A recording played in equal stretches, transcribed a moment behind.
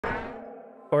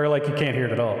Or like you can't hear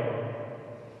it at all.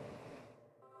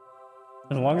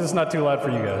 As long as it's not too loud for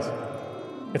you guys.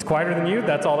 It's quieter than you,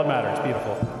 that's all that matters.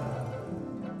 Beautiful.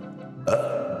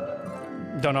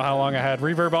 Don't know how long I had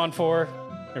reverb on for.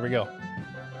 Here we go.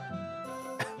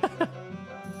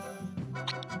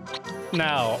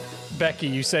 Now, Becky,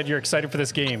 you said you're excited for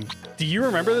this game. Do you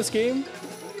remember this game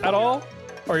at all?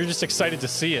 Or are you just excited to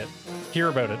see it, hear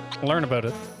about it, learn about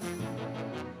it?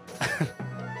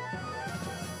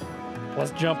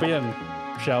 Let's jump in,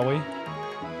 shall we?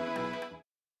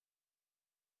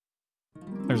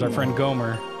 There's our friend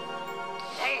Gomer.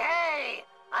 Hey,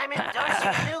 I'm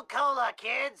endorsing new cola,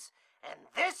 kids. And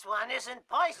this one isn't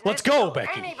poisonous. Let's go, to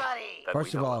Becky. Anybody.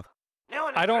 First of all,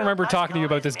 I don't remember talking to you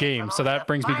about this game, so that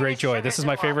brings me great joy. This is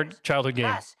my favorite childhood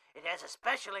game. Plus, it has a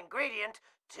special ingredient,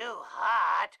 too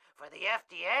hot for the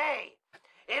FDA.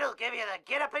 It'll give you the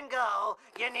get up and go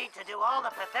you need to do all the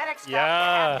pathetic stuff you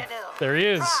have to do. There he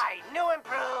is. Try new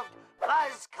improved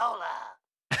Buzz Cola.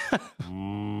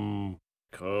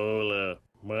 Cola.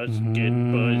 Let's get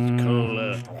Buzz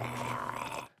Cola.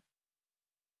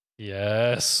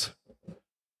 Yes.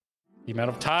 The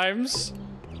amount of times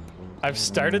I've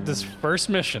started this first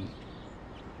mission.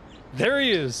 There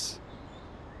he is.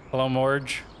 Hello,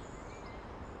 Morge.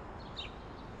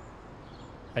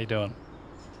 How you doing?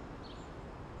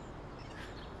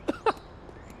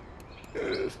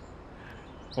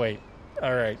 Wait.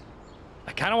 All right.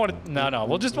 I kind of want to... No.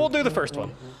 We'll do the first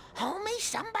one. Homie,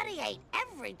 somebody ate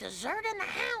every dessert in the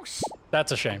house.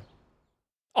 That's a shame.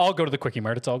 I'll go to the Quickie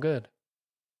Mart. It's all good.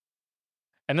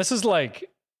 And this is like...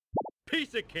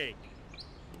 Piece of cake.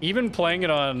 Even playing it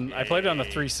on... I played it on the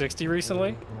 360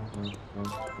 recently.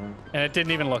 And it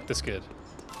didn't even look this good.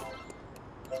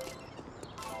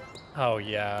 Oh,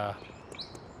 yeah.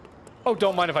 Oh,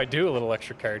 don't mind if I do a little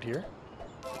extra card here.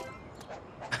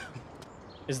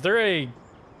 Is there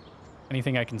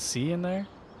anything I can see in there?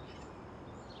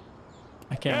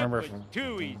 I can't remember if...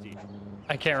 Too easy.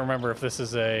 I can't remember if this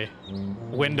is a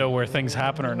window where things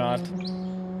happen or not.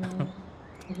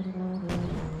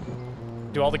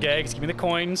 Do all the gags. Give me the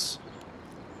coins.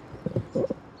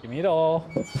 Give me it all.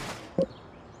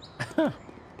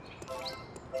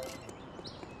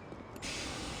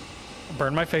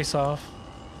 Burn my face off.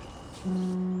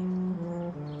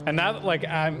 And now, like,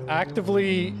 I'm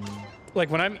actively... Like,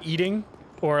 when I'm eating,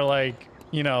 or, like,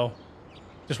 you know,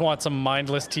 just want some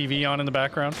mindless TV on in the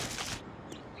background,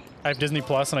 I have Disney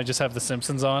Plus and I just have The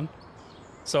Simpsons on.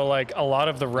 So, like, a lot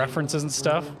of the references and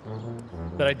stuff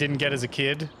that I didn't get as a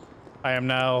kid, I am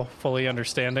now fully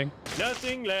understanding.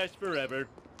 Nothing lasts forever.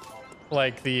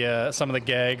 Like, the, some of the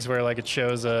gags where, like, it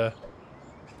shows a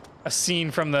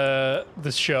scene from the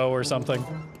show or something.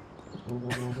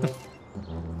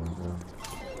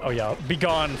 Oh, yeah.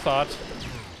 Begone, thought.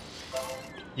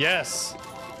 Yes,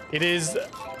 it is.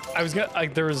 I was gonna.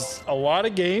 There was a lot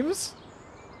of games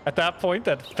at that point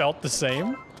that felt the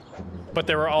same, but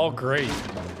they were all great.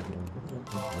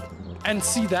 And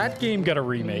see, that game got a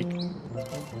remake.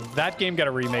 That game got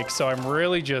a remake, so I'm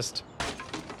really just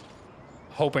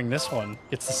hoping this one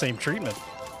gets the same treatment.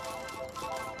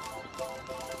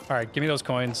 All right, give me those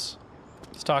coins.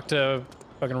 Let's talk to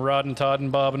fucking Rod and Todd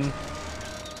and Bob and...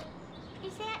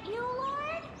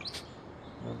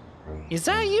 Is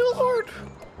that you, Lord?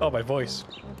 Oh, my voice.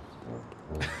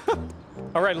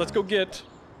 All right, let's go to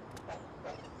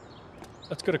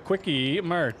Quickie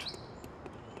Mart.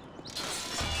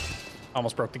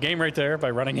 Almost broke the game right there by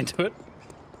running into it.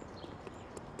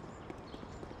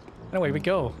 And away we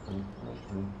go.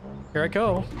 Here I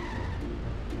go.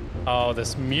 Oh,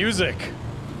 this music.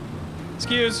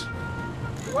 Excuse.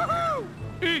 Woohoo!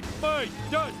 Eat my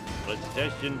dust!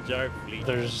 Possessions are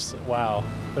fleeting. Wow.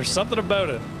 There's something about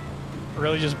it. It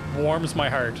really just warms my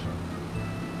heart.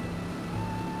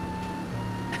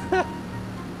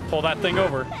 Pull that thing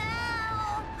over.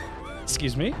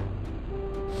 Excuse me?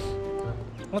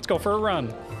 Let's go for a run.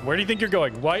 Where do you think you're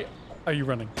going? Why are you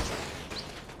running?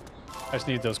 I just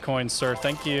need those coins, sir.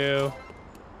 Thank you.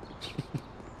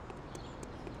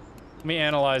 Let me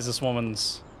analyze this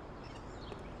woman's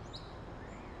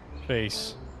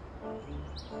face.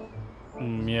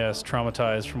 Yes,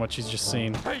 traumatized from what she's just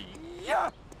seen. Yeah.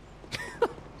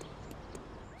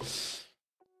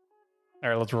 All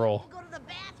right, let's roll. Go to the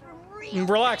bathroom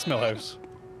Relax, Millhouse.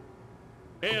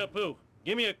 Hey, Apu,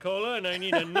 give me a cola and I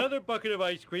need another bucket of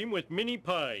ice cream with mini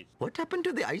pies. what happened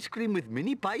to the ice cream with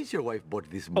mini pies your wife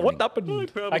bought this morning? What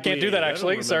happened? I can't do that,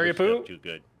 actually. Sorry, Apu. Too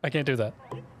good. I can't do that.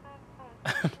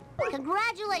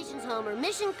 Congratulations, Homer.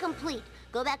 Mission complete.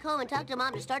 Go back home and talk to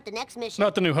Mom to start the next mission.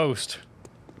 Not the new host.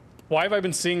 Why have I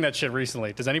been seeing that shit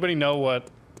recently? Does anybody know what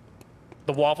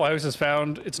the Waffle House has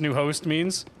found its new host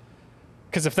means?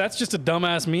 Because if that's just a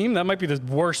dumbass meme, that might be the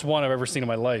worst one I've ever seen in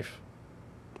my life.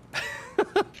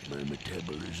 My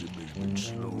metabolism has been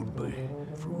slowed by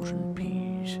frozen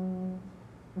peas.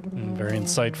 Very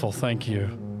insightful, thank you.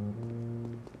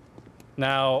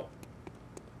 Now,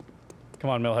 come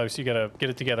on, Milhouse, you gotta get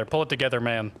it together. Pull it together,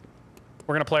 man.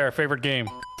 We're gonna play our favorite game.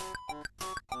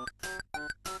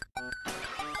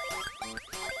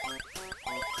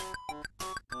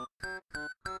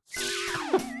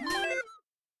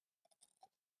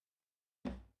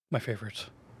 My favorite.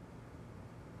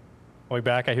 Are we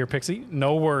back? I hear Pixie.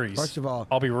 No worries. First of all,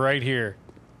 I'll be right here.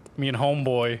 Me and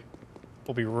Homeboy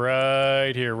will be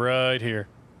right here, right here.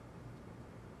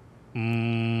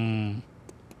 See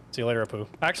you later, Apu.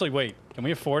 Actually, wait. Can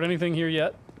we afford anything here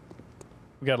yet?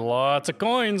 We got lots of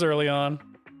coins early on.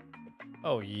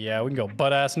 Oh yeah, we can go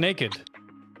butt-ass naked.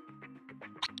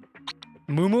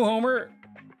 Moo Moo Homer,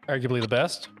 arguably the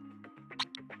best.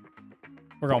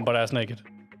 We're going butt-ass naked.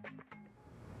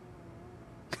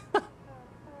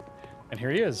 And here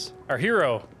he is. Our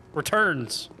hero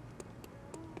returns.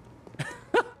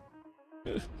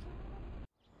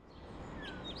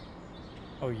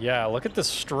 Oh yeah, look at the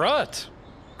strut.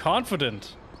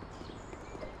 Confident.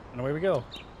 And away we go.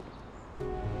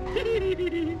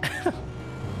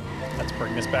 Let's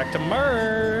bring this back to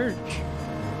merch.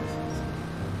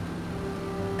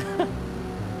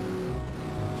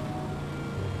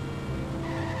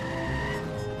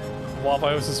 Waffle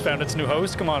House has found its new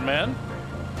host. Come on, man.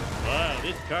 Wow,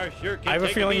 this car sure can. I have a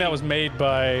feeling that was made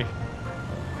by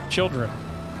children.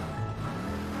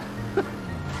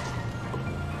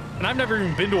 And I've never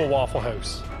even been to a Waffle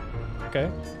House. Okay.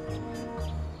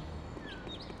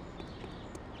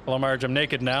 Hello, Marge. I'm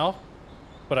naked now,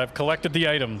 but I've collected the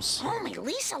items. Homie,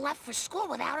 Lisa left for school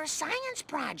without her science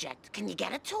project. Can you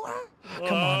get it to her?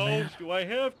 Come on, man. Do I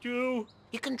have to?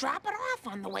 You can drop it off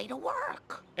on the way to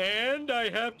work. And I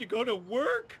have to go to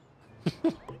work?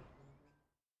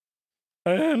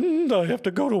 And I have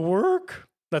to go to work?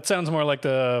 That sounds more like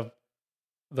the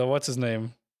what's his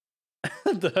name?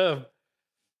 the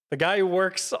guy who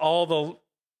works all the,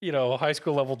 you know, high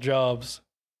school level jobs.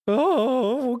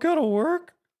 Oh, we gotta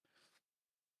work.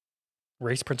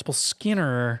 Race Principal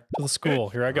Skinner to the school.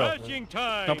 Here I go. Rushing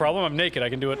time. No problem, I'm naked. I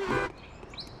can do it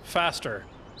faster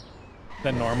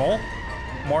than normal.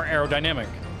 More aerodynamic.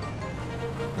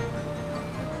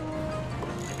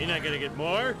 You're not gonna get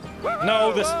more?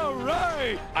 No, this... All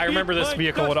right. I remember this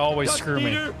vehicle would always screw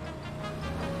me.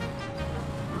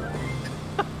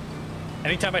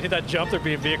 Anytime I hit that jump, there'd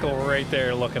be a vehicle right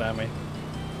there looking at me.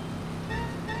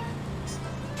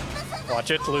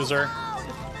 Watch it, loser.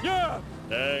 Yeah.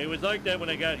 It was like that when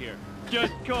I got here.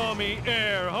 Just call me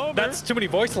Air Homer. That's too many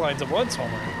voice lines at once,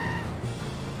 Homer.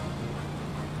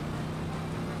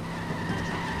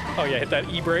 Oh yeah, hit that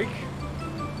E-brake.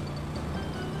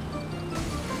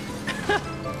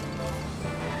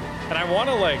 And I want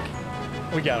to, like...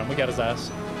 We got him. We got his ass.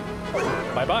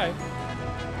 Bye-bye.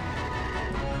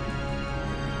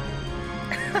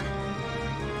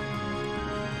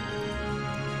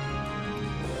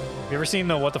 You ever seen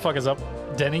the What the Fuck Is Up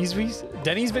Denny's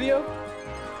video?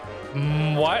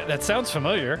 What? That sounds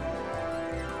familiar.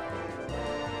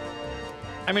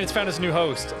 I mean, it's found its new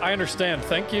host. I understand.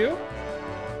 Thank you.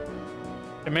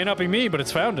 It may not be me, but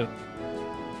it's found it.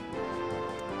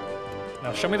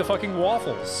 Now show me the fucking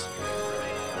waffles.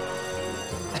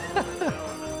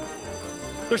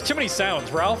 There's too many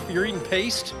sounds. Ralph, you're eating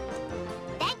paste?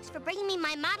 Thanks for bringing me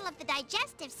my model of the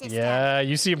digestive system. Yeah,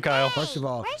 you see him, Kyle. Hey, First of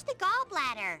all, where's the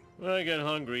gallbladder? I got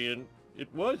hungry and it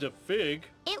was a fig.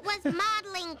 It was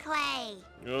modeling clay.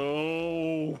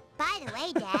 Oh. By the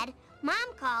way, Dad, Mom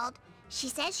called. She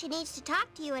says she needs to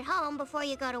talk to you at home before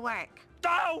you go to work.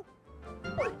 Oh!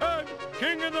 I'm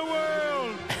king of the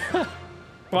world!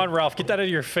 Come on, Ralph, get that out of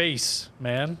your face,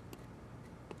 man.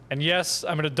 And yes,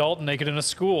 I'm an adult naked in a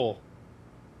school.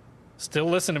 Still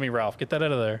listen to me, Ralph. Get that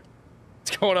out of there.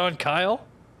 What's going on, Kyle?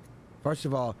 first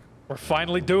of all, We're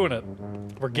finally doing it.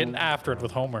 We're getting after it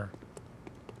with Homer.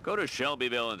 Go to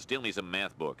Shelbyville and steal me some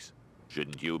math books.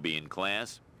 Shouldn't you be in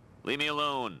class? Leave me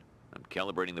alone. I'm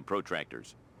calibrating the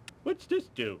protractors. What's this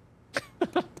do?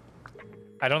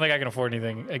 I don't think I can afford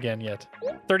anything again yet.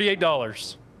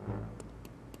 $38.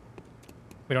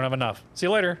 We don't have enough. See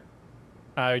you later.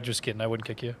 Just kidding. I wouldn't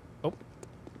kick you. Oh.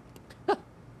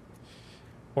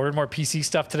 Ordered more PC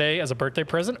stuff today as a birthday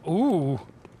present. Ooh.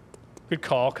 Good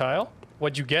call, Kyle.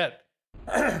 What'd you get?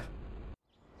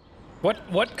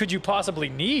 What could you possibly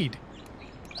need?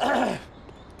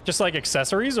 Just like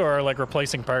accessories or like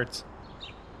replacing parts?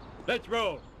 Let's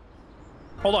roll.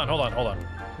 Hold on.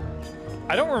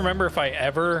 I don't remember if I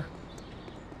ever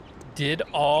did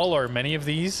all or many of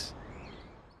these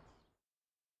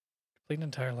Complete an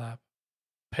entire lap.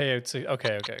 Payout.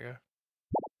 Okay.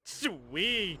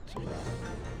 Sweet.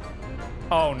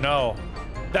 Oh no.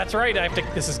 That's right. I have to.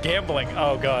 This is gambling.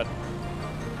 Oh god.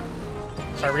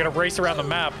 All right, we're gonna race around the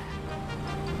map.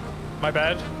 My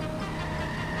bad.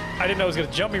 I didn't know it was gonna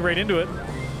jump me right into it.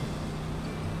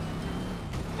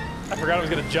 I forgot it was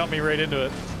gonna jump me right into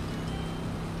it.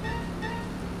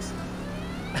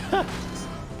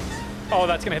 Oh,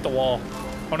 that's gonna hit the wall.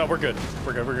 Oh no, we're good.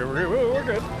 We're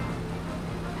good.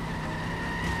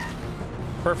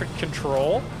 Perfect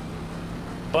control.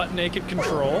 Butt naked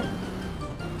control.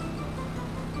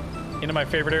 Into my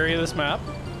favorite area of this map.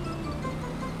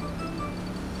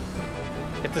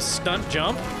 Hit the stunt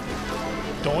jump.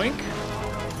 Doink.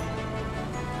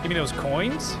 Give me those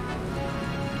coins.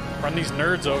 Run these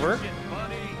nerds over.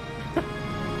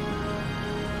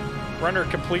 We're under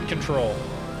complete control.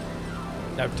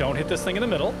 Now don't hit this thing in the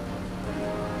middle.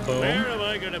 Boom. Where am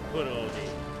I gonna put all these?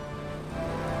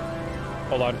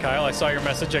 Hold on, Kyle. I saw your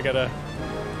message. I gotta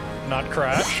not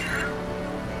crash.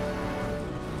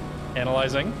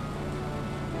 Analyzing.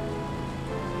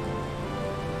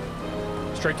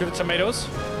 Straight through the tomatoes.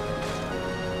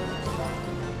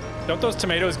 Don't those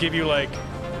tomatoes give you like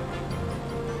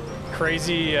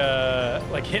crazy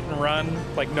like hit and run,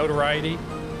 like notoriety?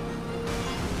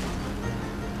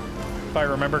 If I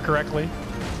remember correctly.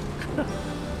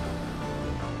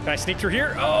 Can I sneak through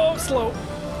here? Oh, slow.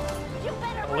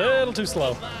 A little too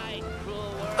slow.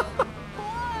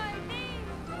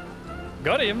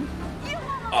 Got him.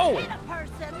 Oh!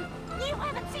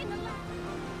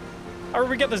 Or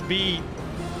we got this beat.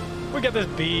 We got this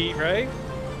beat, right?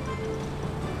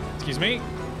 Excuse me.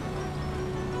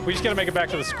 We just gotta make it back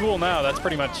to the school now. That's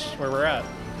pretty much where we're at.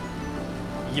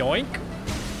 Yoink.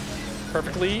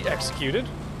 Perfectly executed.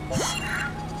 Oh.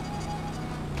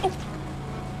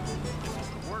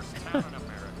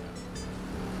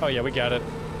 Oh yeah, we got it.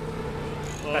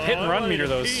 That hit and run meter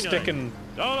though is sticking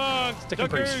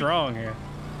pretty strong here.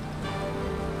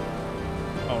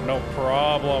 Oh, no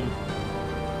problem.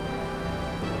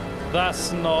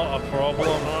 That's not a problem.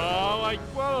 Oh, I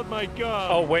swallowed my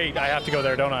gum. Oh wait, I have to go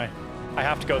there, don't I? I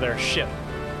have to go there. Shit.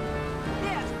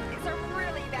 This is a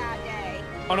really bad day.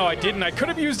 Oh no, I didn't. I could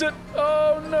have used it.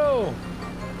 Oh no.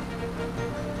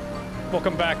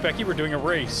 Welcome back, Becky. We're doing a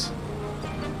race.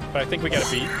 But I think we got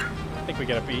a beat.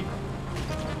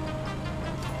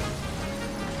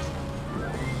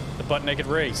 The butt naked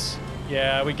race.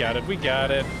 Yeah, we got it.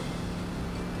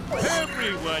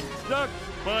 Everyone sucks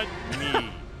but me.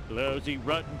 Lousy,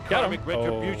 rotten, Got him. karmic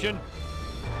retribution.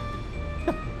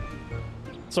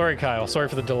 Sorry, Kyle. Sorry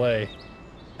for the delay.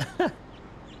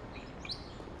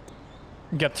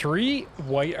 We got 3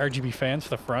 white RGB fans for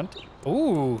the front.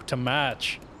 Ooh, to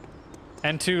match.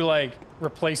 And to, like,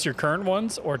 replace your current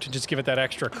ones, or to just give it that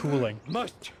extra cooling.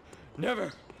 Must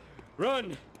never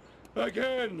run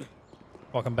again.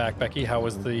 Welcome back, Becky. How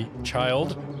was the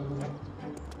child?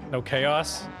 No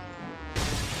chaos?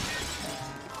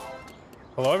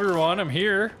 Hello, everyone. I'm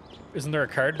here. Isn't there a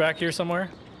card back here somewhere?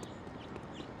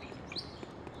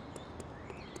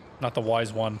 Not the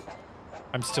wise one.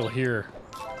 I'm still here.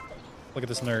 Look at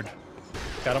this nerd.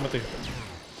 Got him with the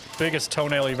biggest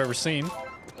toenail you've ever seen.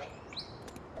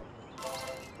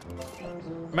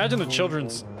 Imagine the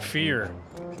children's fear.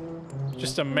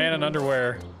 Just a man in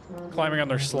underwear climbing on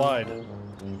their slide.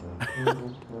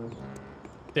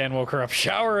 Dan woke her up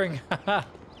showering.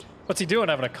 What's he doing?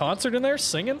 Having a concert in there?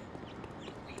 Singing?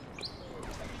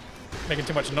 Making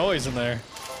too much noise in there.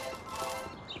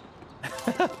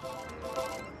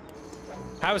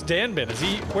 How's Dan been?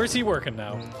 Where's he working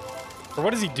now? Or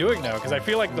what is he doing now? Because I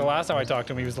feel like the last time I talked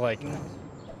to him, he was like,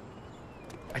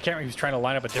 I can't remember, he was trying to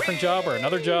line up a different job or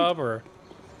another job, or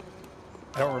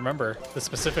I don't remember the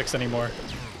specifics anymore.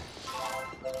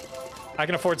 I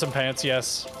can afford some pants,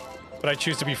 yes, but I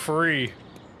choose to be free.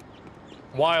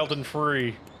 Wild and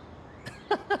free.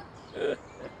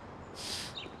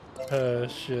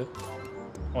 Shit.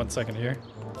 1 second here.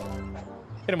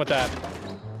 Hit him with that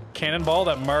cannonball,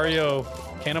 that Mario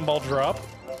cannonball drop.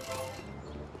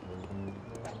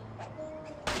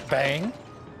 Bang.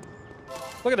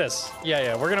 Look at this.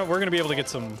 Yeah, we're gonna be able to get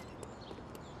some.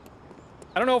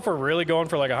 I don't know if we're really going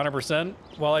for like 100%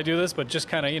 while I do this, but just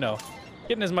kind of, you know,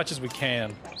 getting as much as we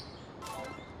can.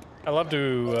 I love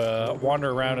to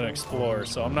wander around and explore,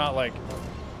 so I'm not like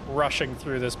rushing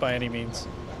through this by any means.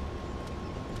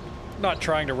 Not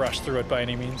trying to rush through it by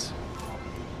any means.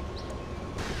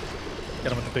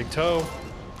 Get him with the big toe.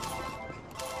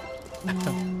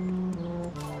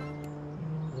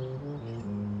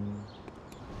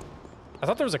 I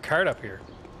thought there was a card up here.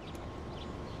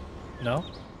 No?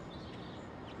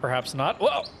 Perhaps not.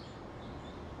 Whoa!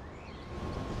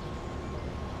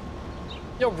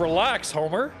 Yo, relax,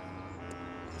 Homer.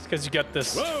 Just because you got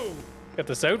this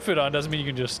outfit on doesn't mean you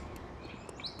can just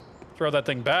throw that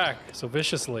thing back so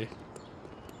viciously.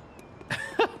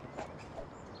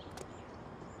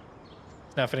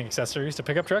 Now fitting accessories to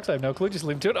pickup trucks. I have no clue. Just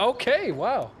leave them to it. Okay,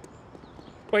 wow.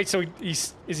 Wait, so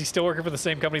is he still working for the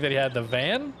same company that he had the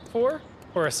van for,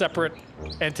 or a separate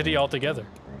entity altogether?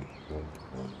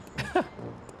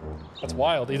 That's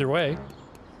wild. Either way,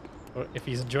 if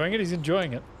he's enjoying it, he's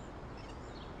enjoying it.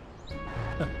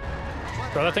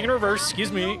 Throw that thing in reverse.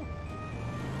 Excuse me.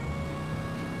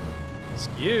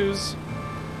 Excuse.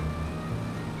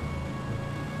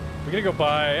 We're gonna go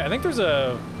by. I think there's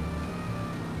a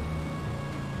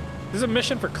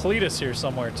mission for Cletus here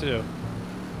somewhere too.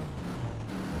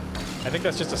 I think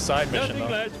that's just a side mission. Nothing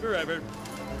though. lasts forever.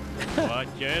 Watch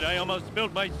it! I almost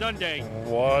spilled my sundae.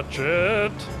 Watch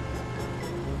it.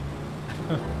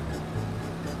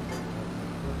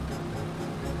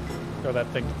 Throw that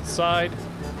thing to the side.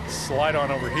 Slide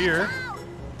on over here.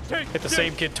 Hit the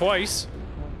same kid twice.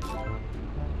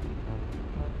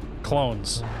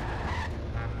 Clones.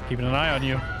 Keeping an eye on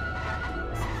you.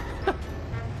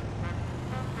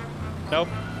 Nope.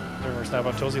 Reverse snap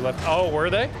on toes. He left. Oh, were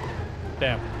they?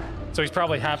 Damn. So he's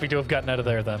probably happy to have gotten out of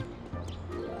there then.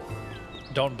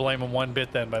 Don't blame him one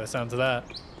bit then by the sounds of that.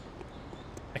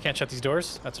 I can't shut these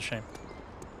doors? That's a shame.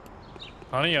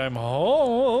 Honey, I'm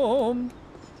home.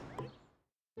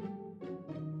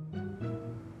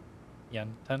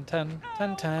 Yen, 10, 10,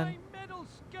 10, 10.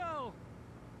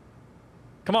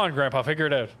 Come on, Grandpa, figure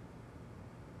it out.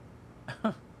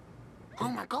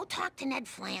 Homer, go talk to Ned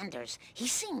Flanders. He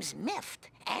seems miffed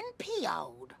and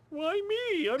PO'd. Why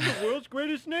me? I'm the world's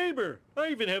greatest neighbor. I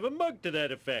even have a mug to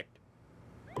that effect.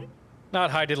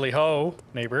 Not hi diddly ho,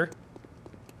 neighbor. What's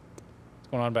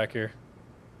going on back here?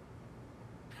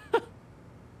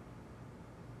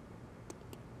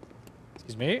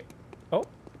 Excuse me. Oh.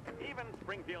 Even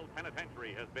Springfield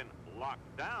Penitentiary has been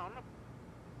locked down.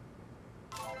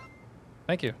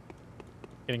 Thank you.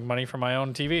 Getting money for my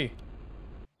own TV.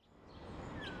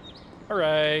 All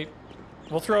right.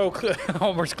 We'll throw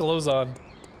Homer's clothes on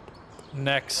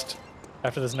next,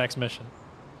 after this next mission.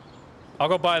 I'll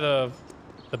go buy the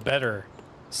better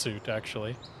suit,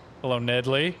 actually. Hello,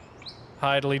 Nedley.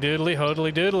 Hidely doodly,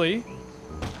 hodly doodly.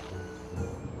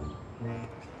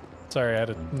 Sorry, I had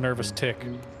a nervous tick.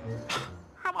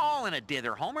 I'm all in a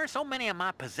dither, Homer. So many of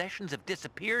my possessions have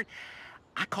disappeared.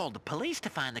 I called the police to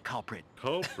find the culprit.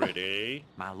 Culprit, eh?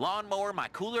 My lawnmower, my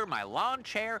cooler, my lawn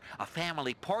chair, a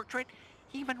family portrait,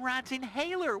 even Rod's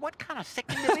inhaler. What kind of sick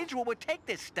individual would take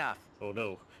this stuff? Oh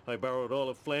no, I borrowed all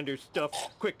of Flanders' stuff.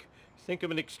 Quick, think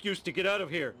of an excuse to get out of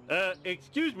here.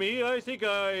 Excuse me, I think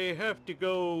I have to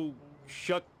go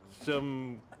shuck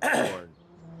some corn.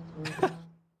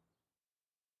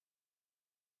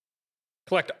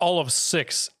 Collect all of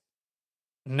 6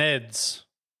 Ned's.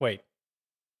 Wait.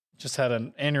 Just had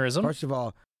an aneurysm. First of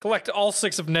all, collect all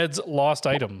 6 of Ned's lost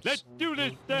items. Let's do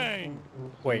this thing.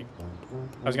 Wait.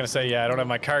 I was gonna say, yeah, I don't have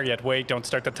my car yet. Wait, don't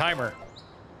start the timer.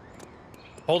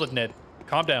 Hold it, Ned.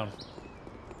 Calm down.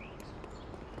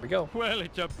 Here we go. Well,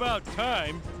 it's about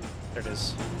time. There it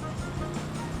is.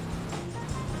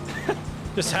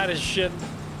 Just had his shit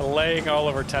laying all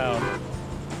over town.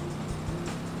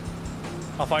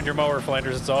 I'll find your mower,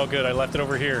 Flanders. It's all good. I left it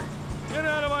over here. Get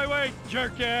out of my way,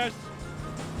 jerk ass.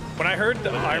 When I heard,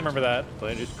 I remember that.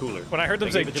 Flanders cooler. When I heard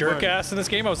them say jerk ass in this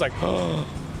game, I was like, oh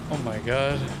my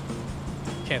god.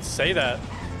 Can't say that.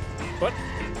 What?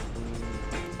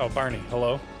 Oh, Barney,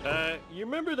 hello. You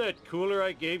remember that cooler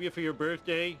I gave you for your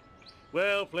birthday?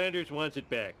 Well, Flanders wants it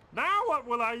back. Now what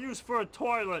will I use for a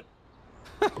toilet?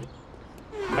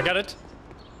 I got it.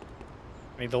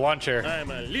 I need the lawn chair. I'm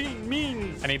a lean,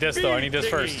 mean. I need this though. I need this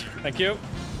first. Thank you.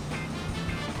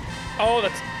 Oh,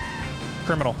 that's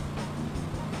criminal.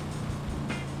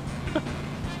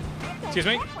 Excuse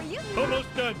me?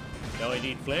 Almost done. Now I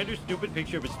need Flanders' stupid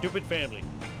picture of a stupid family.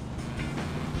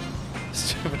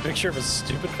 Stupid picture of a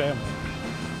stupid family.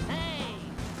 Hey,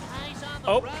 eyes on the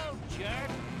Oh. road,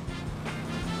 jerk.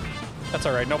 That's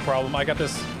all right. No problem. I got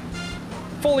this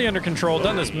fully under control.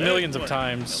 Done this millions of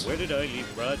times. Now, where did I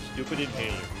leave Rod's stupid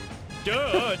inhaler?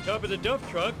 Duh, on top of the dump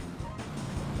truck.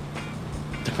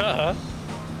 Duh.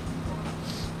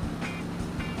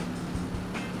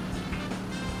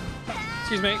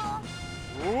 Excuse me.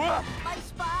 My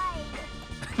spine.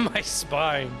 My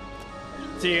spine.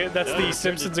 See, that's Now the I'll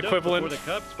Simpsons send it up equivalent before the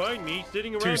cops find me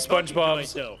sitting around to talking to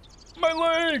SpongeBob's. myself. My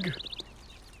leg!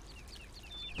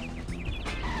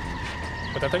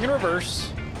 Put that thing in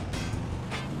reverse.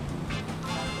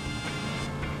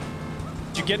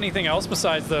 Did you get anything else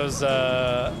besides those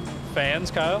fans,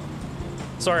 Kyle?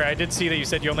 Sorry, I did see that you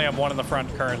said you only have one in the front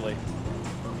currently.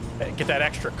 Get that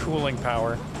extra cooling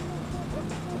power.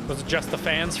 Was it just the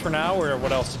fans for now, or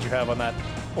what else did you have on that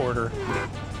order?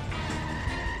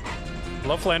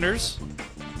 Hello, Flanders.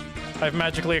 I've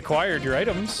magically acquired your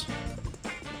items.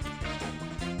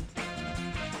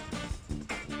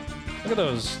 Look at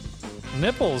those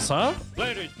nipples, huh?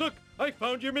 Flanders, look! I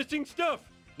found your missing stuff!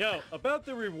 Now, about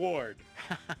the reward.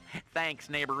 Thanks,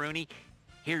 neighbor Rooney.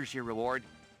 Here's your reward.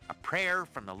 A prayer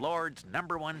from the Lord's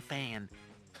 #1 fan.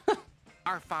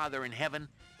 Our Father in heaven,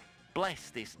 bless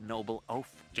this noble oaf.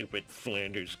 Stupid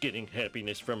Flanders getting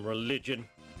happiness from religion.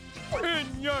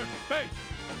 In your face!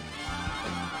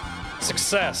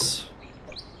 Success.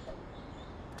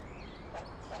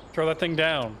 Throw that thing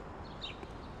down.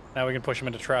 Now we can push him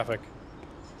into traffic.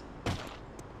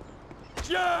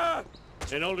 Yeah!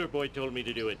 An older boy told me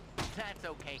to do it. That's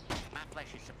okay. My flesh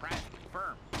is surprisingly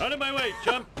firm. Out of my way,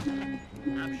 chump!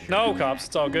 I'm sure No, cops,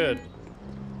 it's all good.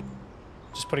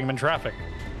 Just putting him in traffic.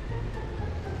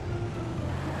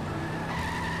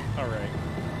 All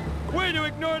right. Way to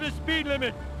ignore the speed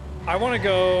limit! I want to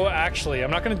go, actually, I'm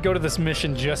not going to go to this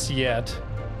mission just yet.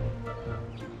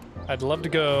 I'd love to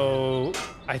go,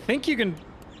 I think you can,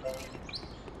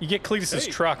 you get Cletus's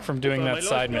truck from doing that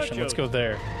side mission. Let's go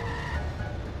there.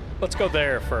 Let's go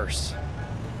there first.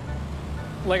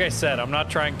 Like I said, I'm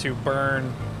not trying to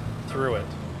burn through it.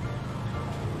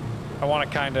 I want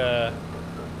to kind of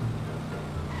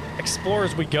explore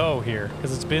as we go here,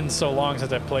 because it's been so long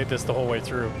since I've played this the whole way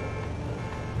through.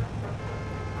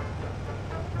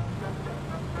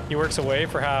 He works away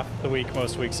for half the week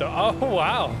most weeks, so oh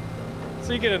wow.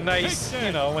 So you get a nice,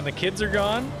 you know, when the kids are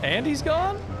gone and he's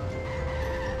gone,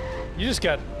 you just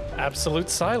got absolute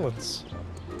silence.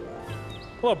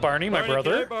 Hello, Barney, my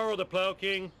brother. Can I borrow the Plow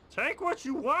King? Take what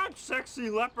you want, sexy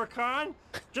leprechaun.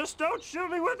 Just don't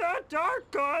shoot me with that dart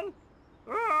gun.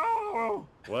 Oh.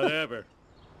 Whatever.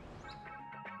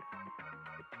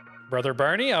 Brother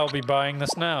Barney, I'll be buying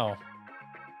this now.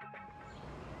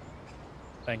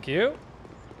 Thank you.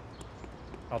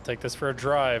 I'll take this for a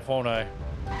drive, won't I?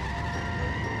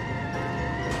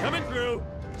 Coming through.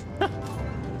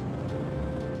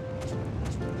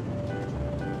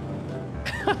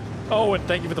 Oh, and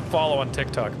thank you for the follow on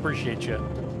TikTok. Appreciate you.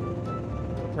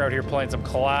 We're out here playing some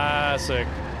classic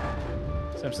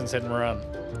Simpsons Hit and Run.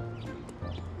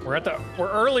 We're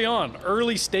early on,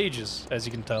 early stages, as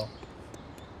you can tell.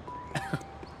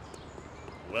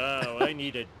 Wow, I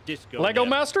need a disco. Lego nap.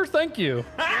 Master, thank you.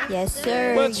 Yes,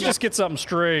 sir. Let's just get something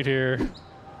straight here.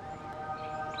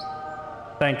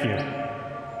 Thank you.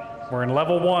 We're in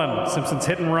level 1, Simpsons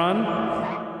Hit and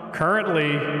Run.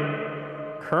 Currently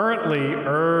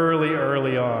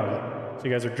early on. So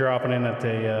you guys are dropping in at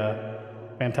a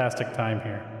fantastic time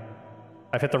here.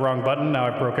 I've hit the wrong button, now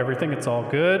I broke everything, it's all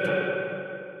good.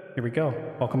 Here we go,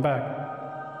 welcome back.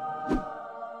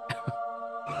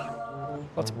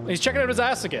 He's checking out his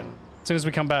ass again, as soon as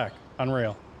we come back.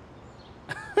 Unreal.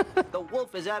 The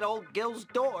wolf is at old Gil's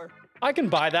door. I can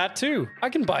buy that too. I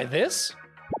can buy this.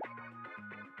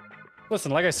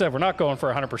 Listen, like I said, we're not going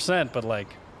for 100%, but like,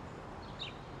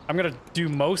 I'm gonna do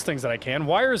most things that I can.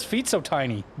 Why are his feet so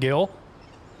tiny, Gil?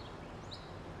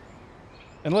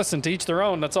 And listen, to each their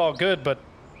own, that's all good, but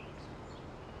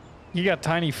you got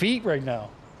tiny feet right now.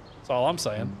 That's all I'm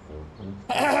saying.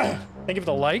 Thank you for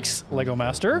the likes, Lego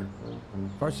Master.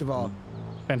 First of all,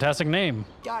 fantastic name.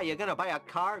 yeah, you're gonna buy a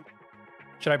car?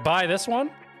 Should I buy this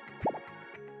one?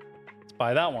 Let's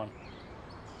buy that one.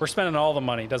 We're spending all the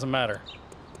money, doesn't matter.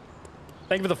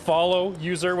 Thank you for the follow,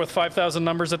 user with 5,000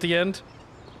 numbers at the end.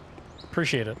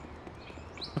 Appreciate it.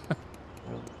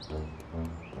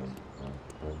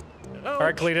 All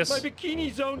right, Cletus. My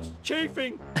bikini zone's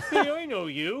chafing. Hey, I know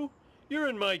you. You're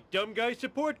in my dumb guy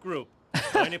support group.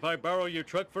 Mind if I borrow your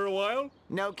truck for a while?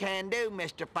 No can do,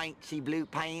 Mr. Fancy Blue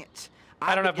Pants.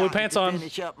 I don't have blue pants on.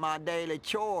 Finish up my daily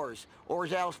chores, or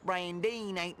else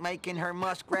Brandine ain't making her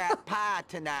muskrat pie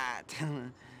tonight.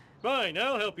 Fine,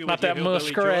 I'll help you Not with that your hillbilly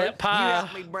muskrat chores. pie. You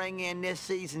help me bring in this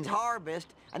season's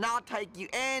harvest, and I'll take you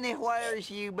anywheres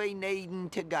you be needing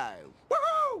to go.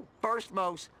 Woohoo! First,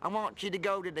 most, I want you to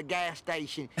go to the gas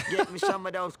station, get me some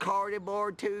of those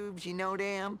cardboard tubes, you know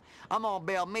them? I'm gonna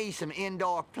build me some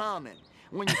indoor plumbing.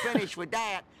 When you finish with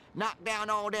that, knock down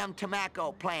all them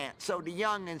tobacco plants so the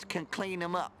youngins can clean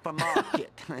them up for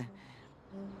market.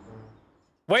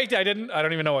 Wait, I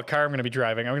don't even know what car I'm gonna be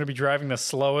driving. I'm gonna be driving the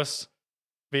slowest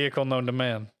vehicle known to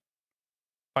man.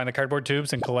 Find the cardboard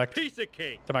tubes and collect Piece of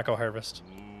cake. tobacco harvest.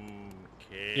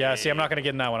 Okay. Yeah, see, I'm not gonna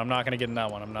get in that one. I'm not gonna get in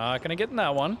that one. I'm not gonna get in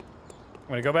that one. I'm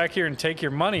gonna go back here and take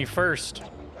your money first.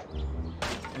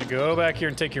 I'm gonna go back here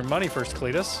and take your money first,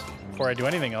 Cletus, before I do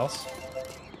anything else.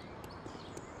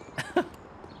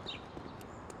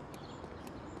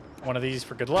 One of these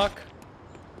for good luck.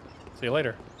 See you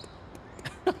later.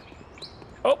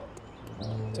 Oh,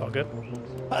 it's all good.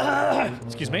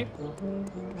 Excuse me.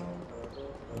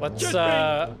 Let's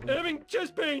having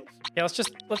chest pains. Yeah,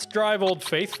 let's drive Old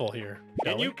Faithful here.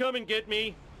 Can you come and get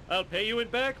me? I'll pay you in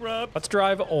back rub. Let's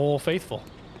drive Old Faithful.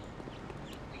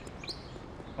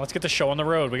 Let's get the show on the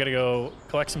road. We gotta go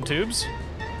collect some tubes.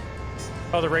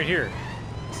 Oh, they're right here.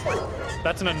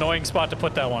 That's an annoying spot to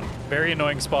put that one. Very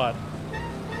annoying spot.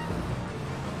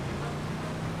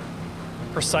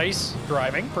 Precise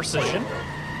driving, precision.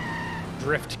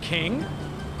 Drift King.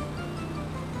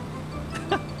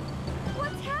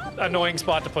 What's happening? Annoying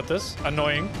spot to put this.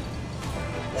 Annoying.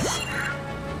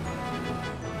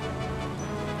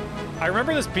 I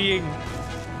remember this being,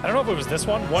 I don't know if it was this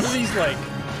one. One of these like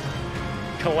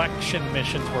collection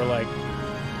missions were like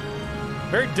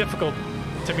very difficult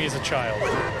to me as a child.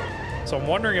 So I'm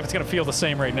wondering if it's gonna feel the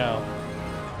same right now.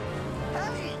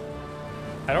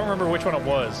 I don't remember which one it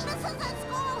was. This is a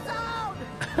school zone!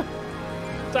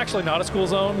 It's actually not a school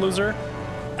zone, loser.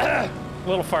 A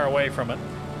little far away from it.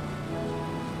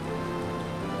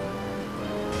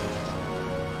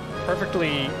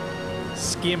 Perfectly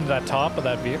skimmed that top of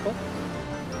that vehicle.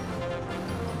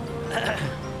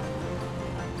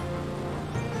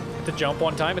 Hit the jump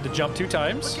one time, hit the jump 2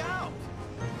 times.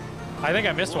 I think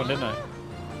I missed one, didn't I?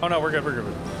 Oh no, we're good, we're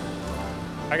good.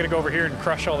 I gotta go over here and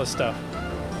crush all this stuff.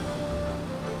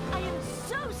 I am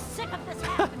so sick of this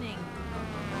happening.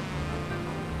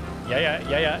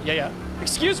 Yeah.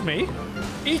 Excuse me?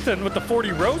 Ethan with the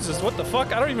 40 roses, what the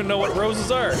fuck? I don't even know what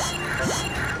roses are.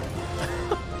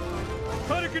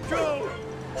 Out of control!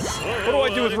 What do I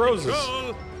do with roses?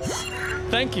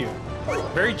 Thank you.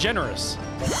 Very generous.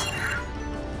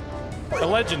 A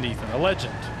legend, Ethan, a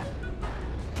legend.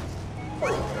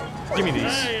 Give me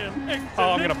these.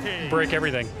 Oh, I'm gonna break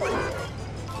everything.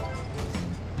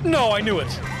 No, I knew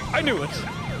it. I knew it.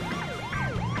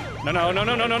 No,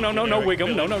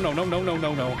 Wiggum. No. No.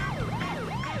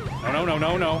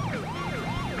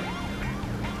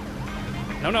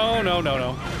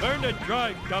 Learn to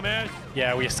drive, dumbass.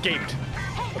 Yeah, we escaped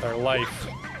with our life.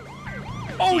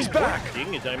 Oh, he's back!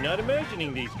 Thing is, I'm not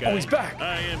imagining these guys. Oh, he's back!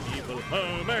 I am evil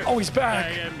Homer. Oh, he's back! I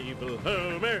am evil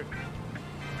Homer.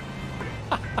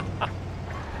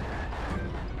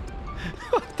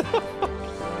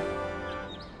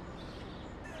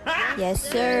 Yes,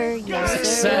 sir. Yes,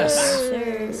 Success. sir.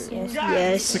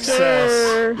 Yes, Success.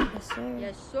 sir.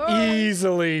 Yes, sir.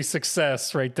 Easily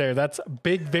success right there. That's a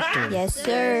big victory. Yes,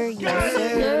 sir. Yes,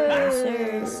 sir.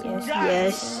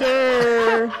 Yes,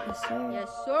 sir. Yes,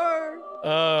 sir.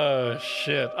 Oh,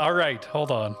 shit. All right,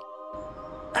 hold on.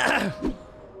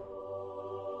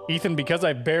 Ethan, because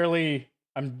I'm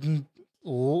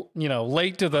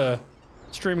late to the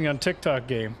streaming on TikTok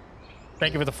game.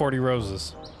 Thank you for the 40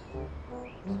 roses.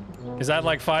 Is that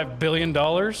like $5 billion?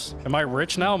 Am I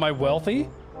rich now? Am I wealthy?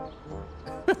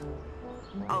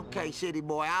 Okay, city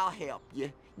boy, I'll help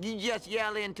you. You just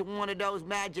yell into one of those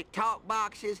magic talk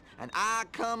boxes, and I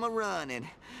come a-running.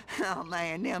 Oh,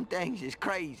 man, them things is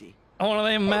crazy. One of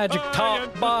them magic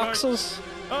talk boxes.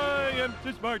 I am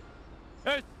too smart.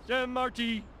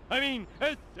 S-M-R-T. I mean,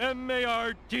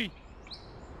 S-M-A-R-T.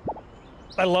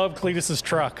 I love Cletus's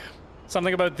truck.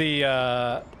 Something about the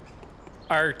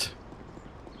art.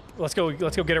 Let's go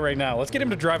get it right now. Let's get him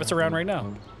to drive us around right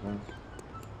now.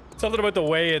 Something about the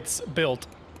way it's built.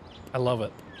 I love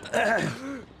it.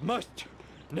 Must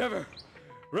never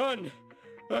run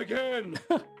again.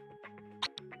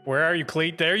 Where are you,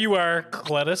 Cleet? There you are,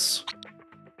 Cletus.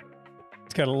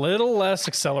 It's got a little less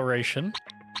acceleration.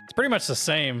 It's pretty much the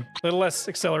same. A little less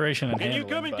acceleration and Can you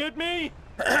come and get me?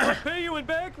 I'll pay you in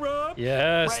back, Rob.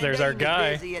 Yes, there's our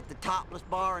guy. Busy at the topless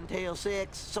bar until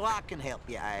 6, so I can help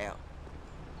you out.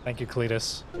 Thank you,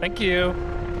 Cletus. Thank you.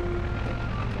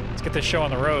 Let's get this show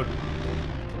on the road.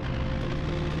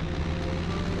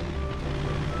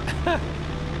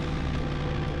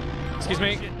 Excuse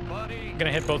me. I'm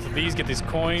gonna hit both of these, get these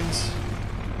coins.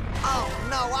 Oh,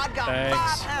 no, I got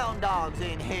Thanks. 5 hound dogs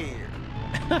in here.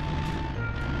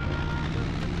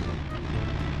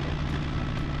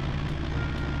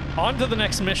 On to the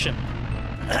next mission.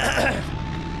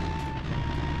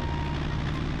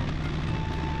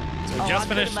 So we just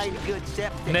finished made a good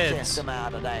septic Ned's. system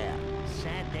out of that.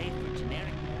 Sad day for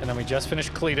generic. And then we just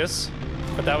finished Cletus,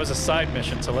 but that was a side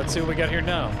mission, so let's see what we got here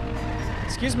now.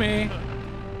 Excuse me.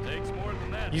 Takes more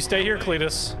than that. You stay here,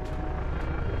 Cletus.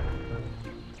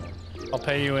 I'll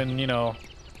pay you in,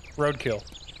 roadkill.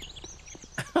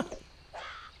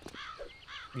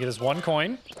 Get us 1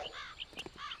 coin.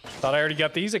 Thought I already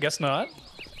got these, I guess not.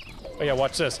 Oh yeah,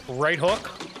 watch this. Right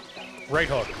hook. Right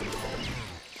hook.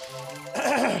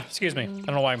 Excuse me. I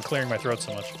don't know why I'm clearing my throat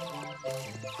so much.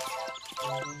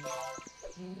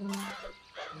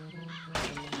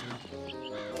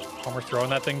 Homer throwing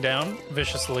that thing down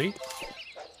viciously.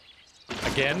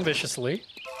 Again, viciously.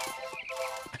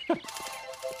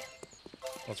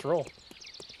 Let's roll.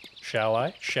 Shall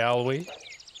I? Shall we?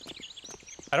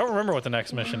 I don't remember what the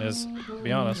next mission is, to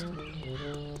be honest.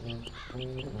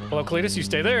 Hello, Cletus, you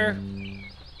stay there.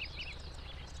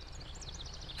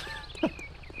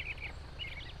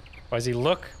 Why does he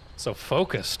look so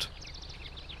focused?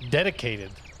 Dedicated.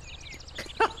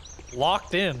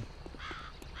 Locked in.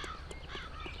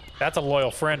 That's a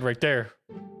loyal friend right there.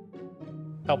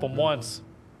 Help him once.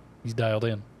 He's dialed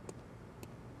in.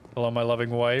 Hello, my loving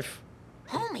wife.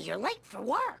 Homie, you're late for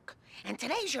work. And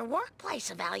today's your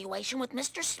workplace evaluation with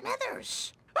Mr.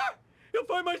 Smithers. Ah! You'll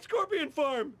find my scorpion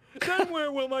farm. Then where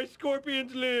will my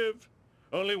scorpions live?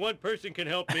 Only one person can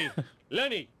help me.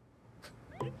 Lenny.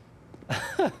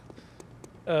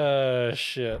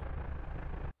 Shit.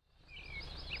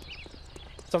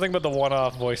 Something about the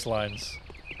one-off voice lines.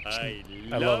 I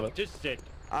love love it. to sit.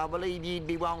 I believe you'd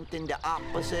be wanting the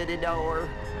opposite door.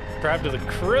 Drive to the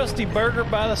crusty burger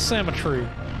by the cemetery.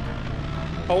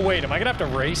 Oh wait, am I gonna have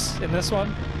to race in this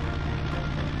one?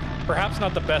 Perhaps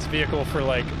not the best vehicle for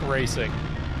like racing,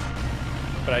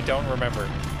 but I don't remember.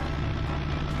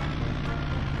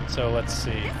 So let's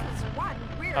see.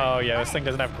 Oh yeah, this thing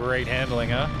doesn't have great handling,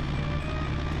 huh?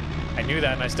 I knew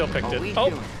that and I still picked it. Oh!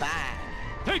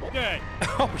 Take that!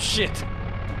 Oh shit!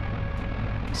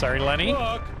 Sorry, Lenny.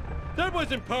 Look, that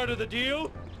wasn't part of the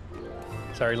deal.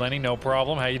 Sorry, Lenny, no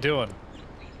problem. How you doing?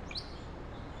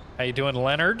 How you doing,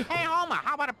 Leonard? Hey, Homer,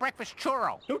 how about a breakfast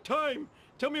churro? No time.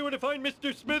 Tell me where to find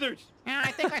Mr. Smithers. Yeah,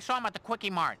 I think I saw him at the Quickie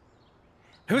Mart.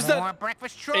 Who's More that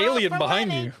breakfast churros alien for behind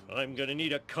Lenny. you? I'm gonna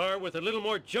need a car with a little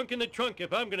more junk in the trunk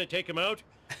if I'm gonna take him out.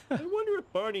 I wonder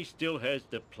if Barney still has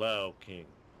the Plow King.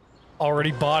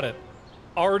 Already bought it.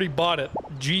 Already bought it.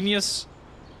 Genius.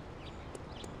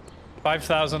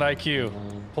 5,000 IQ.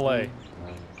 Play.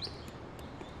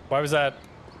 Why was that?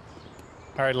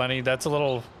 All right, Lenny, that's a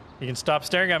little... You can stop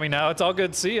staring at me now. It's all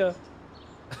good. See ya.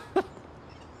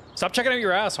 Stop checking out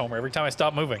your ass, Homer, every time I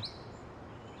stop moving.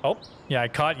 Oh, yeah, I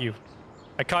caught you.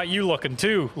 I caught you looking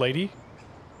too, lady.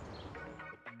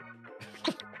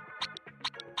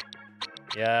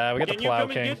 Yeah, we got the Plow Can you come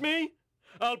King. and get me?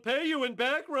 I'll pay you in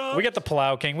back rubs. We get the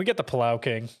Plow King. We get the Plow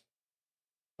King.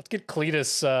 Let's get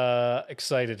Cletus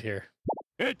excited here.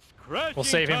 It's crashing We'll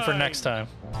save him for time. next time.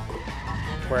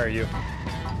 Where are you?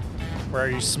 Where are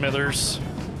you, Smithers?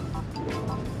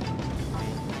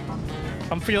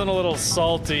 I'm feeling a little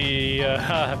salty,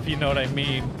 if you know what I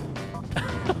mean.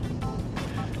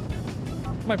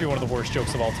 Might be one of the worst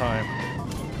jokes of all time.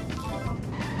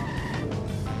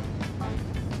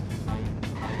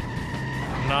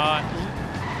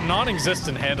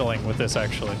 Non-existent handling with this,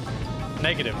 actually.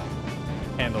 Negative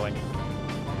handling.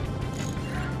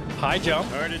 High jump.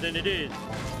 Harder than it is.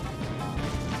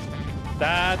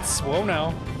 That's, whoa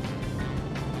now.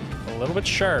 A little bit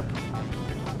sharp.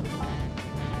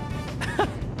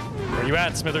 Where you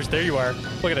at, Smithers? There you are.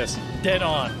 Look at this. Dead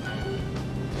on.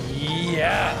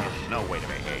 Yeah. There's no way to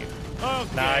behave.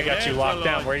 Okay, Nah, I got you locked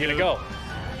down. Where are you gonna go?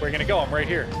 Where are you gonna go? I'm right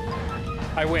here.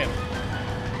 I win.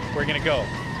 Where are you gonna go?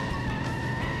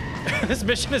 This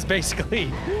mission is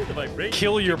basically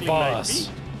kill your boss.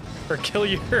 Or kill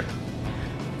your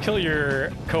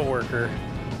coworker.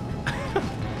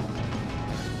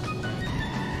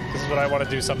 This is what I want to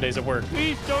do some days at work.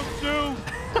 Please don't sue.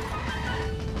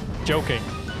 Joking.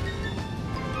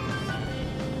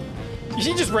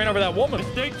 You just ran over that woman.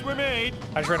 Mistakes were made.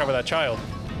 I just ran over that child.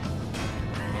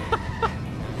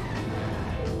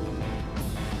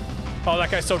 Oh, that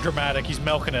guy's so dramatic. He's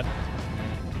milking it.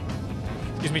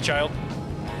 Excuse me, child.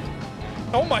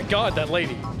 Oh my god, that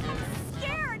lady.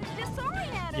 Scared and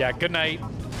disoriented. Yeah, good night.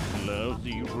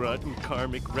 Lousy, rotten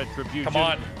karmic retribution. Come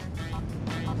on.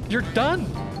 You're done.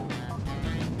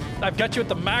 I've got you at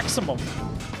the maximum.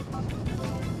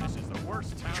 This is the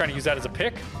worst time. Trying to use that as a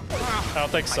pick? I don't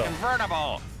think so.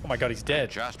 Convertible. Oh my god, he's dead.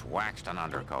 Just waxed and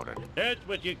undercoated. That's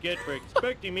what you get for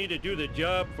expecting me to do the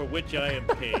job for which I am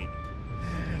paid.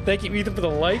 Thank you, Ethan, for the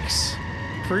likes.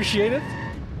 Appreciate it.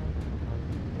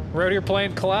 We're out here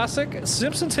playing classic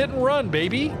Simpsons Hit and Run,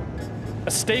 baby.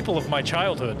 A staple of my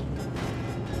childhood.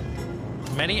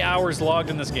 Many hours logged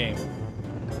in this game.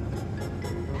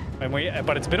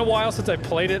 But it's been a while since I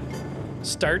played it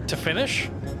start to finish.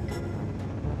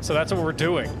 So that's what we're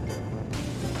doing.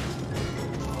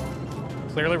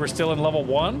 Clearly we're still in level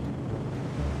 1.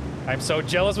 I'm so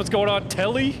jealous what's going on,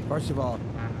 Telly. First of all,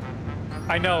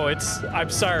 I know, I'm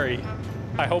sorry.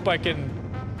 I hope I can,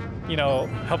 you know,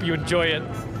 help you enjoy it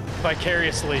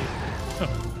vicariously.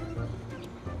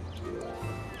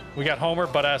 We got Homer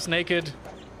butt-ass naked.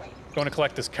 Going to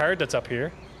collect this card that's up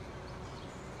here.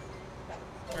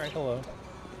 All right, hello.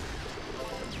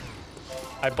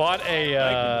 I bought a.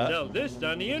 I can sell this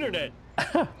on the internet.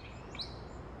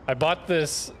 I bought a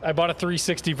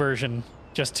 360 version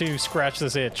just to scratch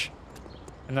this itch,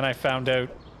 and then I found out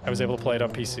I was able to play it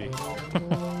on PC.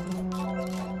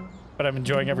 But I'm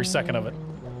enjoying every second of it.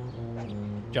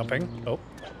 Jumping. Oh.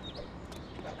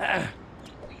 Ah.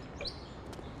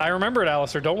 I remember it,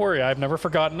 Alistair. Don't worry. I've never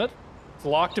forgotten it. It's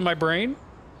locked in my brain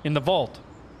in the vault.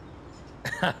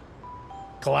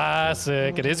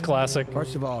 Classic. It is classic.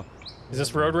 First of all, is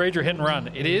this Road Rage or Hit and Run?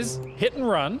 It is Hit and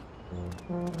Run,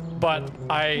 but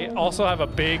I also have a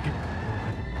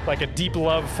deep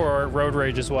love for Road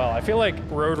Rage as well. I feel like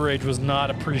Road Rage was not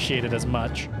appreciated as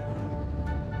much.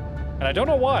 And I don't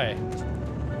know why.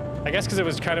 I guess because it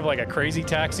was kind of like a Crazy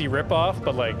Taxi ripoff,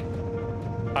 but like,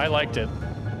 I liked it.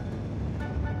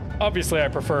 Obviously, I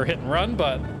prefer Hit and Run,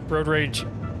 but Road Rage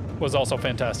was also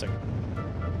fantastic.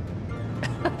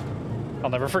 I'll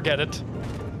never forget it.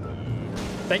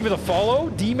 Thank you for the follow,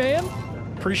 D-Man.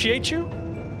 Appreciate you.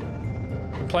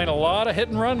 Been playing a lot of Hit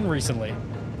and Run recently.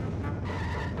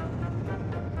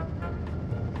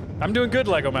 I'm doing good,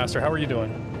 Lego Master. How are you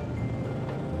doing?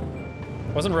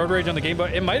 Wasn't Road Rage on the Game Boy?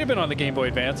 It might have been on the Game Boy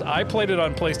Advance. I played it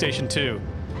on PlayStation 2.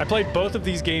 I played both of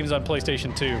these games on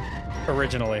PlayStation 2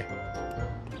 originally.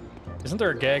 Isn't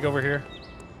there a gag over here?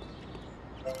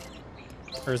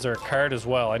 Or is there a card as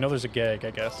well? I know there's a gag,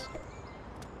 I guess.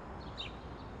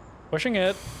 Pushing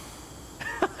it.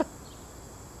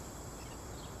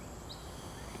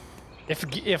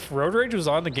 If Road Rage was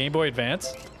on the Game Boy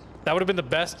Advance, that would have been the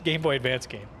best Game Boy Advance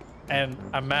game. And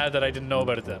I'm mad that I didn't know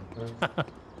about it then.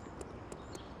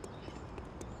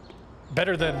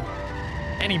 Better than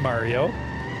any Mario.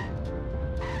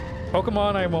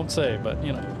 Pokemon I won't say, but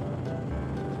you know.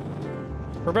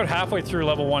 We're about halfway through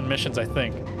level 1 missions, I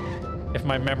think. If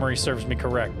my memory serves me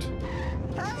correct.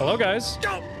 Hello, guys.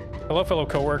 Hello, fellow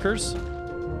coworkers.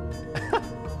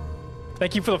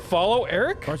 Thank you for the follow,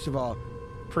 Eric. First of all,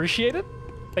 appreciate it.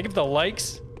 Thank you for the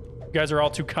likes. You guys are all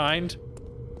too kind.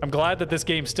 I'm glad that this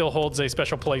game still holds a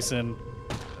special place in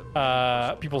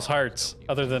people's hearts,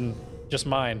 other than just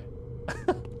mine.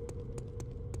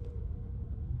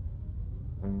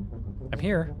 I'm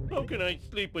here. How can I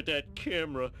sleep with that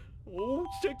camera? Oh,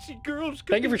 sexy girls.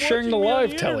 Thank you for sharing the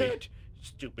live, Telly.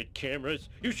 Stupid cameras.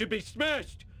 You should be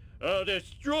smashed. I'll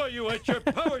destroy you at your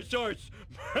power source.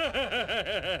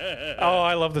 Oh,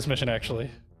 I love this mission, actually.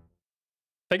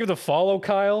 Thank you for the follow,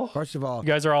 Kyle. First of all, you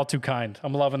guys are all too kind.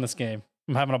 I'm loving this game.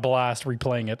 I'm having a blast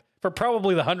replaying it for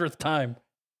probably the 100th time.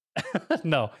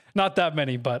 No, not that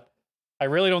many, but I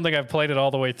really don't think I've played it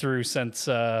all the way through since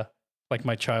like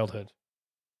my childhood.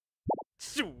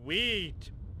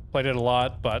 Sweet. Played it a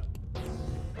lot, but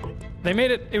they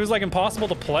made it was like impossible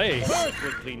to play.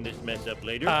 We'll clean this mess up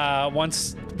later.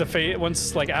 Once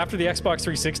like after the Xbox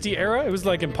 360 era, it was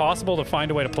like impossible to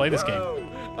find a way to play this game.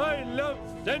 I love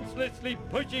senselessly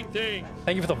pushing things.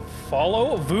 Thank you for the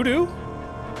follow, Voodoo.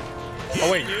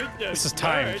 Oh wait, this is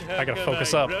timed. I gotta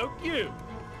focus up.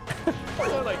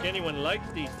 Not like anyone likes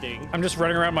these things. I'm just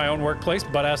running around my own workplace,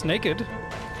 butt-ass naked,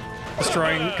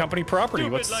 destroying company property.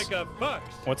 What's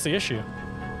the issue?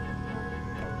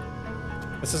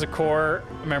 This is a core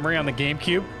memory on the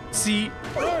GameCube. See,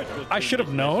 I should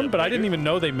have known, but I didn't even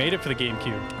know they made it for the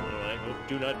GameCube. I hope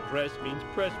do not press means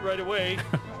press right away.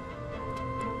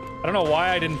 I don't know why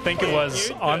I didn't think it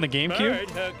was on the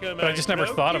GameCube, but I just never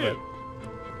thought of it.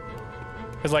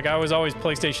 Because like I was always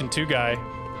PlayStation 2 guy.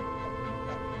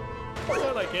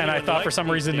 And I thought for some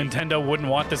reason Nintendo wouldn't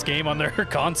want this game on their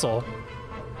console.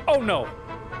 Oh no!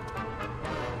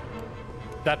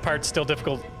 That part's still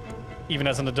difficult, even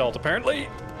as an adult, apparently.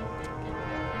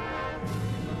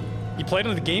 You played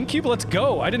on the GameCube? Let's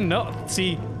go! I didn't know.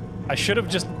 See, I should have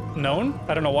just known.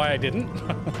 I don't know why I didn't.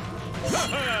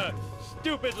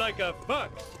 Stupid like a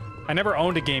fox. I never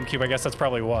owned a GameCube. I guess that's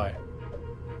probably why.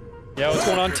 Yeah, what's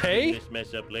going on, Tay? This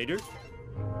mess up later.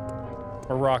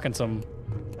 We're rocking some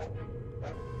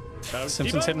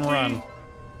Simpsons Hit and Run.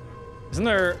 Isn't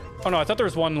there? Oh no, I thought there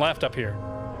was one left up here.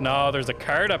 No, there's a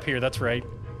card up here. That's right.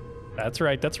 That's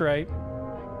right. That's right.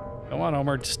 Come on,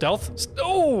 Homer. Stealth.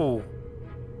 Oh!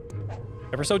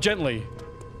 Ever so gently.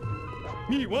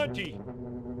 Me wanty.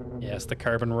 Yes, the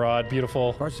carbon rod.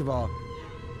 Beautiful. First of all,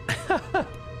 I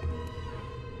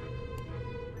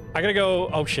gotta go.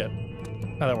 Oh shit.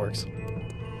 How that works.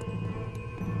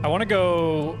 I want to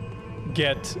go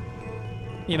get,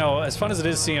 you know, as fun as it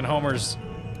is seeing Homer's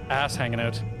ass hanging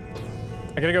out,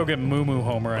 I gotta go get Moo Moo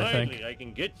Homer, I think. Finally, I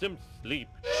can get some sleep.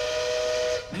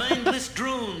 Mindless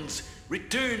drones,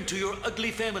 return to your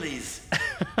ugly families.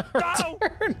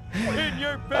 In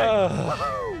your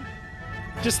face!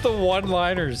 Just the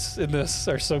one-liners in this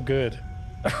are so good.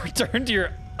 Return to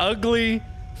your ugly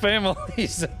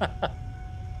families.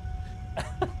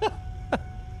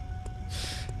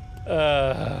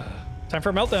 Time for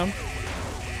a meltdown.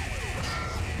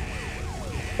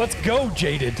 Let's go,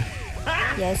 Jaded.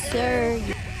 Yes, sir.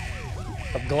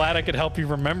 I'm glad I could help you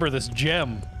remember this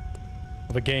gem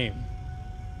of a game.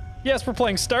 Yes, we're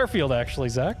playing Starfield, actually,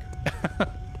 Zach.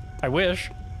 I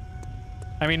wish.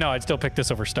 I mean, no, I'd still pick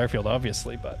this over Starfield,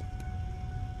 obviously, but...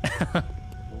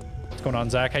 What's going on,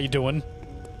 Zach? How you doing?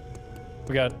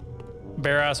 We got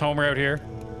bare-ass Homer out here.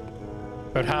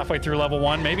 About halfway through level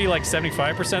 1, maybe like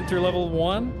 75% through level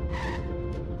 1.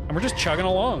 And we're just chugging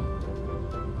along.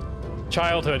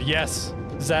 Childhood, yes.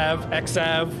 Zav,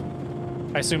 X-Zav.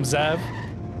 I assume Zav.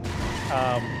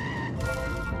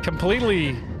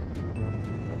 Completely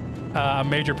a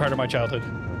major part of my childhood.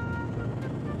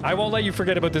 I won't let you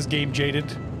forget about this game, Jaded.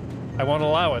 I won't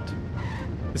allow it.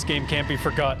 This game can't be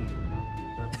forgotten.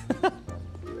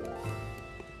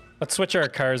 Let's switch our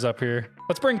cars up here.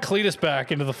 Let's bring Cletus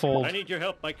back into the fold. I need your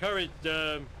help. My car is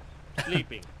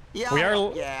sleeping. We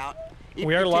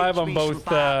are live on both.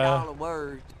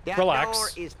 That relax. door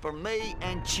is for me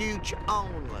and Chooch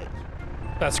only.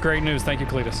 That's great news. Thank you,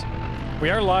 Cletus. We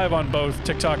are live on both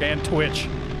TikTok and Twitch.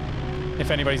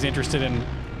 If anybody's interested in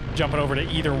jumping over to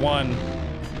either one,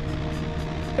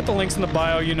 hit the links in the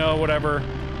bio. You know, whatever.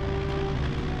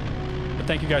 But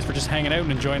thank you guys for just hanging out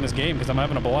and enjoying this game because I'm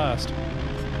having a blast.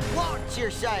 Watch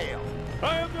yourself.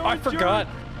 I forgot.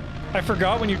 I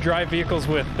forgot when you drive vehicles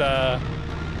with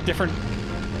different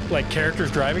like characters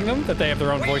driving them that they have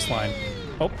their own voice line.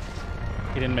 Oh,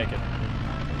 he didn't make it.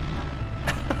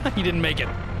 He didn't make it.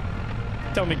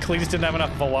 Tell me Cletus didn't have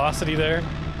enough velocity there.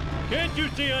 Can't you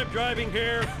see I'm driving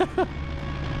here?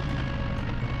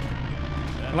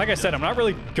 And like I said, I'm not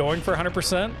really going for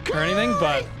 100% or anything,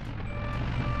 but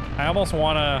I almost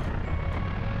want to...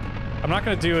 I'm not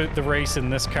going to do the race in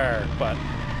this car, but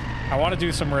I want to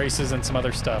do some races and some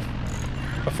other stuff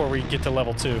before we get to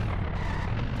level 2.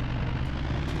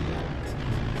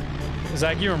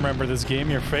 Zach, you remember this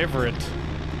game, your favorite.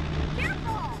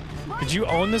 Did you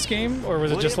own this game, or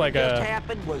was it just like a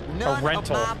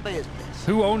rental?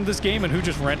 Who owned this game and who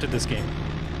just rented this game?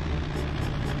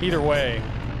 Either way,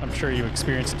 I'm sure you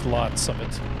experienced lots of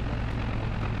it.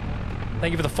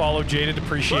 Thank you for the follow, Jaded.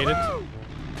 Appreciate it.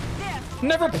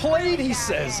 Never played, he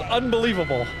says.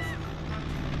 Unbelievable.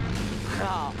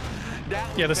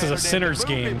 Yeah, this is a Sinners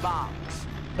game.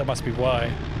 That must be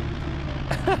why.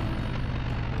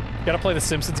 Gotta play the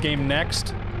Simpsons game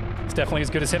next. It's definitely as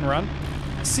good as Hit and Run.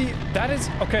 See, that is...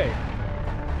 Okay.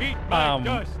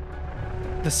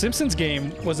 The Simpsons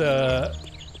game was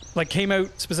came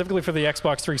out specifically for the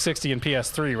Xbox 360 and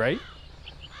PS3, right?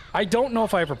 I don't know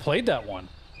if I ever played that one.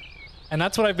 And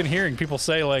that's what I've been hearing people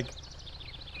say, like,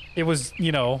 it was,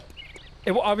 you know,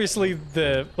 obviously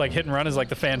the, like, Hit and Run is, like,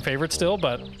 the fan favorite still,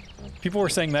 but people were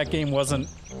saying that game wasn't,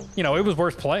 you know, it was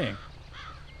worth playing.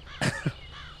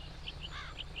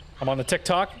 I'm on the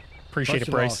TikTok. Appreciate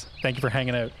it, Bryce. Thank you for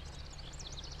hanging out.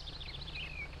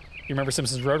 You remember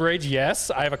Simpsons Road Rage? Yes,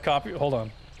 I have a copy. Hold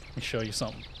on. Let me show you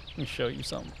something. Let me show you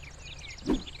something.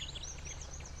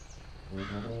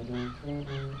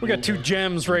 We got 2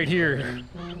 gems right here.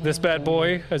 This bad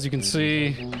boy, as you can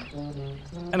see.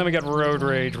 And then we got Road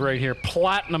Rage right here.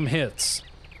 Platinum hits.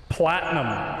 Platinum.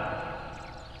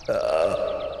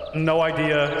 No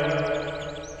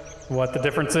idea what the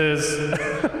difference is.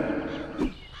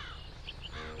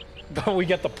 But we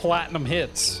get the platinum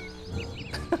hits.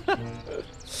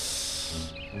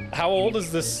 How old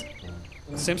is this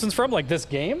Simpsons from? Like this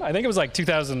game? I think it was like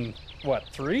 2000, what,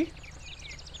 3?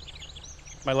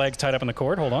 My leg's tied up in the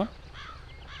cord. Hold on.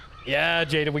 Yeah,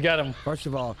 Jada, we got him. First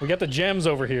of all, we got the gems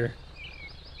over here.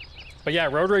 But yeah,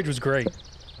 Road Rage was great.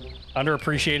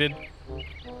 Underappreciated,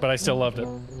 but I still loved it.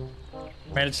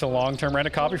 Managed to long-term rent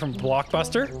a copy from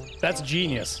Blockbuster? That's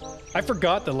genius. I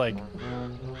forgot that, like,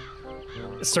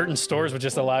 certain stores would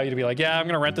just allow you to be like, yeah, I'm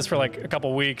gonna rent this for like a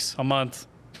couple weeks, a month,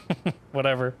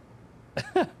 whatever.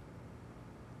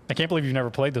 I can't believe you've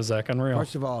never played those, Zach. Unreal.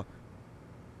 First of all.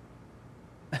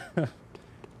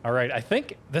 All right, I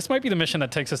think this might be the mission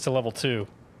that takes us to level 2.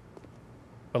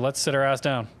 But let's sit our ass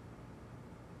down,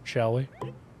 shall we?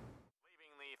 Leaving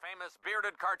the famous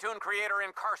bearded cartoon creator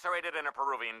incarcerated in a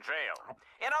Peruvian jail.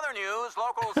 In other news,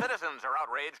 local citizens are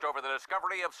outraged over the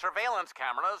discovery of surveillance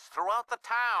cameras throughout the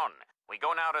town. We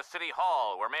go now to City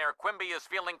Hall, where Mayor Quimby is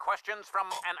fielding questions from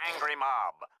an angry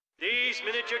mob. These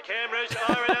miniature cameras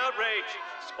are an outrage.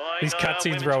 Spying These on our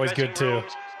cutscenes were women's always good, dressing too.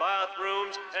 rooms,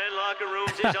 bathrooms, and locker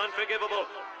rooms is unforgivable.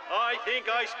 I think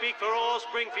I speak for all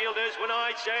Springfielders when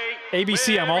I say...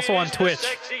 ABC, I'm also on Twitch.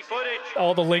 Sexy footage.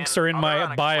 All the links are in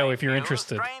my bio if you're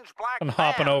interested. I'm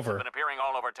hopping over. Been appearing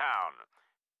all over town.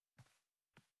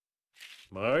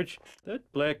 Marge,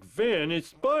 that black van is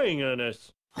spying on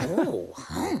us. Oh,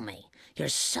 homie, you're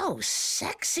so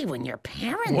sexy when you're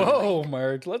paranoid. Whoa,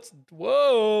 Marge, let's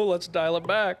dial it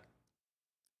back.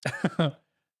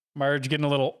 Marge getting a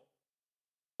little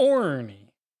orny.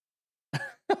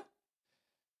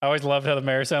 I always loved how the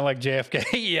mayor sounded like JFK.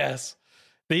 Yes.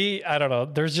 I don't know.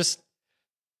 There's just,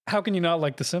 how can you not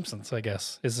like The Simpsons, I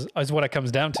guess, is what it comes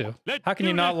down to. How can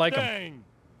you not like them?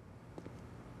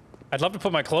 I'd love to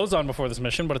put my clothes on before this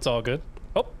mission, but it's all good.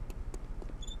 Oh.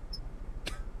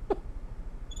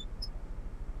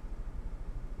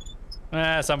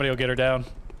 Somebody will get her down.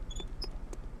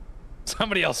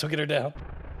 Somebody else will get her down.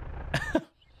 Here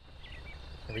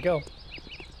we go.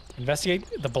 Investigate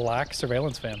the black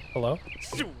surveillance van. Hello?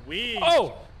 Sweet.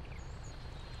 Oh!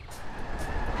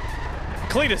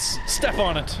 Cletus, step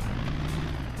on it.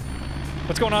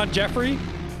 What's going on, Jeffrey?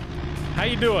 How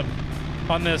you doing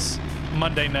on this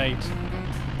Monday night?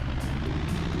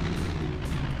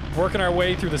 Working our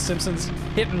way through the Simpsons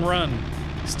Hit and Run.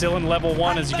 Still in level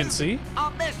 1, as you can see.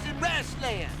 I'm missing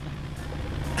wrestling.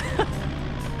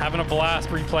 Having a blast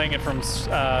replaying it from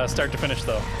start to finish,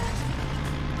 though.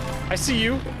 I see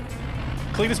you.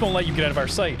 Cletus won't let you get out of our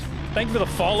sight. Thank you for the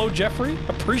follow, Jeffrey.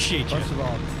 Appreciate you. First of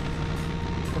all,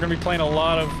 we're going to be playing a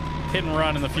lot of Hit and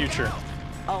Run in the future.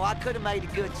 Oh, I could have made a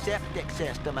good septic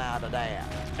system out of that.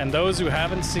 And those who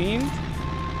haven't seen,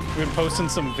 we've been posting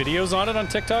some videos on it on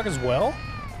TikTok as well.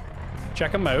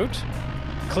 Check them out.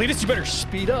 Cletus, you better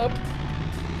speed up.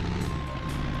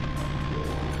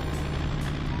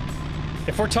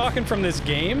 If we're talking from this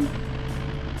game,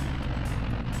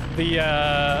 the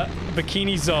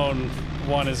Bikini Zone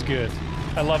one is good.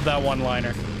 I love that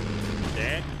one-liner.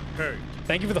 That hurt.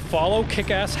 Thank you for the follow,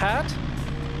 kick-ass hat.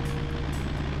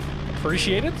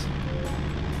 Appreciate it.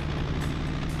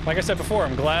 Like I said before,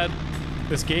 I'm glad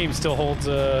this game still holds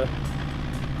a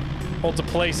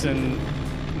place in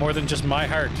more than just my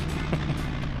heart.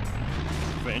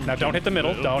 Now don't hit the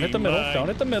middle. Don't hit the middle. Don't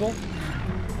hit the middle.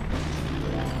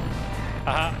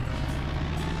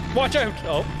 Watch out!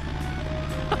 Oh.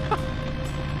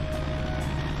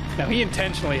 Now he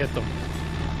intentionally hit them.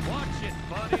 Watch it,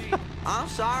 buddy. I'm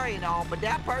sorry and all, but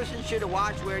that person should have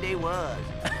watched where they was.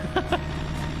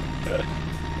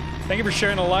 Thank you for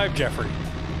sharing the live, Jeffrey.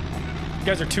 You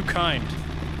guys are too kind.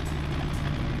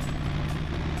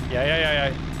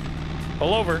 Yeah.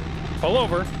 Pull over. Pull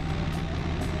over.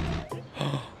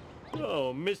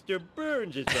 Oh, Mr.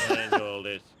 Burns is behind all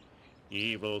this.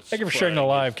 Evil. Thank you for sharing the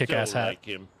live, kick-ass hat. Like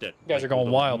him, you guys are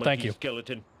going wild. Thank you.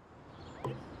 Skeleton.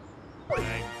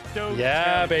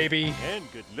 Yeah, baby. And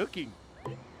good looking.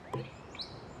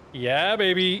 Yeah,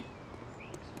 baby.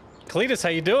 Cletus, how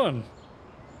you doing?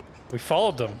 We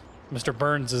followed them. Mr.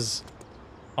 Burns is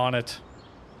on it.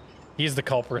 He's the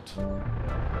culprit.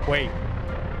 Wait.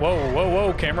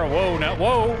 Whoa, camera. Whoa, now,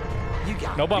 whoa. You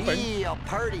got no bumping. Real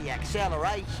pretty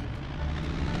acceleration.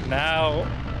 Now,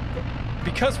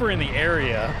 because we're in the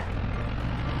area,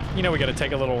 you know we gotta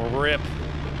take a little rip.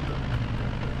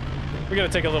 We gotta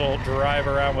take a little drive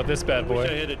around with this bad boy. I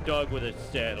wish I had a dog with a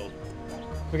saddle.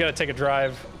 We gotta take a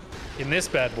drive in this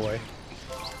bad boy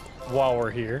while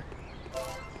we're here.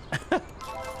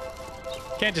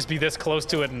 Can't just be this close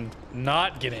to it and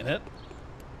not get in it.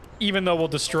 Even though we'll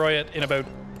destroy it in about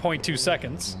 0.2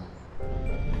 seconds.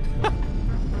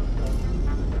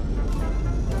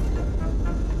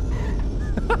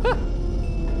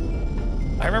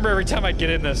 I remember every time I'd get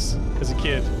in this as a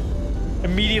kid,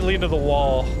 immediately into the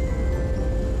wall.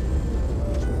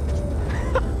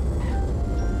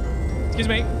 Excuse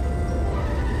me.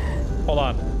 Hold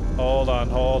on.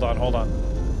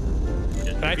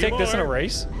 Can I take this in a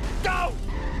race? Go!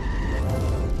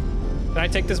 Can I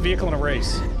take this vehicle in a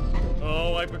race?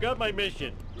 Oh, I forgot my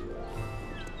mission.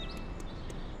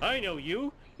 I know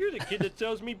you. You're the kid that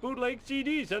sells me bootleg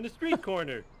CDs on the street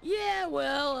corner. Yeah,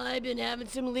 well, I've been having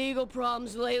some legal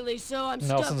problems lately, so I'm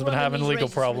Nelson's stuck been having these legal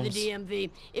races problems. for the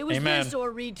DMV. It was Amen. this or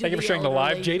read to Thank you for the sharing the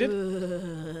live, elderly. Jaded.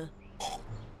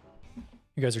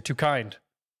 You guys are too kind.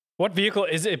 What vehicle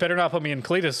is it? It better not put me in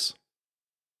Cletus.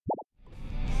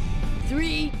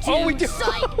 3, 2, oh, we do.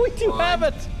 psych. We do have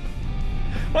it.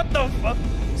 What the fuck?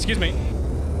 Excuse me.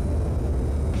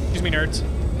 Excuse me, nerds.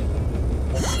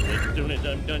 As soon as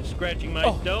I'm done scratching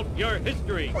myself, your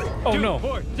history. Oh, 2, no.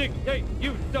 4, 6, 8,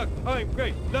 you suck, I'm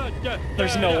great.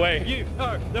 There's no way. You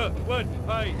are the one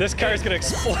I This car's gonna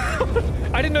explode.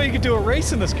 I didn't know you could do a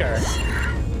race in this car.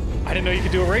 I didn't know you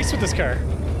could do a race with this car.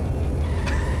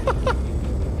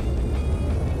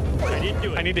 I didn't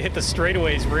do it. I need to hit the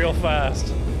straightaways real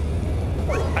fast.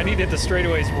 I need to hit the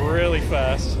straightaways really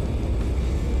fast.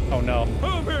 Oh no.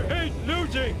 Homer hates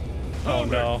losing. Oh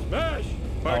Homer, no. Smash.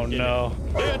 Oh no.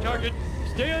 Stay on target.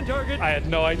 Stay on target. I had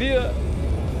no idea.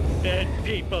 And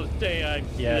people say I'm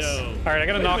Yes. slow. All right, I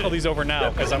gotta knock all these over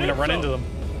now because I'm gonna run into them.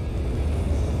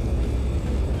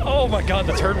 Oh my god,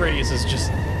 the turn radius is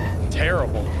just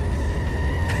terrible.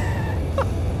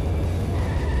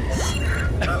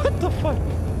 What the fuck?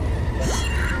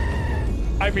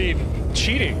 I mean,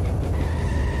 cheating.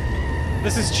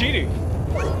 This is cheating.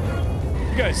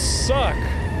 You guys suck.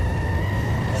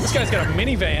 This guy's got a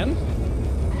minivan.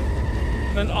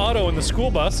 And an auto in the school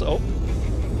bus. Oh.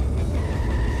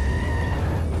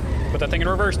 Put that thing in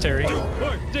reverse, Terry. 2,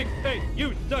 4, 6, 8,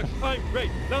 you suck, I'm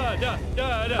great. Da da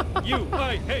da da. You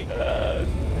I hate.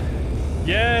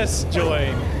 Yes,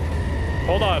 Jolene.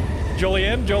 Hold on.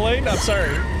 Jolene, I'm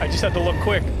sorry. I just had to look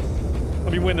quick.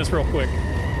 Let me win this real quick.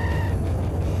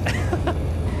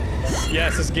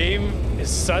 Yes, this game is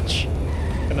such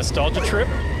a nostalgia trip,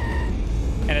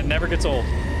 and it never gets old.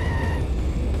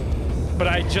 But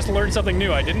I just learned something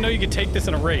new. I didn't know you could take this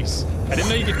in a race. I didn't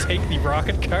know you could take the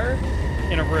rocket car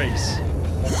in a race.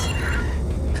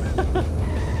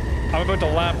 I'm about to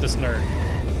lap this nerd.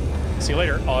 See you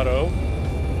later, Otto.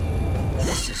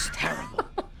 This is terrible.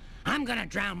 I'm gonna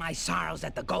drown my sorrows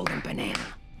at the Golden Banana.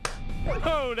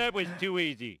 Oh, that was too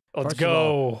easy. Let's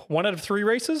go. 1 out of 3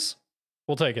 races?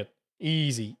 We'll take it.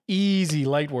 Easy. Easy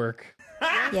light work.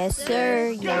 Yes, sir.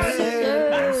 Yes, sir.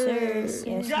 Yes,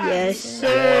 sir. Yes, Yes,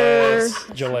 sir. Yes,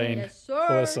 Jolene. Yes, sir.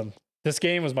 Listen, this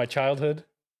game was my childhood,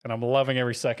 and I'm loving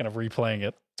every second of replaying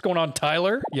it. What's going on,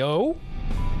 Tyler? Yo.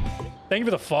 Thank you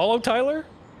for the follow, Tyler.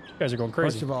 You guys are going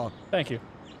crazy. First of all, thank you.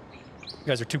 You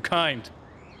guys are too kind.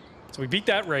 So we beat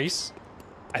that race.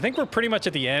 I think we're pretty much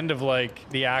at the end of like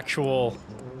the actual,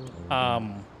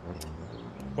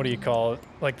 what do you call it?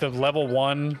 Like the level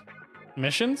 1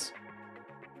 missions.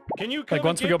 Can you come Like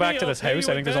once we go back to this house,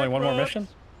 I think there's only one more mission.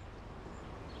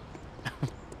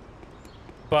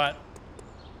 But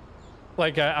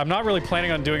like I'm not really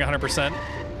planning on doing 100%,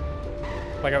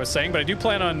 like I was saying, but I do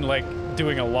plan on like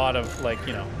doing a lot of like,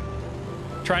 you know,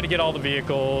 trying to get all the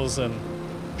vehicles and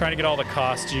trying to get all the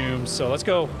costumes. So let's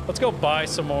go buy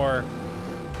some more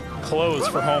clothes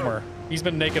for Homer. He's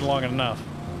been naked long enough.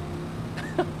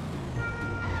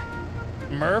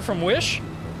 Murr from Wish?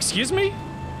 Excuse me?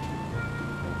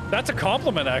 That's a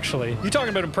compliment, actually. You talking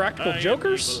about impractical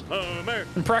jokers?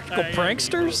 Impractical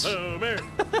pranksters?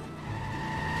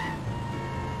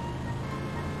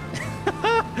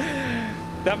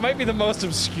 That might be the most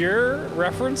obscure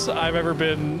reference I've ever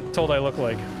been told I look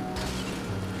like.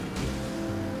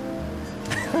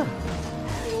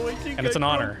 And it's an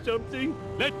honor. Something.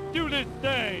 Let's do this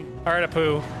thing. All right,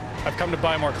 Apu. I've come to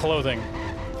buy more clothing.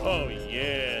 Oh,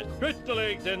 yeah. Stretch the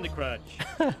legs and the crotch.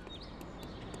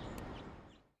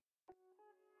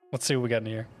 Let's see what we got in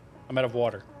here. I'm out of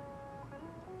water.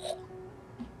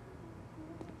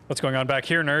 What's going on back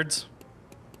here, nerds?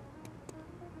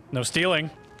 No stealing.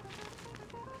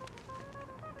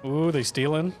 Ooh, they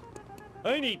stealing.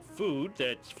 I need food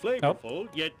that's flavorful,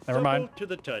 yet Never mind. supple to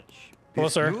the touch. Hello,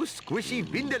 sir. New squishy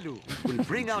vindaloo will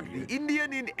bring out the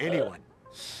Indian in anyone.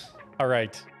 All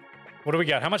right. What do we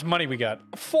got? How much money we got?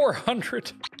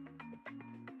 400.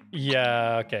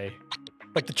 Yeah, okay.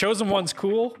 Like the Chosen One's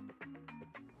cool.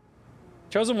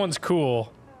 Chosen One's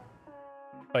cool.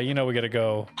 But you know we gotta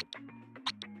go.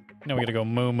 You know we gotta go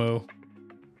Moo Moo.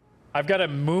 I've got a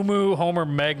Moo Moo Homer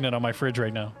magnet on my fridge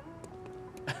right now.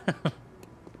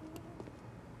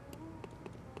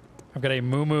 I've got a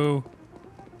Moo Moo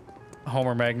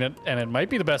Homer magnet, and it might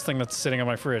be the best thing that's sitting on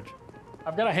my fridge.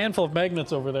 I've got a handful of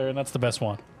magnets over there, and that's the best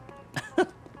one.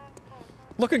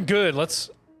 Looking good. Let's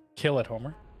kill it,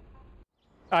 Homer.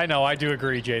 I know, I do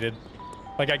agree, Jaded.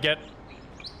 Like,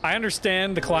 I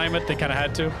understand the climate, they kind of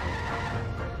had to.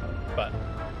 But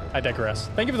I digress.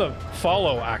 Thank you for the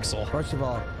follow, Axel. First of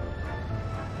all,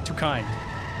 too kind.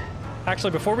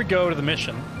 Actually, before we go to the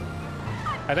mission,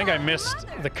 I think I missed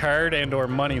the card and or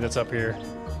money that's up here.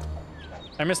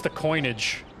 I missed the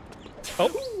coinage.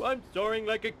 Oh, I'm soaring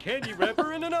like a candy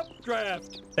wrapper in an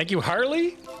updraft. Thank you,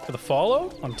 Harley, for the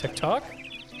follow on TikTok.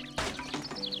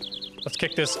 Let's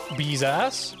kick this bee's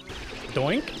ass.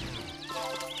 Doink.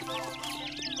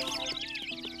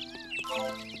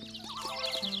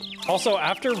 Also,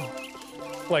 after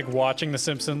like watching The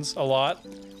Simpsons a lot,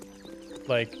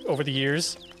 like over the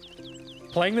years.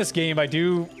 Playing this game, I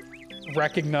do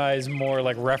recognize more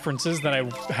like references than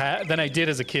I did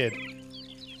as a kid.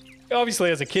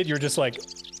 Obviously, as a kid, you're just like,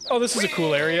 oh, this is a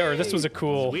cool area, or this was a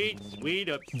cool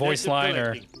voice line,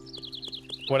 or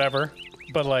whatever.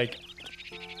 But like,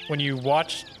 when you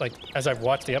watch, like, as I've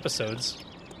watched the episodes,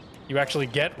 you actually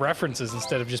get references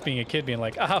instead of just being a kid being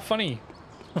like, aha, funny.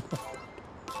 Let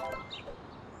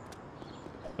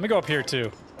me go up here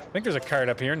too. I think there's a card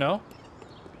up here, no?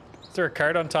 Is there a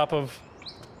card on top of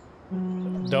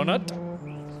Donut?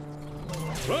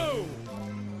 Whoa!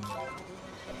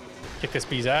 Kick this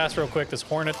bee's ass real quick, this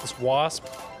hornet, this wasp.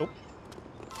 Oh.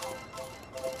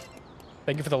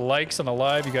 Thank you for the likes on the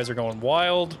live. You guys are going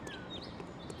wild.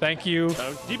 Thank you.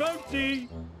 Bouncy, bouncy.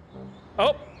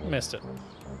 Oh, missed it.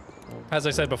 As I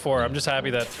said before, I'm just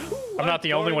happy that I'm not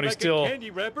the only one who still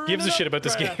gives a shit about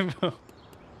this game.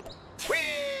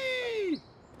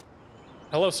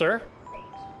 Hello, sir.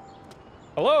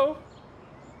 Hello?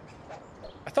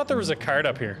 I thought there was a card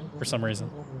up here for some reason.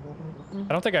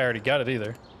 I don't think I already got it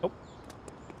either. Oh.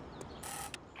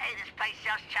 Hey, this place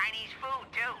sells Chinese food,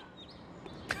 too.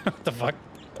 What the fuck?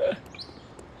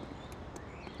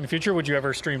 In the future, would you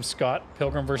ever stream Scott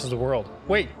Pilgrim vs. the World?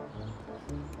 Wait.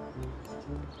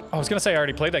 I was gonna say I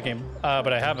already played that game,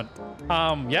 but I haven't.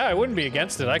 Yeah, I wouldn't be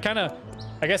against it. I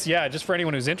guess, yeah, just for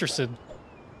anyone who's interested.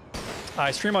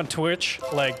 I stream on Twitch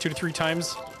like 2 to 3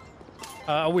 times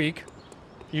a week,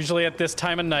 usually at this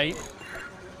time of night.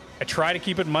 I try to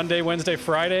keep it Monday, Wednesday,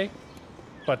 Friday,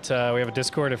 but we have a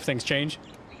Discord if things change.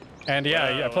 And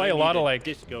yeah, I play a lot of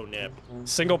like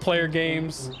single player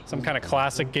games, some kind of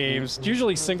classic games. It's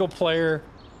usually single player,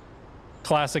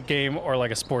 classic game, or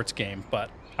like a sports game, but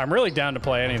I'm really down to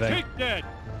play anything.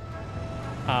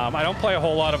 I don't play a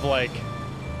whole lot of like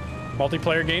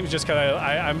multiplayer games just because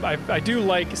I do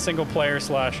like single player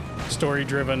 / story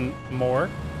driven more,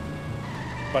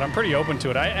 but I'm pretty open to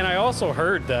it. And I also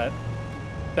heard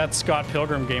that Scott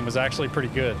Pilgrim game was actually pretty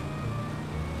good.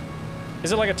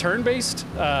 Is it like a turn-based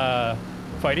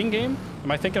fighting game?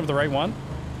 Am I thinking of the right one?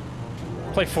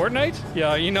 Play Fortnite?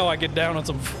 Yeah, you know I get down on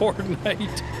some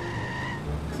Fortnite.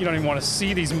 You don't even want to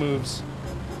see these moves.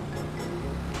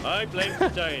 I blame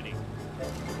society.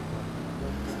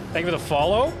 Thank you for the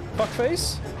follow,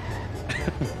 fuckface.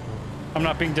 I'm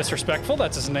not being disrespectful,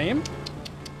 that's his name.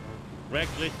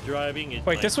 Reckless driving is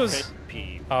Wait, this was... pet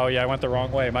peeve. Oh yeah, I went the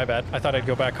wrong way, my bad. I thought I'd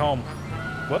go back home.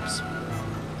 Whoops.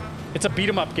 It's a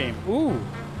beat-em-up game. Ooh,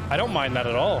 I don't mind that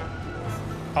at all.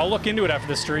 I'll look into it after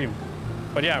the stream.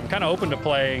 But yeah, I'm kind of open to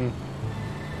playing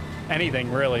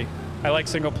anything, really. I like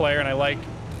single player, and I like,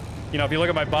 you know, if you look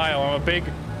at my bio, I'm a big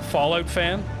Fallout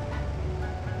fan.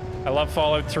 I love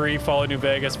Fallout 3, Fallout New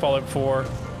Vegas, Fallout 4.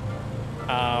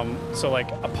 So like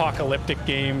apocalyptic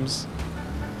games.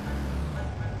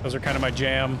 Those are kind of my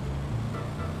jam.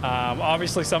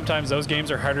 Obviously, sometimes those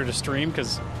games are harder to stream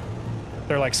because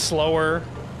they're like slower,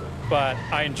 but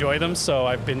I enjoy them, so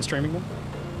I've been streaming them.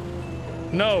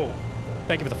 No!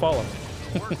 Thank you for the follow.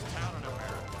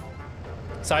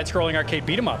 Side-scrolling arcade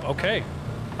beat 'em up. Okay.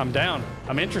 I'm down.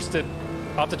 I'm interested.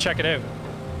 I'll have to check it out.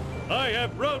 I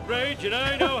have road rage and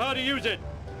I know how to use it.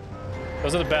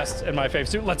 Those are the best in my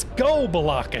faves too. Let's go,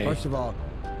 Balake! First of all,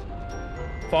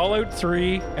 Fallout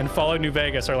 3 and Fallout New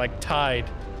Vegas are like tied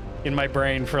in my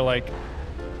brain for like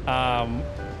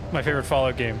my favorite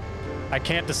Fallout game. I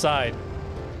can't decide.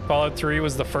 Fallout 3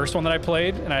 was the first one that I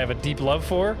played and I have a deep love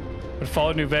for, but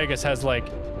Fallout New Vegas has like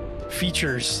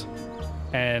features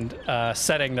and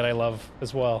setting that I love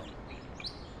as well.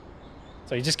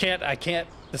 So you just can't, I can't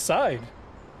decide.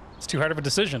 It's too hard of a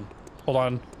decision. Hold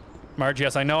on. Marge,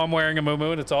 yes, I know I'm wearing a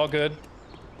muumuu and it's all good.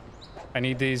 I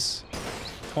need these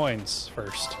coins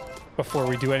first before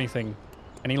we do anything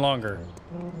any longer.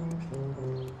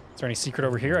 Is there any secret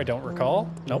over here? I don't recall.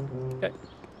 Nope. Okay.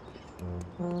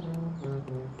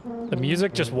 The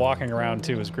music just walking around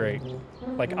too is great.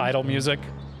 Like idle music.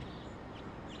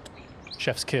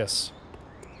 Chef's kiss.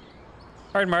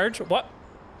 All right, Marge, what?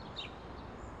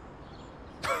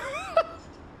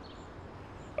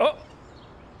 Oh!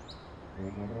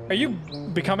 Are you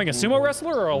becoming a sumo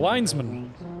wrestler or a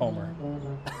linesman, Homer?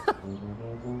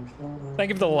 Thank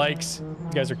you for the likes.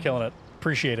 You guys are killing it.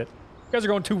 Appreciate it. You guys are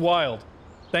going too wild.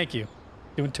 Thank you.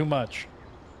 Doing too much.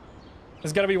 This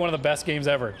has got to be one of the best games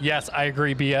ever. Yes, I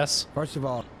agree, BS. First of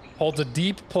all, holds a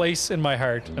deep place in my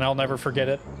heart, and I'll never forget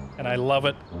it. And I love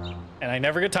it, and I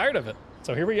never get tired of it.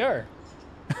 So here we are.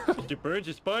 Mr. Burns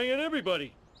is spying on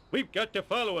everybody. We've got to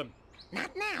follow him. Not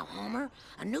now, Homer.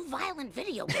 A new violent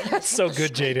video game. That's so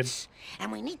good, Jaden. And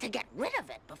we need to get rid of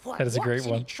it before That it is a great warps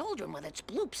any one. children with its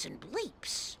bloops and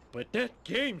bleeps. But that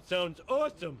game sounds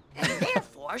awesome. And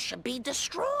therefore should be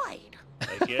destroyed.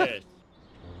 I guess.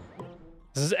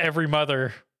 This is every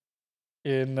mother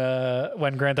in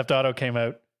when Grand Theft Auto came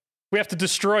out. We have to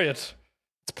destroy it.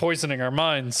 It's poisoning our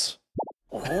minds.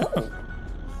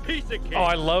 Piece of cake. Oh,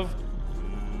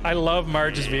 I love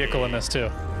Marge's vehicle in this too.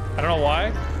 I don't know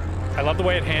why. I love the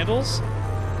way it handles,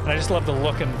 and I just love the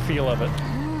look and feel of it.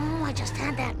 Oh, I just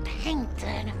had that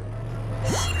painted.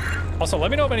 Also, let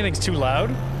me know if anything's too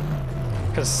loud,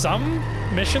 because some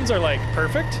missions are like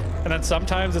perfect, and then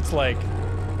sometimes it's like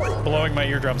blowing my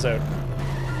eardrums out.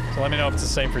 So let me know if it's the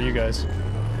same for you guys.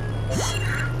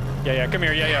 Yeah, come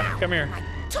here, come here.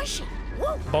 Tushy.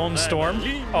 Bone Storm.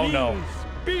 Oh no.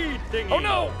 Speed thingy. Oh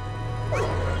no!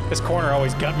 This corner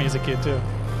always got me as a kid too.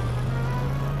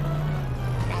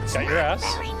 Got your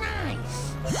ass. Very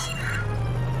nice.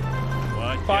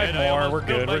 5 more. We're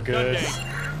good. We're good.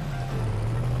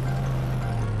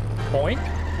 Boink.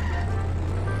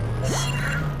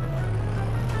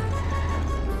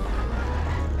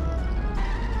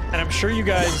 And I'm sure you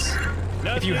guys,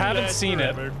 if you haven't seen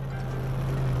it,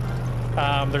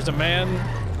 there's a man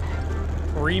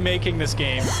remaking this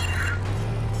game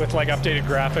with like updated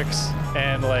graphics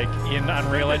and like in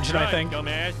Unreal Engine, I think.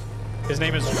 His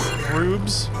name is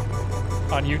Rubes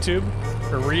on YouTube,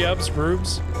 or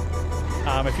Rubes.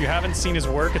 If you haven't seen his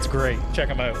work, it's great. Check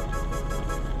him out.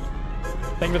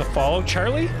 Thank you for the follow,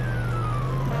 Charlie.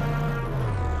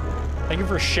 Thank you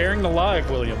for sharing the live,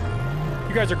 William.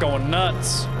 You guys are going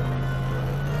nuts.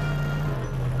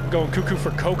 Going cuckoo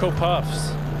for Cocoa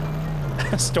Puffs.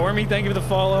 Stormy, thank you for the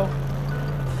follow.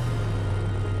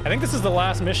 I think this is the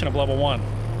last mission of level 1.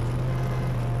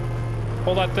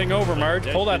 Pull that thing over, Marge.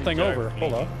 Pull that thing over.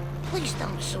 Hold on. Please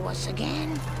don't sue us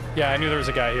again. Yeah, I knew there was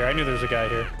a guy here. I knew there was a guy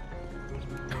here.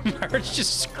 Marge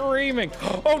just screaming.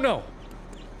 Oh no!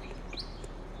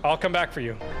 I'll come back for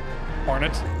you,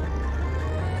 Hornet.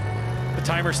 The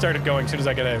timer started going as soon as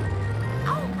I get out.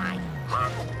 Oh my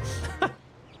heavens!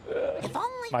 If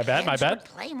only My bad, my kids bad. would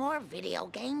play more video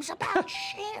games about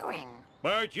sharing.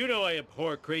 Marge, you know I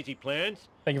abhor crazy plans.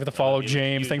 Thank you for the follow,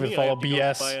 James. Thank you for the follow,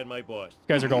 BS. Spy on my boss.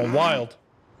 You guys are going wild.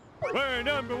 We're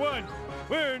number 1.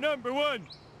 We're number 1.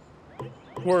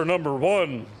 We're number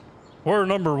 1. We're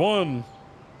number 1.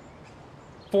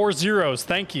 4 zeros.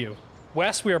 Thank you.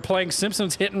 Wes, we are playing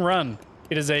Simpsons Hit and Run.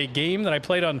 It is a game that I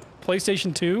played on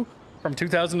PlayStation 2 from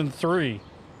 2003.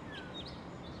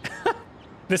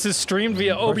 This is streamed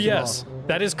via OBS.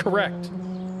 That is correct.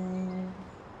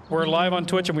 We're live on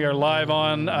Twitch and we are live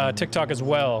on TikTok as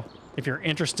well. If you're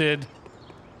interested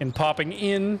in popping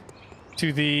in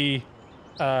to the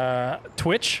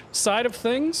Twitch side of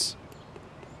things,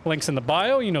 links in the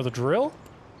bio, you know the drill.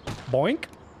 Boink.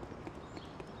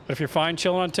 But if you're fine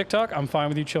chilling on TikTok, I'm fine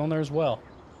with you chilling there as well.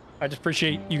 I just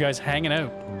appreciate you guys hanging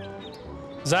out.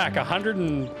 Zach,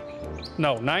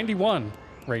 91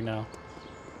 right now.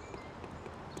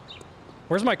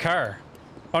 Where's my car?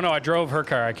 Oh no, I drove her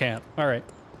car. I can't. All right.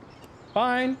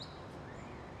 Fine.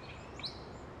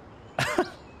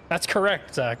 That's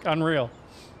correct, Zach. Unreal.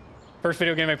 First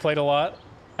video game I played a lot.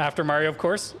 After Mario, of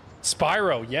course.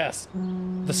 Spyro, yes.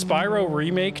 The Spyro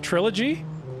remake trilogy.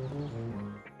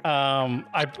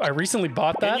 I recently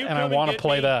bought that and I want to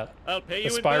play that. I'll pay you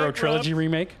the in Spyro back trilogy rubs.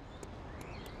 remake.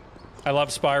 I love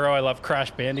Spyro. I love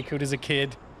Crash Bandicoot as a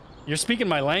kid. You're speaking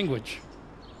my language.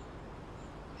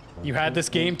 You had this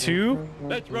game too?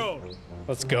 Let's roll.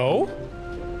 Let's go.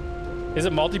 Is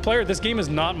it multiplayer? This game is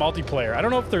not multiplayer. I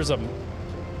don't know if there's a...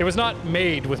 It was not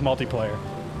made with multiplayer.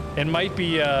 It might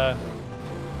be, there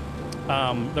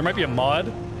might be a mod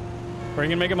where you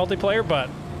can make it multiplayer, but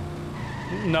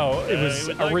no, it was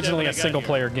like originally that a when I got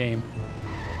single-player game.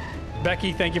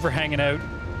 Becky, thank you for hanging out.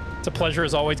 It's a pleasure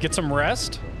as always. Get some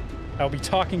rest. I'll be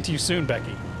talking to you soon,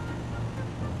 Becky.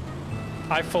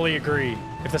 I fully agree.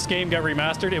 If this game got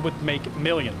remastered, it would make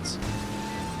millions.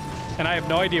 And I have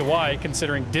no idea why,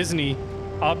 considering Disney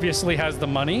obviously has the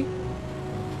money.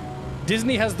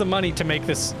 Disney has the money to make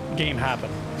this game happen.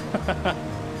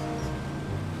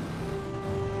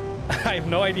 I have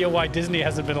no idea why Disney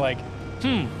hasn't been like,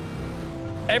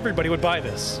 everybody would buy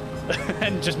this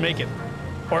and just make it.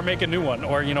 Or make a new one,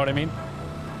 or you know what I mean?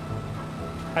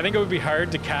 I think it would be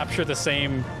hard to capture the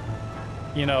same,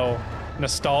 you know,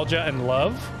 nostalgia and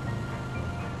love.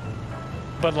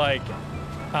 But like,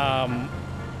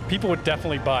 people would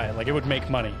definitely buy it. Like, it would make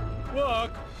money.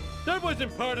 Look, that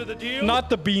wasn't part of the deal. Not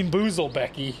the Bean Boozle,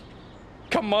 Becky.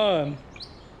 Come on.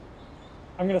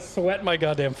 I'm gonna sweat my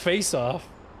goddamn face off.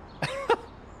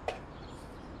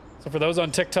 So for those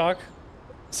on TikTok,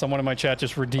 someone in my chat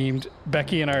just redeemed,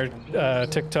 Becky in our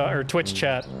TikTok or Twitch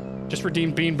chat just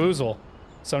redeemed Bean Boozle.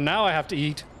 So now I have to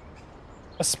eat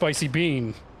a spicy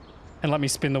bean. And let me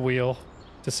spin the wheel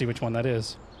to see which one that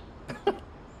is.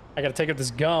 I gotta take up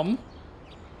this gum.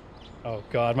 Oh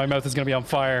god, my mouth is gonna be on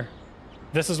fire.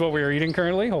 This is what we are eating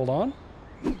currently. Hold on.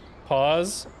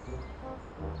 Pause.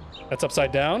 That's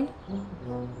upside down.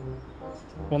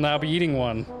 We'll now be eating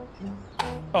one.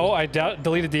 Oh, I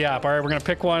deleted the app. All right, we're gonna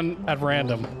pick one at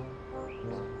random.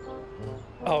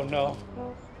 Oh no.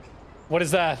 What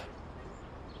is that?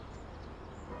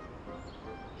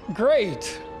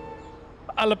 Great.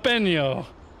 Jalapeno.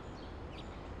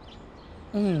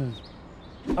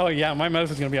 Oh yeah, my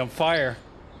mouth is gonna be on fire.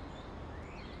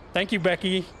 Thank you,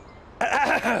 Becky. All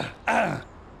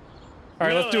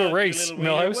right, let's do a race,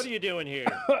 Millhouse. What are you doing here?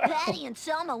 Patty and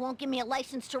Selma won't give me a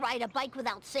license to ride a bike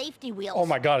without safety wheels. Oh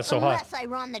my god, it's so hot. Unless I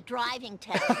run the driving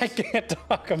test. I can't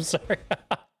talk, I'm sorry.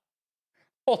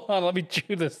 Hold on, let me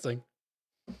chew this thing.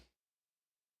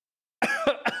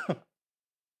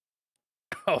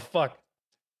 Oh, fuck.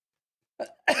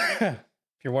 If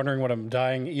you're wondering what I'm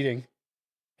dying eating,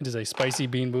 it is a spicy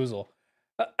Bean Boozle.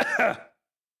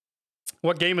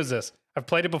 What game is this? I've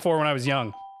played it before when I was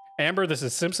young. Amber, this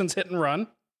is Simpsons Hit and Run.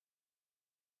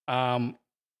 A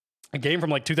game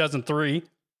from like 2003.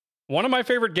 One of my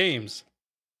favorite games.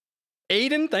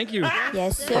 Aiden, thank you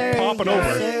Yes, for sir. popping Yes,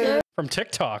 over sir. from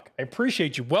TikTok. I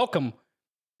appreciate you. Welcome.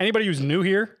 Anybody who's new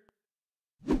here,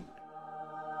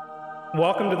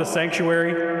 welcome to the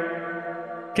sanctuary.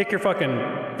 Kick your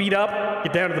fucking feet up,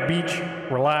 get down to the beach,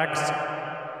 relax.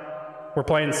 We're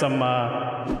playing some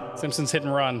Simpsons Hit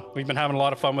and Run. We've been having a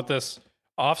lot of fun with this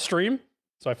off stream,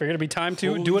 so I figured it'd be time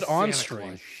to do it on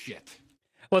stream. Shit.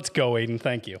 Let's go, Aiden.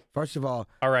 Thank you. First of all,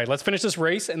 right, let's finish this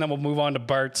race, and then we'll move on to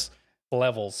Bart's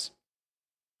levels.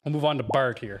 We'll move on to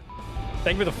Bart here.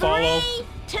 Thank you for the follow. 3,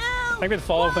 2, Thank you for the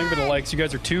follow. 1. Thank you for the likes. You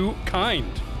guys are too kind.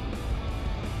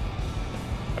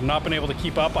 I've not been able to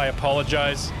keep up. I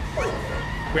apologize.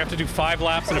 We have to do 5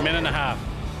 laps in a minute and a half.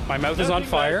 My mouth is on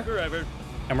fire,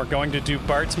 and we're going to do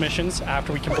Bart's missions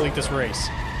after we complete this race.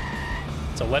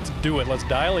 So let's do it. Let's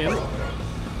dial in.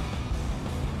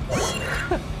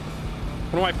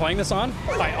 What am I playing this on?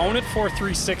 I own it for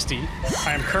 360.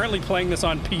 I am currently playing this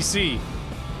on PC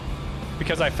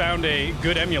because I found a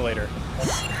good emulator.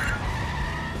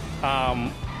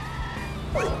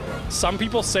 Some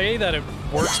people say that it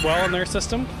works well in their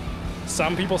system.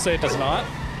 Some people say it does not.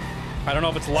 I don't know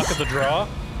if it's luck of the draw,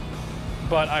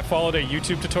 but I followed a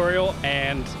YouTube tutorial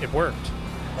and it worked.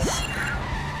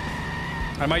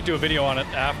 I might do a video on it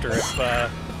after if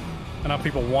enough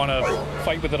people want to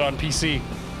fight with it on PC.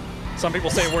 Some people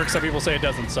say it works, some people say it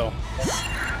doesn't, so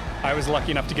I was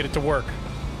lucky enough to get it to work.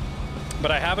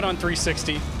 But I have it on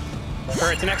 360,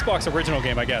 or it's an Xbox original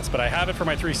game, I guess, but I have it for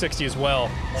my 360 as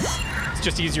well. It's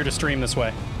just easier to stream this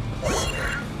way.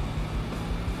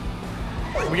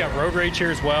 We got Road Rage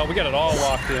here as well. We got it all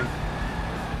locked in.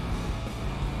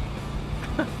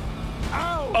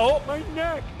 Ow! Oh! My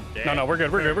neck! No, we're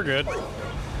good, we're good, we're good.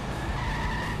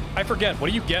 I forget, what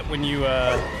do you get when you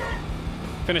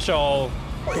finish all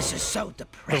This is so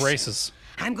depressing. the races?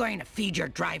 I'm going to feed your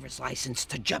driver's license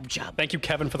to Jub Jub. Thank you,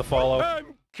 Kevin, for the follow. I'm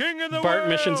king of the Bart world!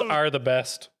 missions are the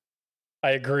best.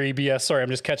 I agree, BS. Sorry, I'm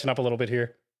just catching up a little bit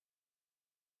here.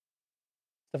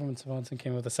 Stefan Swanson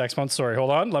came with a saxophone. Sorry, hold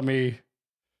on. Let me...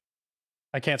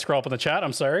 I can't scroll up in the chat.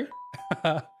 I'm sorry.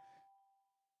 One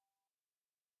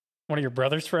of your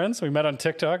brother's friends. We met on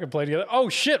TikTok and played together. Oh,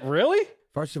 shit, really?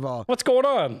 First of all... What's going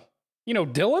on? You know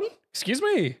Dylan? Excuse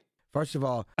me. First of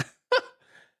all...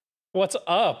 What's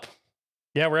up?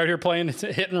 Yeah, we're out here playing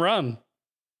Hit and Run.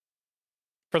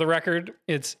 For the record,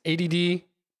 it's ADD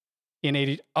in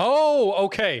ADD. Oh,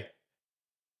 okay.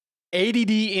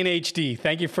 ADD in HD.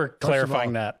 Thank you for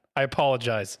clarifying that. I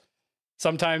apologize.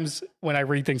 Sometimes when I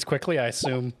read things quickly, I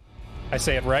assume I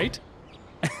say it right.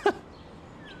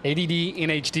 ADD in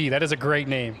HD. That is a great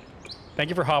name. Thank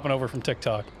you for hopping over from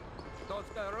TikTok.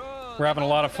 We're having a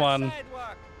lot of fun.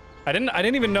 I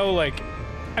didn't even know, like,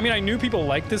 I mean, I knew people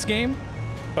liked this game,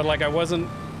 but like I wasn't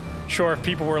sure if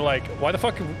people were like, why the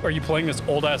fuck are you playing this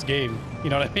old ass game? You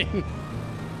know what I mean?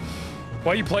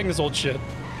 Why are you playing this old shit?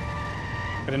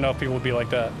 I didn't know if people would be like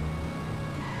that.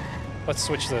 Let's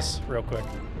switch this real quick.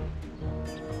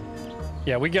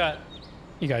 Yeah, we got,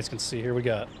 you guys can see here, we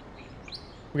got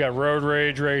Road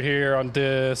Rage right here on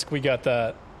disc. We got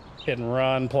that Hit and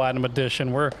Run Platinum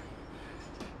Edition. We're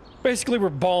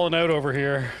balling out over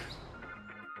here.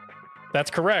 That's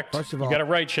correct. First of all, you got it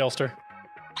right, Shelster.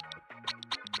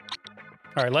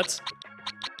 All right, let's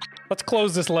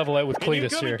close this level out with Cletus Can you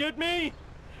come here. and get me?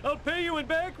 I'll pay you in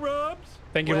back rubs.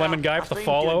 Thank you, Lemon Guy, for the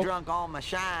follow. I drunk all my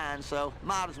shine, so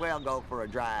might as well go for a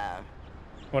drive.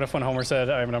 What if when Homer said,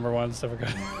 I'm number one, so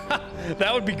forgot?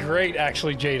 That would be great,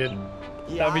 actually, Jaded. Yeah, that would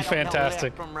be I don't know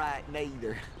fantastic. left from right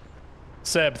neither.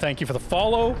 Seb, thank you for the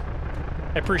follow.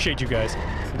 I appreciate you guys.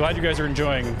 I'm glad you guys are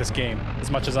enjoying this game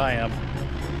as much as I am.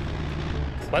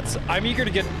 I'm eager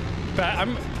to get back.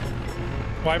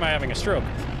 Why am I having a stroke?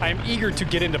 I am eager to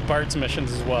get into Bart's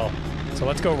missions as well. So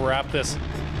let's go wrap this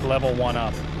level 1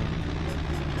 up.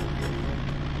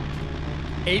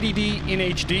 ADD in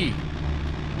HD.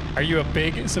 Are you a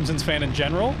big Simpsons fan in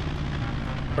general?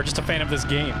 Or just a fan of this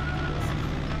game?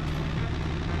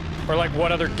 Or like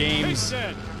what other games?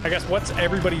 I guess what's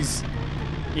everybody's,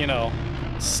 you know,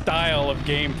 style of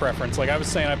game preference? Like I was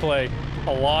saying, I play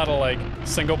a lot of like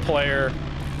single player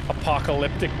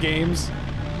apocalyptic games.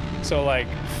 So like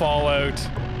Fallout,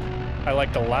 I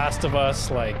like The Last of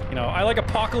Us, like, you know, I like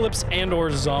apocalypse and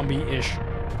or zombie-ish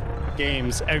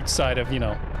games outside of, you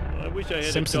know, I wish I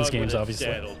had Simpsons a dog games, with a obviously.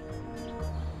 saddle.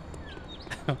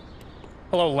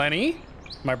 Hello, Lenny,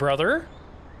 my brother.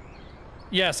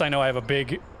 Yes, I know I have a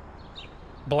big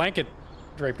blanket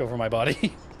draped over my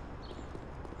body.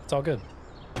 It's all good.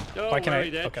 Don't Why can worry, I?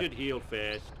 that Okay. should heal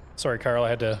fast. Sorry, Carl, I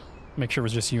had to make sure it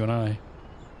was just you and I.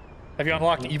 Have you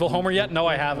unlocked Evil Homer yet? No,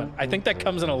 I haven't. I think that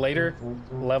comes in a later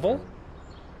level.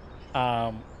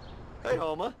 Hey,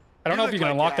 Homer. I don't know if you can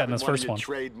unlock that in this first one. one.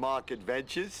 Trademark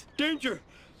adventures. Danger!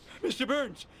 Mr.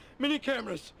 Burns! Mini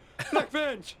cameras! Black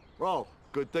vans! Bro,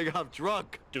 good thing I'm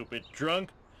drunk. Stupid drunk.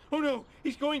 Oh no,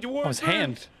 he's going towards his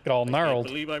hand got all I gnarled.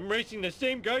 can't believe I'm racing the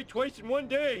same guy twice in one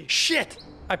day. Shit!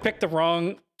 I picked the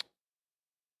wrong...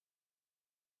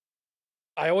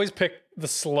 I always pick the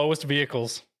slowest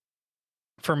vehicles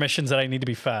for missions that I need to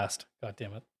be fast. God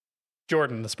damn it.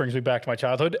 Jordan, this brings me back to my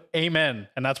childhood. Amen.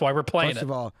 And that's why we're playing First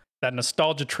of all, that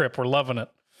nostalgia trip, we're loving it.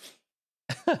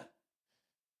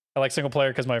 I like single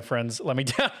player because my friends let me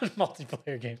down in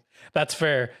multiplayer games. That's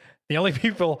fair. The only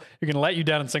people who can let you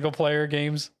down in single player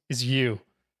games is you.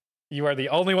 You are the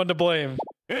only one to blame.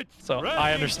 So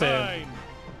I understand. Time.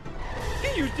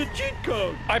 He used the cheat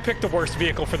code. I picked the worst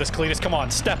vehicle for this, Cletus. Come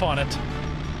on, step on it.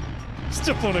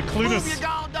 Step on it, Move your Cletus.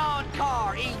 doggone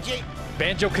car, EJ.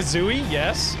 Banjo-Kazooie,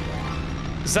 yes.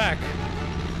 Zach,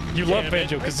 you love Damn it,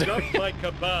 Banjo-Kazooie. stuffed like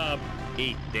kebab.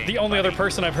 Eat The only other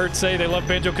person I've heard say they love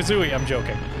Banjo-Kazooie. I'm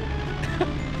joking.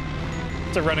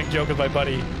 It's a running joke with my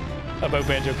buddy about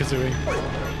Banjo-Kazooie.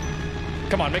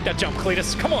 Come on, make that jump,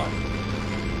 Cletus. Come on.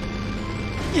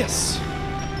 Yes.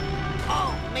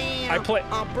 Oh, man. I broke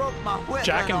my whip.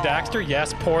 Jak and Daxter,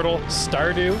 yes. Portal,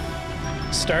 Stardew.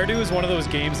 Stardew is one of those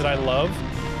games that I love,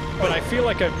 but I feel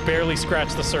like I've barely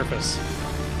scratched the surface.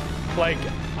 Like,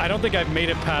 I don't think I've made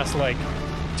it past like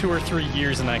 2 or 3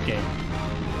 years in that game.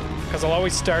 Because I'll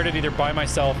always start it either by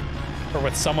myself or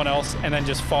with someone else and then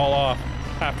just fall off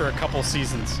after a couple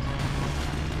seasons.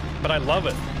 But I love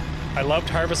it. I loved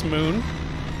Harvest Moon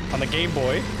on the Game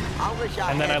Boy.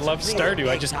 And then I loved Stardew.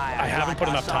 I haven't put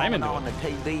enough time into it.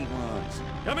 TV once.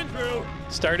 Coming through.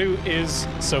 Stardew is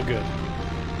so good.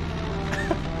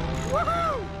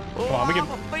 Come on, we can.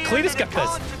 Cletus got this.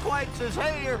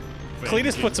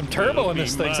 Cletus put some turbo in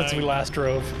this thing since we last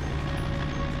drove.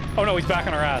 Oh no, he's back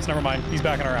on our ass. Never mind. He's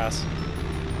back on our ass.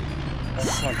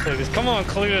 Come on, Cletus. Come on,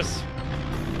 Cletus.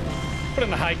 Put it in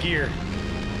the high gear.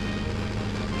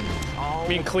 Oh,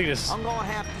 Me and Cletus. I'm gonna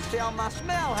have to sell my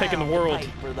smell. Taking the world.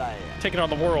 For that. Taking on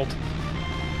the world.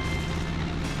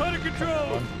 Out of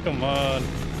control. Come on.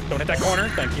 Don't hit that corner.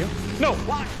 Thank you. No.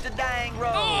 Watch the dang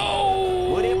road.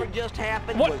 Oh. Whatever just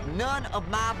happened was none of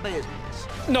my business.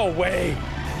 No way.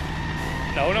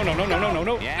 No, no, no, no, no, no, no,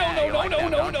 no. Yeah, No, you no, like no,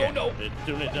 that, no, don't no, you? no. As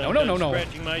soon as No, I'm no, done no, no.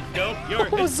 scratching my scalp, you're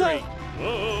What was history. that?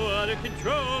 Whoa, out of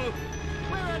control.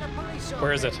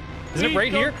 Where is it? Isn't it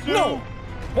right here? No.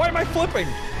 Why am I flipping?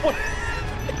 What?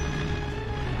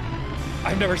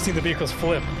 I've never seen the vehicles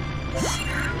flip.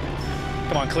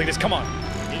 Come on, Cletus. Come on.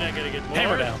 You're not gonna get more.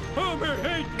 Hammer down. Homer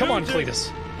hates Come on, music. Cletus.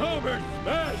 Homer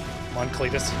smash. Come on,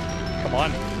 Cletus. Come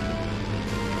on.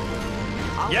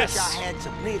 I Yes. wish I had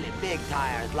some really big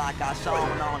tires like I saw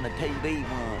on the TV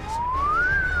once.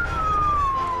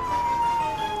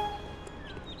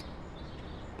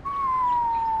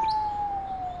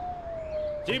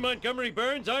 See, Montgomery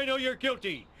Burns, I know you're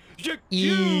guilty.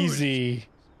 Easy.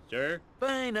 Sir?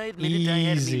 Fine, I admitted I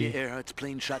had Easy. Amelia Earhart's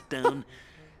plane shot down.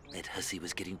 That hussy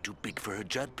was getting too big for her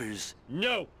jumpers.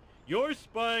 No. You're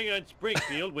spying on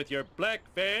Springfield with your black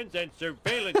vans and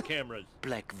surveillance cameras.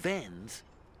 Black vans?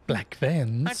 Black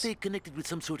Aren't vans. they connected with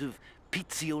some sort of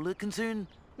pizziola concern?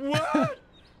 What?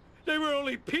 They were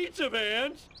only pizza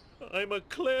vans? I'm a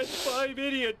Class 5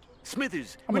 idiot.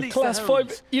 Smithers, I'm a release class the 5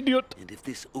 hounds. idiot. And if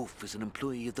this oaf is an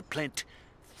employee of the plant,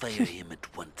 fire him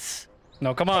at once.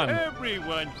 No, come on.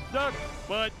 Everyone sucks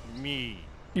but me.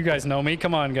 You guys know me.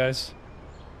 Come on, guys.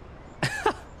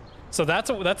 So that's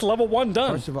level 1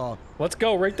 done. First of all, let's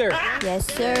go right there. Yes,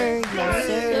 sir. Yes,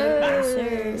 sir.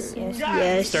 Yes, sir. Yes,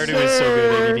 yes, Stardew is so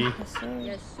good, ADD. Yes, sir.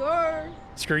 Yes, sir.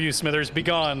 Screw you, Smithers. Be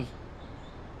gone.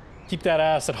 Keep that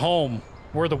ass at home.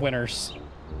 We're the winners.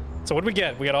 So what did we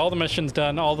get? We got all the missions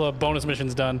done, all the bonus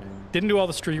missions done. Didn't do all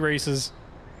the street races.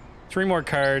 3 more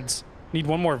cards. Need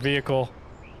 1 more vehicle.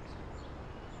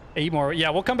 8 more. Yeah,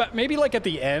 we'll come back. Maybe like at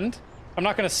the end. I'm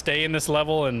not going to stay in this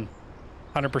level and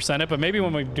 100% it, but maybe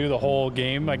when we do the whole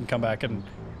game, I can come back and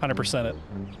 100% it.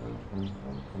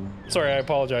 Sorry, I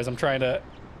apologize. I'm trying to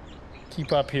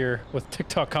keep up here with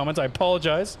TikTok comments. I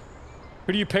apologize.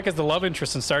 Who do you pick as the love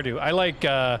interest in Stardew? I like,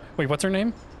 wait, what's her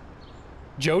name?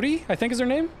 Jody, I think is her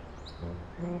name?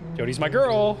 Jody's my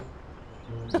girl.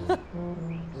 Thank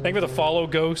you for the follow,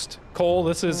 Ghost. Cole,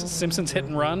 this is Simpsons Hit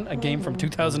and Run, a game from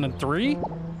 2003.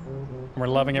 And we're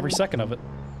loving every second of it.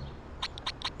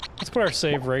 Let's put our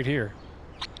save right here.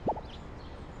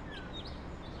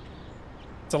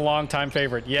 It's a long-time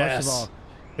favorite. Yes. First of all,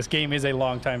 this game is a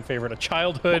long-time favorite. A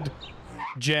childhood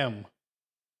gem.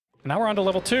 Now we're on to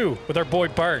level 2 with our boy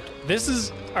Bart. This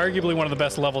is arguably one of the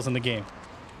best levels in the game.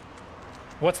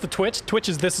 What's the Twitch? Twitch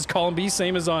is thisiscolinb,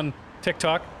 same as on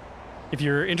TikTok. If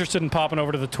you're interested in popping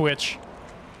over to the Twitch,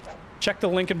 check the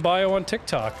link in bio on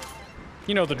TikTok.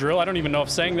 You know the drill. I don't even know if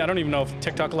saying that. I don't even know if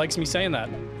TikTok likes me saying that,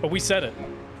 but we said it.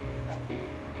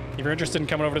 If you're interested in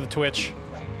coming over to the Twitch,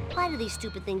 Why do these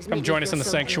stupid things come join us in the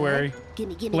sanctuary.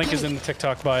 Link is in the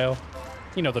TikTok bio.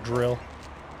 You know the drill.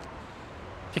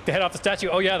 Kick the head off the statue.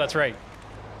 Oh yeah, that's right.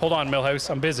 Hold on, Millhouse.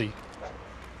 I'm busy.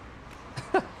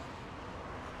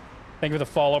 Thank you for the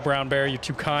follow, Brown Bear. You're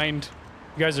too kind.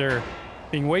 You guys are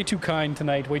being way too kind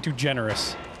tonight. Way too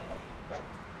generous.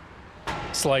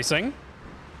 Slicing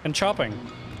and chopping.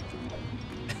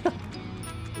 Let's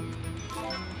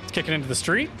kick it into the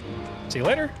street. See you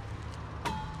later.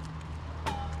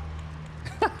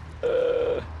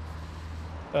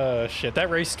 Shit, that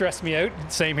race stressed me out.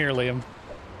 Same here, Liam.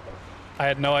 I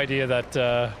had no idea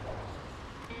that,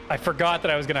 I forgot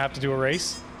that I was gonna have to do a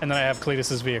race, and then I have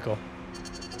Cletus's vehicle.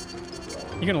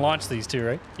 You can launch these too,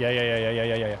 right?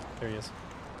 Yeah. There he is.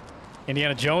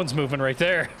 Indiana Jones movement right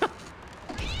there.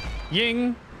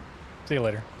 Ying! See you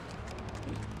later.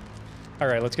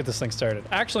 Alright, let's get this thing started.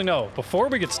 Actually, no. Before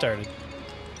we get started,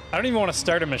 I don't even want to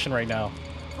start a mission right now.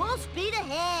 Full speed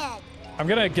ahead. I'm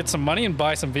gonna get some money and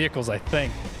buy some vehicles, I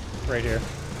think. Right here.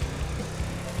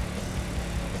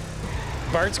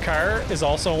 Bart's car is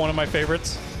also one of my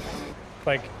favorites.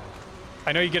 Like,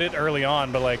 I know you get it early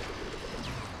on, but like,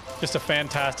 just a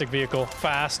fantastic vehicle.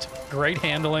 Fast, great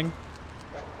handling.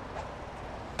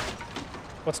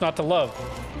 What's not to love?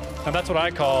 And that's what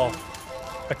I call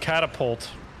a catapult.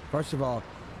 First of all,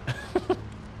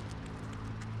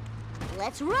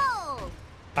 Let's roll.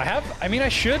 I mean, I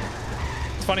should.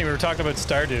 It's funny, we were talking about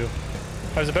Stardew.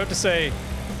 I was about to say,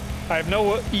 I have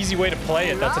no easy way to play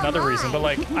it. That's another reason. But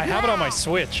like, I have it on my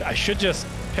Switch. I should just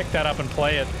pick that up and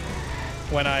play it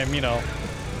when I'm, you know,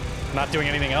 not doing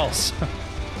anything else. Let's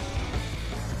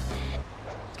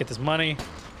get this money.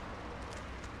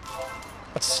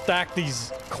 Let's stack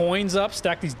these coins up,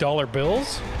 stack these dollar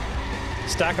bills.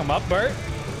 Stack them up, Bart.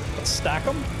 Let's stack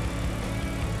them.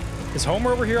 Is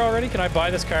Homer over here already? Can I buy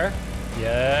this car?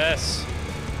 Yes.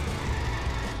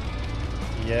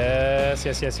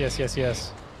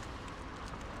 Yes.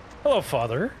 Hello,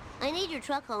 Father. I need your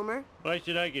truck, Homer. Why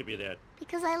should I give you that?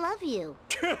 Because I love you.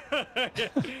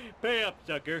 Pay up,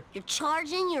 sucker. You're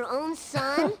charging your own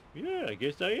son? Yeah, I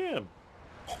guess I am.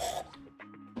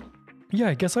 Yeah,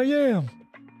 I guess I am.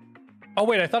 Oh,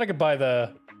 wait, I thought I could buy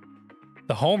the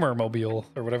Homer mobile,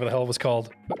 or whatever the hell it was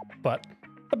called. But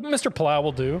Mr. Plow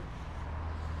will do.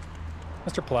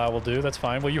 Mr. Plow will do, that's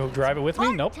fine. Will you drive it with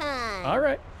me? Nope. All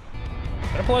right.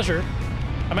 Been a pleasure.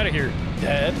 I'm out of here,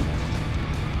 Dad.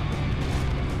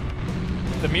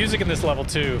 The music in this level,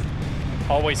 too,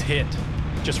 always hit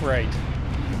just right.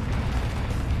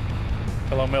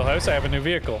 Hello, Millhouse. I have a new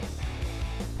vehicle.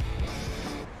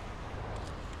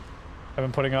 I've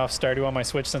been putting off Stardew on my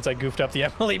Switch since I goofed up the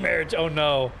Emily marriage. Oh,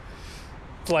 no.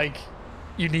 It's like,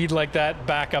 you need, like, that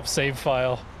backup save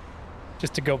file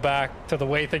just to go back to the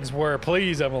way things were.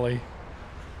 Please, Emily.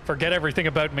 Forget everything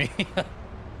about me.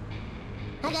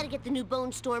 I gotta get the new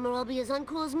Bone Storm or I'll be as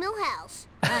uncool as Millhouse.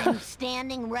 I'm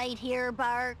standing right here,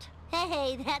 Bart.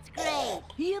 Hey, that's great.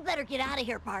 You better get out of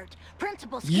here, Bart.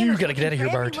 Principal You Skinner's gotta get out of here,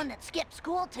 looking for Bart. everyone that skipped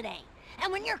school today.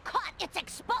 And when you're caught, it's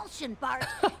expulsion, Bart.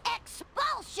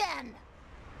 Expulsion!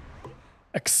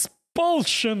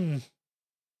 Expulsion.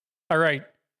 All right.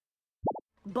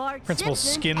 Bart Principal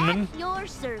Simpson Skinman. at your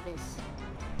service.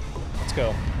 Let's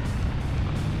go.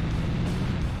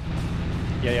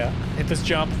 Yeah. Hit this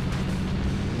jump.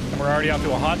 And we're already off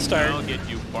to a hot start. I'll get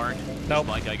you, Bart. Nope.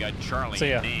 Like I got Charlie See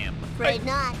ya. and Nam. Afraid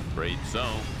not. Afraid so.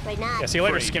 Afraid not. Yeah, see you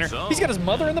later, Afraid Skinner. so. He's got his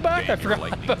mother in the back. I forgot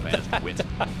Lightning about fast that. wit.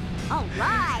 All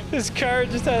right. This car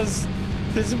just has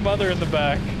his mother in the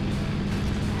back.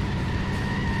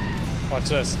 Watch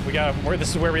this. We got him. This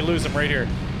is where we lose him right here.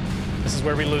 This is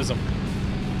where we lose him.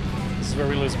 This is where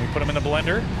we lose him. We put him in the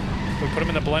blender. We put him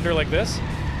in the blender like this.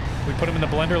 We put him in the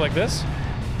blender like this.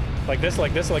 Like this,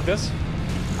 like this, like this.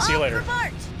 See you later.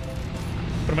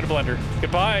 Put him in a blender.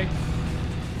 Goodbye.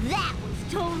 That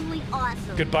was totally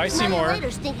awesome. Goodbye, Seymour.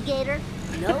 Later, Stinky Gator.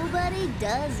 Nobody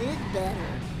does it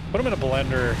better. Put him in a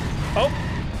blender. Oh!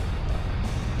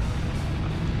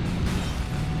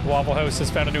 Waffle House has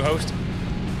found a new host.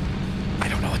 I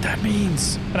don't know what that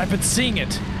means, and I've been seeing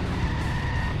it.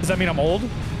 Does that mean I'm old?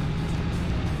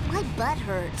 My butt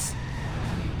hurts.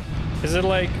 Is it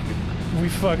like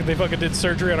they fucking did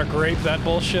surgery on a grape? That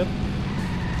bullshit.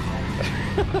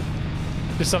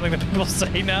 Just something that people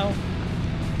say now.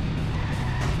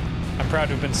 I'm proud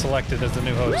to have been selected as the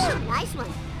new host. Woo, nice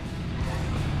one.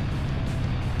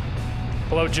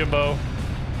 Hello, Jimbo.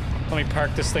 Let me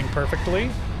park this thing perfectly.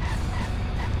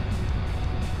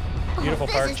 Beautiful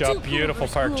park job. Beautiful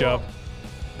park job.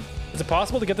 Is it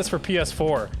possible to get this for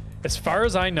PS4? As far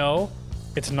as I know,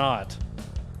 it's not.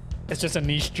 It's just a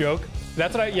niche joke.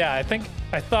 That's what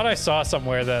I thought I saw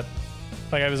somewhere that,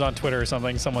 like I was on Twitter or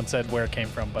something, someone said where it came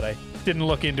from, but I didn't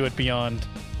look into it beyond,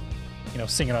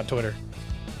 seeing it on Twitter.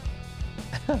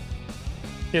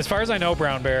 As far as I know,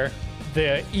 Brown Bear,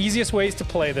 the easiest ways to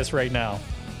play this right now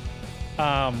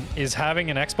is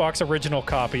having an Xbox original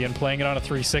copy and playing it on a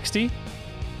 360.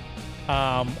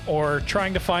 Or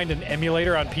trying to find an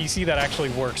emulator on PC that actually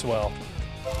works well.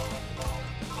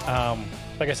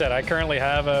 Like I said, I currently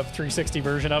have a 360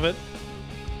 version of it,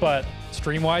 but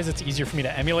stream-wise, it's easier for me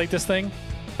to emulate this thing.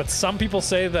 But some people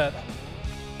say that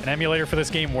an emulator for this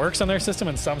game works on their system,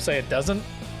 and some say it doesn't.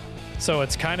 So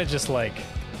it's kind of just like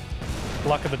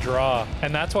luck of the draw.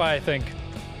 And that's why I think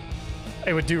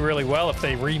it would do really well if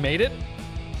they remade it.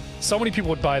 So many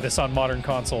people would buy this on modern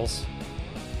consoles.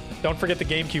 Don't forget the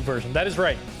GameCube version. That is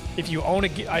right. If you own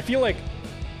I feel like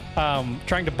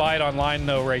trying to buy it online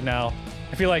though right now,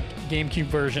 I feel like GameCube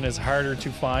version is harder to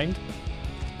find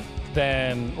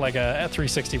than like a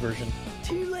 360 version.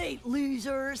 Too late,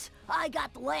 losers. I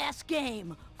got the last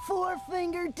game.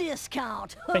 4-finger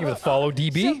discount. Thank you for the follow,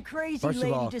 DB. Some crazy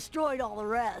lady destroyed all the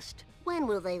rest. When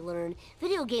will they learn?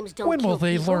 Video games don't When kill will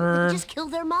they people, learn? they just kill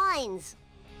their minds.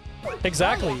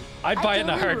 Exactly. Oh, yeah. I'd buy it in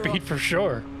a heartbeat for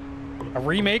sure. A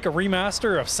remake, a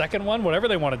remaster, a second one, whatever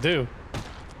they want to do.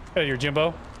 Hey, you're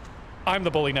Jimbo. I'm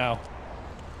the bully now.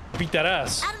 Beat that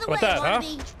ass. Out of the How about way, that, huh?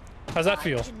 wannabe. How's that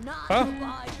feel? Huh?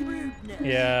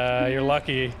 Yeah, you're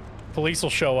lucky. Police will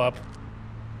show up.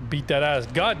 Beat that ass.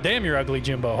 God damn, you're ugly,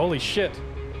 Jimbo. Holy shit.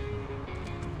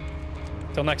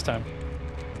 Till next time.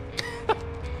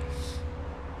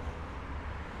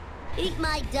 Eat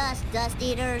my dust, dust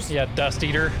eaters. Yeah, dust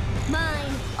eater.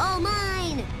 Mine. All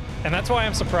mine. And that's why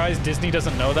I'm surprised Disney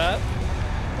doesn't know that.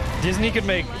 Disney could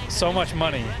make so much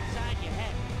money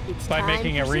by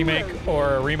making a remake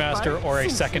or a remaster or a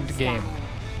second game.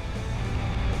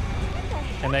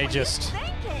 And they just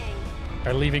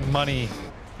are leaving money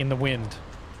in the wind.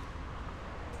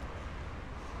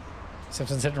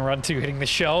 Simpsons Hit Run 2 hitting the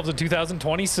shelves in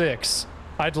 2026.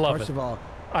 I'd love it. First of all,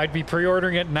 I'd be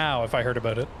pre-ordering it now if I heard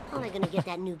about it. How am I gonna get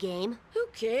that new game? Who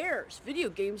cares? Video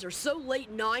games are so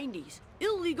late 90s.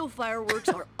 Illegal fireworks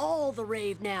are all the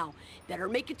rave now. Better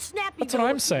make it snappy. That's what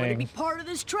I'm if you wanna saying. be part of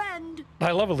this trend.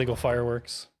 I love illegal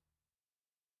fireworks.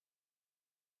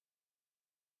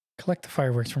 Collect the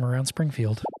fireworks from around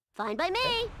Springfield. Fine by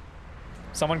me.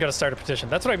 Someone got to start a petition.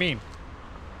 That's what I mean.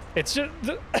 It's just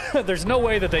there's no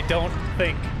way that they don't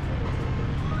think.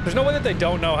 There's no way that they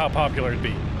don't know how popular it'd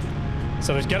be.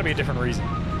 So there's got to be a different reason.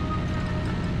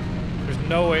 There's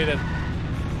no way that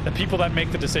the people that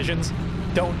make the decisions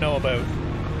don't know about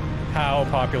how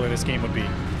popular this game would be.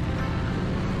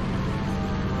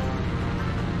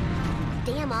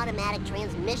 Damn automatic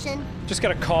transmission. Just got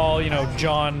to call,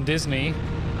 John Disney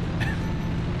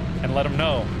and let him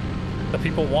know the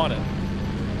people want it.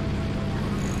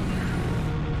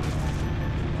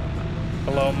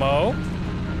 Hello, Mo.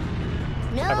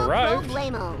 No I've arrived.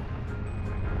 problemo.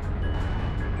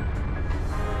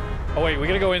 Oh wait, we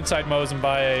gotta go inside Mo's and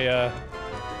buy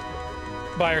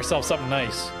ourselves something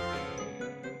nice.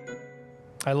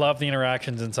 I love the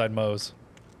interactions inside Mo's.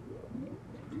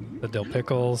 The dill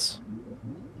pickles.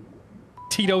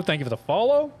 Tito, thank you for the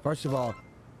follow. First of all,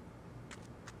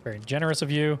 very generous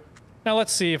of you. Now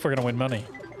let's see if we're gonna win money.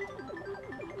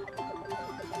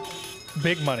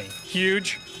 Big money.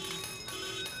 Huge.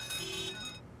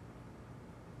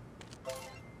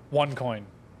 1 coin.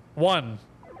 1.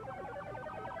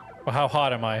 Well, how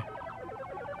hot am I?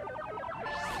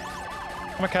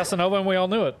 I'm a Casanova and we all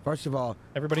knew it. First of all,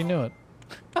 everybody knew it.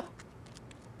 All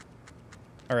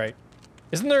right.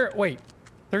 Isn't there... Wait.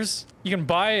 There's... You can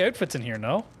buy outfits in here,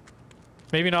 no?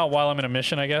 Maybe not while I'm in a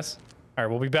mission, I guess. All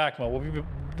right, we'll be back, Mo.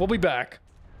 We'll be back.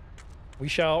 We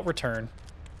shall return.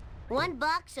 1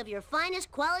 box of your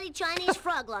finest quality Chinese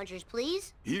frog launchers,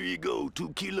 please. Here you go,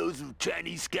 2 kilos of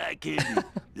Chinese sky candy.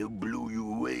 They'll blow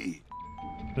you away.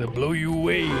 They'll blow you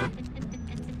away.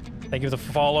 Thank you for the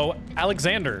follow,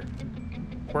 Alexander.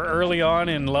 We're early on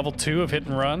in level 2 of Hit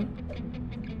and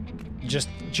Run. Just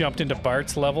jumped into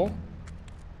Bart's level.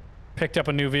 Picked up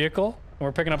a new vehicle. And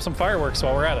we're picking up some fireworks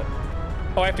while we're at it.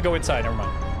 Oh, I have to go inside. Never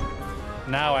mind.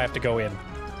 Now I have to go in.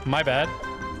 My bad.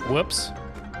 Whoops.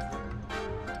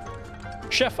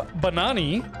 Chef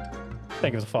Banani.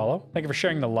 Thank you for the follow. Thank you for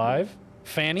sharing the live.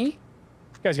 Fanny.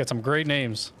 You guys got some great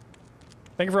names.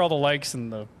 Thank you for all the likes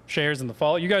and the shares and the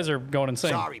follow. You guys are going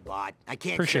insane. Sorry, bot. I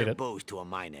can't Appreciate serve it. booze to a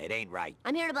minor. It ain't right.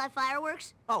 I'm here to buy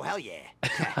fireworks. Oh, hell yeah.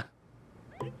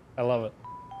 I love it.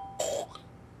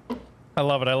 I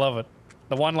love it. I love it.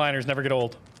 The one-liners never get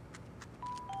old.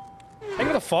 Thank you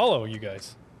for the follow, you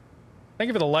guys. Thank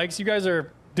you for the likes. You guys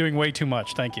are doing way too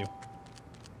much. Thank you.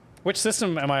 Which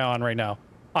system am I on right now?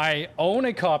 I own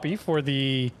a copy for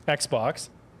the Xbox,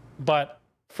 but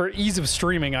for ease of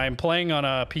streaming, I am playing on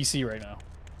a PC right now.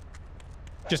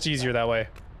 Just easier that way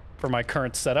for my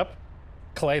current setup.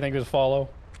 Clay, thank you for the follow.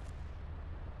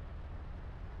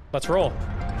 Let's roll.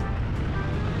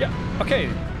 Yeah, okay.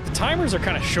 The timers are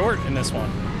kind of short in this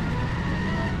one.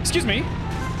 Excuse me.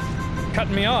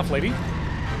 Cutting me off, lady.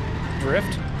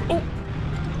 Drift. Oh.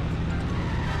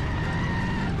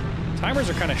 Timers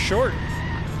are kind of short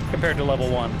compared to level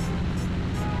 1.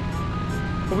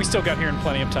 But we still got here in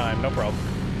plenty of time, no problem.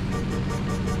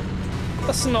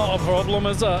 That's not a problem,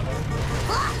 is it?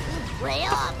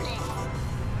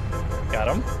 Got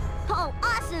him. Oh,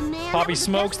 awesome, man. Poppy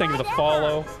Smokes, thank you for the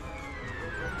follow.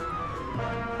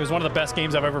 It was one of the best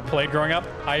games I've ever played growing up.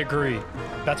 I agree.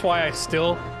 That's why I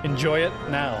still enjoy it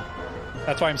now.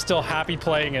 That's why I'm still happy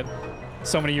playing it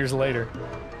so many years later.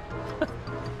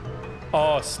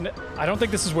 Oh, I don't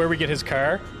think this is where we get his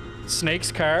car.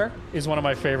 Snake's car is one of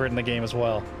my favorite in the game as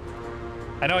well.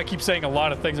 I know I keep saying a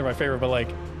lot of things are my favorite, but like,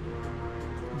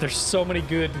 there's so many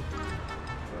good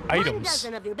items. 1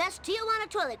 dozen of your best Tijuana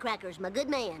toilet crackers, my good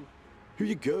man. Here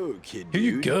you go, kid. Here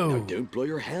you go. Now don't blow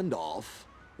your hand off.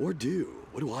 Or do.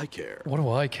 What do I care? What do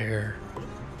I care?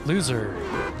 Loser.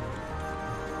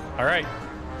 All right.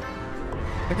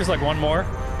 I think there's like one more.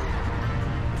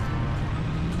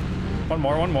 One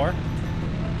more.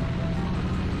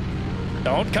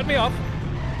 Don't cut me off.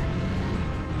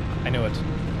 I knew it.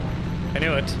 I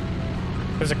knew it.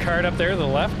 There's a card up there to the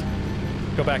left.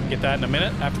 Go back and get that in a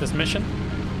minute after this mission.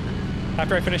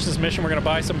 After I finish this mission, we're going to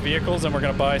buy some vehicles and we're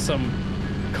going to buy some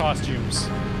costumes.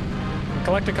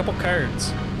 Collect a couple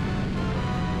cards.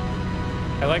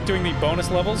 I like doing the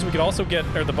bonus levels. We could also get,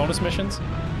 or the bonus missions.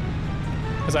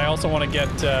 Because I also want to get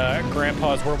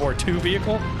Grandpa's World War II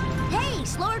vehicle. Hey,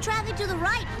 slower traffic to the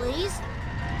right, please.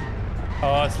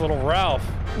 Oh, it's little Ralph.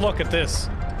 Look at this.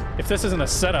 If this isn't a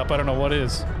setup, I don't know what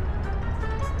is.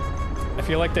 I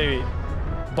feel like they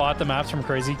bought the maps from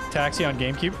Crazy Taxi on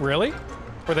GameCube. Really?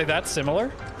 Were they that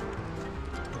similar?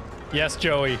 Yes,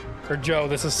 Joey. Or Joe,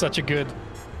 this is such a good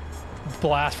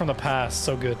blast from the past.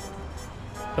 So good.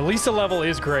 The Lisa level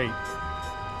is great.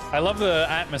 I love the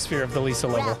atmosphere of the Lisa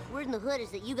level. Ralph, word in the hood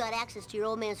is that you got access to your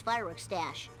old man's fireworks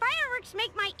stash. Fireworks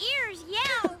make my ears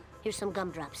yell. Here's some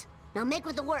gumdrops. Now make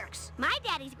with the works. My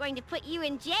daddy's going to put you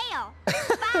in jail.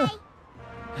 Bye.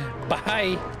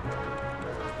 Bye.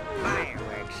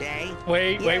 Fireworks, eh?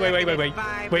 Wait,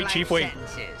 Chief, wait.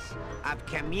 Of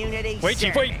community wait,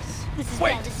 Chief, wait. This is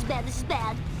wait. bad, this is bad, this is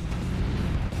bad.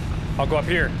 I'll go up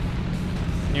here.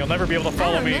 And you'll never be able to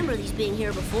follow me. I remember these being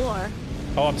here before.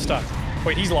 Oh, I'm stuck.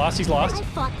 Wait, he's lost, he's lost. I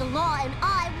fought the law and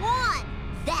I won.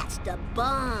 That's the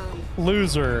bomb.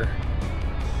 Loser.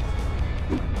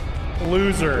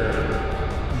 Loser.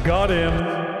 Got him.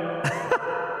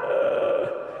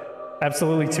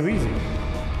 Absolutely too easy.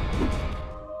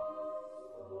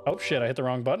 Oh shit, I hit the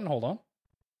wrong button. Hold on.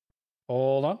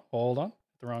 Hold on.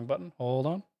 The wrong button. Hold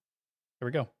on. Here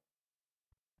we go.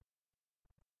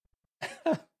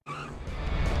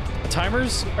 The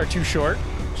timers are too short.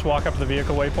 Just walk up to the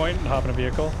vehicle waypoint and hop in a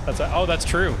vehicle. Oh, that's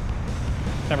true.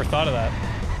 Never thought of that.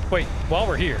 Wait, while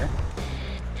we're here,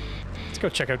 let's go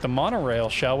check out the monorail,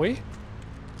 shall we?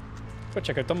 Go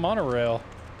check out the monorail.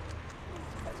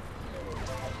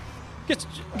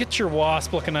 Get your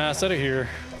wasp-looking ass out of here.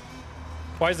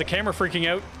 Why is the camera freaking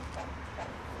out?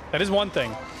 That is one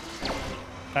thing.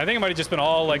 I think it might have just been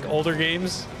all like older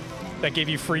games that gave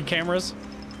you free cameras.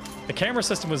 The camera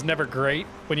system was never great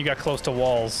when you got close to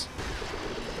walls.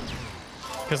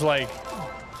 Because like,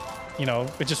 you know,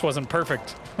 it just wasn't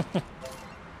perfect.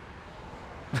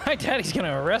 My daddy's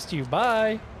gonna arrest you,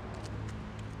 bye.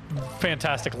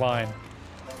 Fantastic line.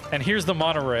 And here's the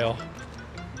monorail.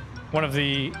 One of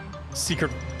the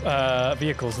secret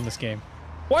vehicles in this game.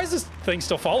 Why is this thing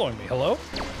still following me? Hello?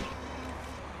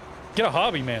 Get a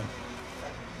hobby, man.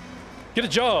 Get a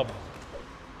job.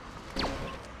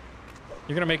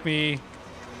 You're gonna make me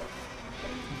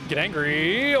get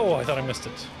angry. Oh, I thought I missed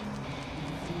it.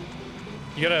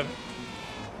 You gotta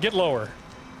get lower.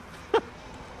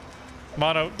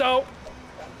 Mono, no.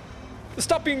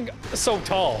 Stop being so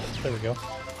tall. There we go.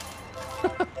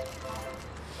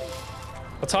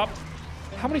 What's up?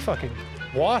 How many fucking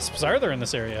wasps are there in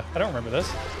this area? I don't remember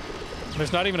this.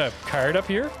 There's not even a card up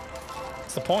here?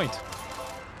 What's the point?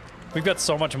 We've got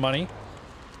so much money.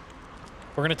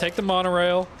 We're gonna take the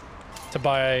monorail to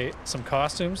buy some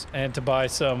costumes and to buy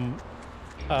some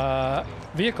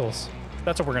vehicles.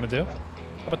 That's what we're gonna do.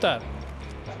 How about that?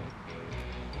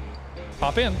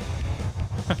 Hop in.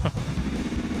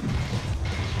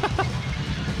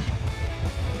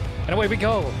 And away we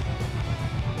go.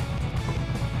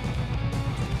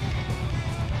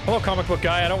 Hello, comic book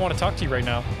guy. I don't want to talk to you right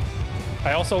now.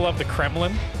 I also love the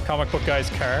Kremlin, comic book guy's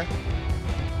car.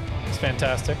 It's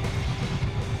fantastic.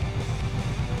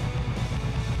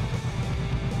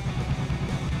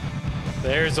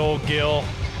 There's old Gil.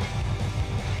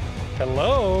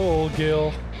 Hello, old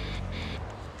Gil.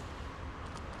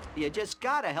 You just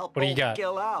gotta help What do you old got?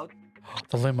 Gil out.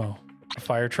 The limo. A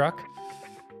fire truck.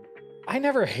 I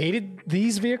never hated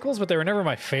these vehicles, but they were never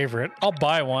my favorite. I'll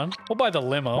buy one. We'll buy the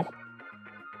limo.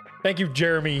 Thank you,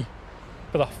 Jeremy,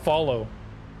 for the follow.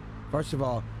 First of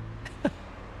all,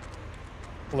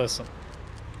 listen.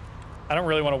 I don't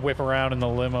really want to whip around in the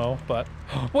limo, but...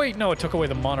 Wait, no, it took away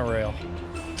the monorail.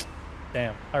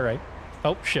 Damn. All right.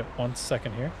 Oh, shit. 1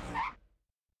 second here.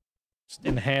 Just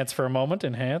enhance for a moment.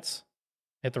 Enhance.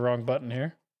 Hit the wrong button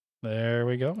here. There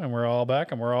we go. And we're all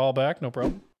back, and we're all back. No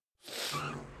problem.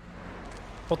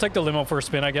 We'll take the limo for a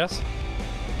spin, I guess.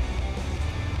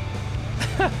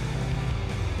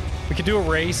 We could do a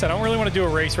race. I don't really want to do a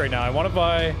race right now. I want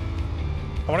to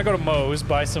go to Moe's,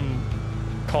 buy some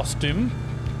costume.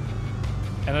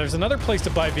 And there's another place to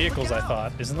buy vehicles, I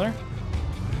thought. Isn't there?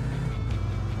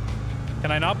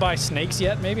 Can I not buy snakes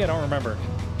yet? Maybe? I don't remember.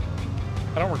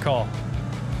 I don't recall.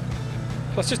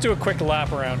 Let's just do a quick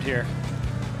lap around here.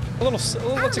 Let's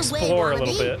explore a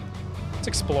little bit. Let's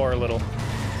explore a little.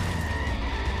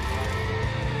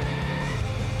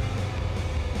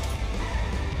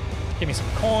 Give me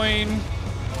some coin.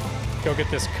 Go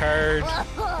get this card.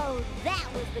 Whoa, that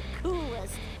was the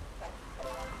coolest.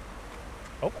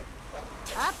 Oh.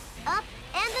 Up, up,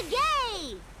 and a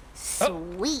gay.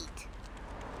 Sweet.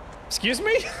 Excuse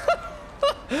me?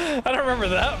 I don't remember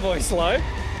that voice line.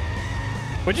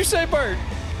 What'd you say, Bart?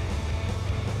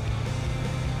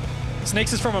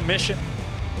 Snakes is from a mission.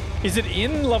 Is it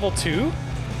in level 2?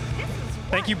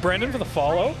 Thank you, Brendan, for the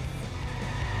follow.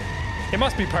 It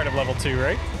must be part of level 2,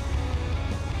 right?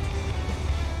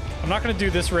 I'm not going to do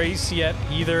this race yet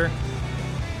either.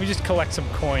 Let me just collect some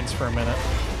coins for a minute.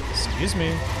 Excuse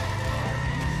me.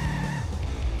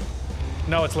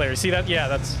 No, it's later. See that?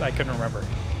 Yeah, I couldn't remember.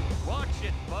 Watch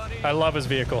it, buddy. I love his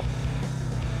vehicle.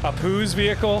 Apu's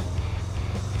vehicle,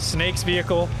 Snake's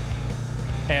vehicle,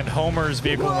 and Homer's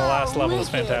vehicle in the last level is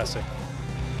fantastic.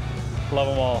 Love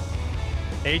them all.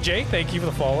 AJ, thank you for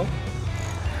the follow.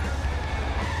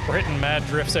 We're hitting mad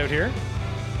drifts out here.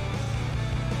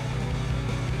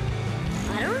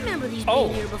 I don't remember these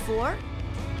being here before.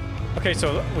 Okay,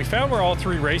 so we found where all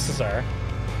 3 races are.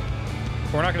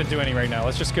 We're not going to do any right now.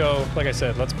 Let's just go, like I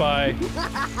said, let's buy...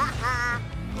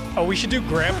 Oh, we should do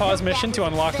Grandpa's mission to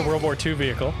unlock the World War II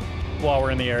vehicle while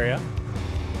we're in the area.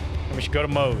 And we should go to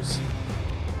Moe's.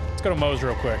 Let's go to Moe's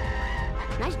real quick.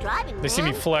 Nice driving, They see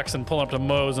me flex and pull up to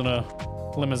Moe's in a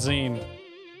limousine.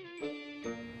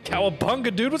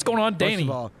 Cowabunga, dude. What's going on, Danny? First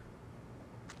of all,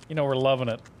 you know we're loving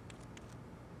it.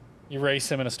 You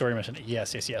race him in a story mission.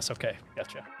 Yes, yes, yes. Okay,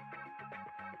 gotcha.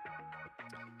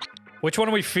 Which one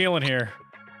are we feeling here?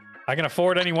 I can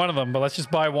afford any one of them, but let's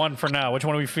just buy one for now. Which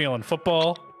one are we feeling?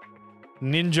 Football,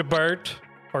 Ninja Bart,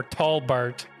 or Tall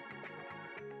Bart?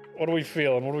 What are we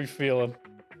feeling? What are we feeling?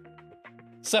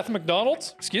 Seth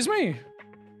MacDonald? Excuse me?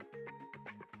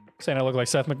 Saying I look like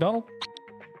Seth MacDonald?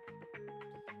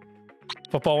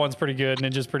 Football one's pretty good.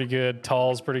 Ninja's pretty good.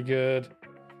 Tall's pretty good.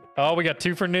 Oh, we got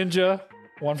 2 for Ninja.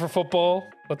 1 for football.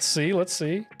 Let's see. Let's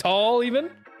see. Tall even?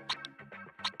 All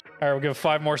right, we'll give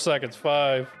 5 more seconds.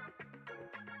 5.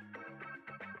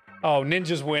 Oh,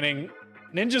 Ninja's winning.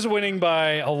 Ninja's winning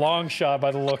by a long shot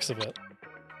by the looks of it.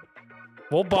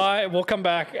 We'll come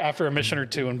back after a mission or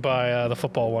 2 and buy the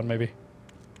football one maybe.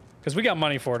 Because we got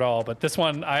money for it all, but this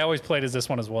one, I always played as this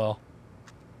one as well.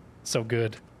 So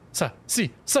good.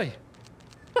 Say.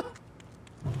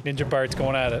 Ninja Bart's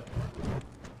going at it.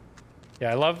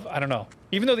 Yeah, I don't know.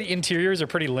 Even though the interiors are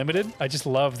pretty limited, I just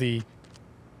love the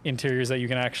interiors that you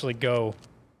can actually go.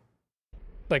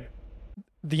 Like,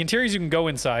 the interiors you can go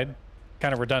inside,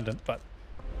 kind of redundant, but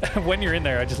when you're in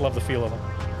there, I just love the feel of them.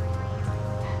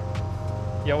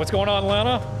 Yo, what's going on,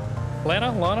 Lana?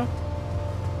 Lana?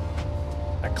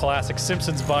 That classic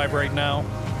Simpsons vibe right now.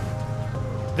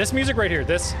 This music right here,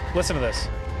 listen to this.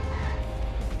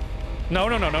 No.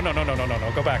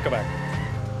 Go back.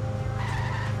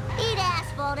 Eat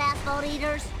asphalt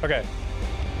eaters. Okay.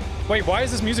 Wait, why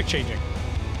is this music changing?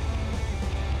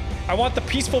 I want the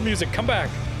peaceful music. Come back.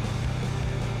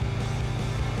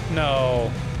 No.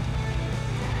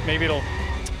 Maybe it'll...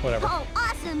 Whatever. Oh,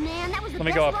 awesome, man. That was the Let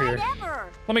me best go up ride here. ever.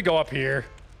 Let me go up here.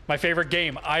 My favorite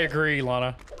game. I agree,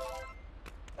 Lana.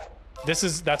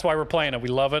 That's why we're playing it. We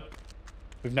love it.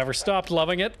 We've never stopped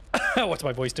loving it. What's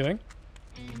my voice doing?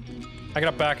 I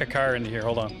gotta back a car into here.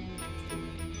 Hold on.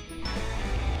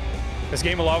 This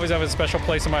game will always have a special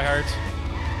place in my heart.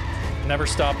 Never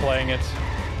stop playing it.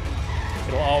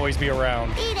 It'll always be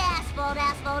around. Eat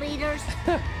asphalt eaters.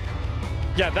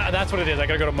 Yeah, that's what it is. I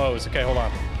gotta go to Moe's. Okay, hold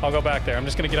on. I'll go back there. I'm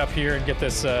just gonna get up here and get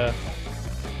this, I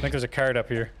think there's a card up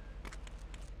here.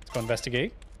 Let's go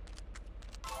investigate.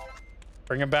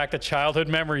 Bringing back the childhood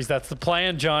memories. That's the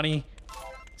plan, Johnny.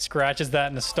 Scratches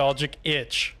that nostalgic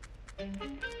itch.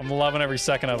 I'm loving every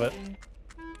second of it.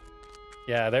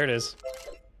 Yeah, there it is.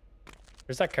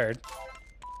 There's that card.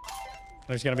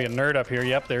 There's gonna be a nerd up here.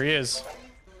 Yep, there he is.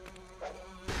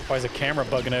 Why is the camera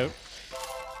bugging out?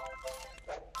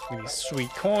 These sweet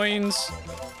coins.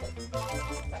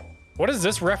 What is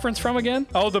this reference from again?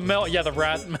 Oh, the milk. Yeah, the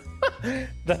rat.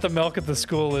 That the milk at the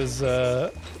school is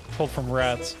pulled from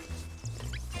rats.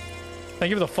 Thank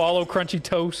you for the follow, Crunchy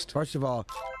Toast. First of all,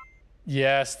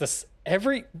 yes, this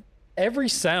every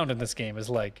sound in this game is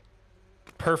like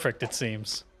perfect. It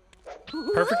seems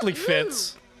perfectly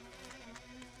fits.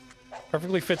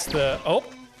 Perfectly fits the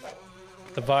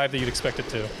vibe that you'd expect it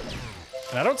to.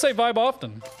 And I don't say vibe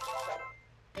often,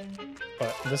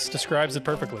 but this describes it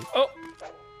perfectly. Oh,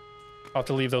 I'll have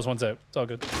to leave those ones out. It's all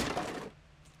good.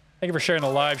 Thank you for sharing the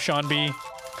live, Sean B.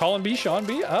 Colin B. Sean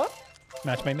B.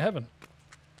 Match made in heaven.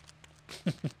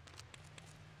 Thank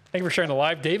you for sharing the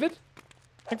live, David.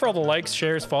 Thank you for all the likes,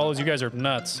 shares, follows. You guys are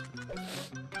nuts.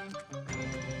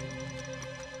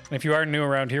 And if you are new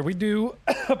around here, we do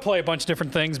play a bunch of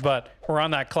different things, but we're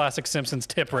on that classic Simpsons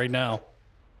tip right now.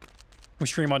 We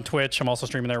stream on Twitch. I'm also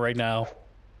streaming there right now.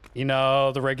 You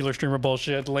know, the regular streamer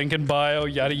bullshit, link in bio,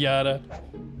 yada yada.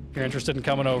 If you're interested in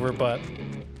coming over, but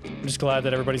I'm just glad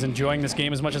that everybody's enjoying this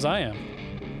game as much as I am.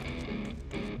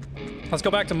 Let's go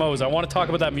back to Moe's. I want to talk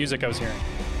about that music I was hearing.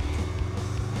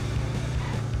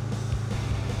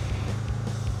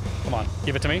 Come on,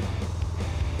 give it to me.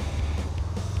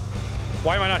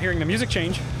 Why am I not hearing the music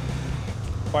change?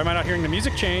 Why am I not hearing the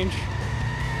music change?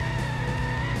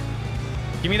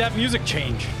 Give me that music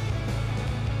change.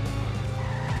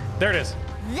 There it is.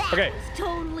 That okay. was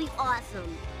totally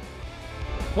awesome.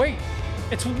 Wait,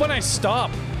 it's when I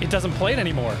stop, it doesn't play it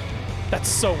anymore. That's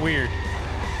so weird.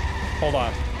 Hold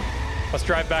on. Let's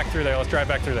drive back through there. Let's drive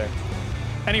back through there.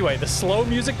 Anyway, the slow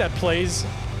music that plays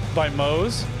by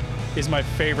Moe's is my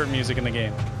favorite music in the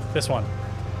game. This one.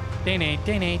 And they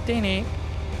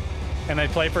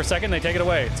play for a second, they take it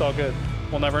away. It's all good.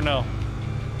 We'll never know.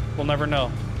 We'll never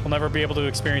know. We'll never be able to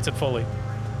experience it fully.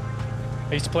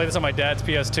 I used to play this on my dad's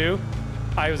PS2.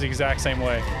 I was the exact same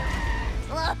way.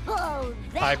 Whoa,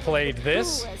 I played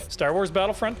this, Star Wars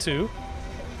Battlefront 2,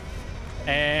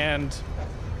 and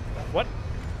what?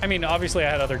 I mean, obviously I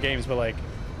had other games, but like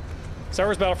Star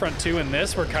Wars Battlefront 2 and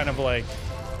this were kind of like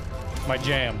my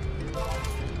jam.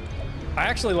 I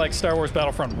actually like Star Wars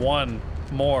Battlefront 1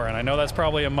 more, and I know that's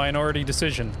probably a minority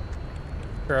decision.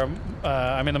 Or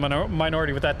I'm in the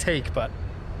minority with that take, but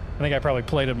I think I probably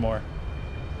played it more.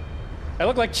 I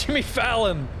look like Jimmy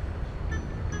Fallon.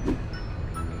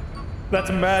 That's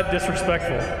mad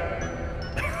disrespectful.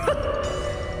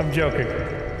 I'm joking.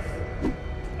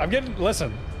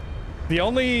 listen, the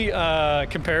only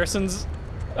comparisons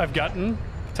I've gotten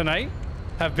tonight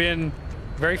have been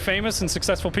very famous and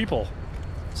successful people.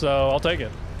 So I'll take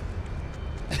it.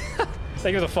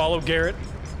 Thank you for the follow, Garrett.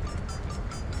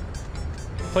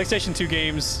 PlayStation 2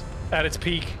 games at its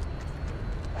peak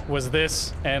was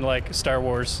this and like Star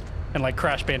Wars and like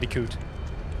Crash Bandicoot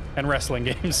and wrestling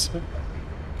games.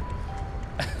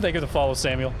 Thank you for the follow,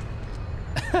 Samuel.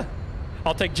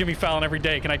 I'll take Jimmy Fallon every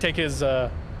day. Can I take his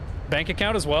bank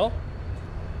account as well?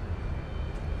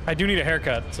 I do need a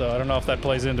haircut, so I don't know if that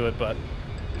plays into it, but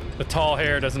the tall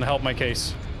hair doesn't help my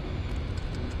case.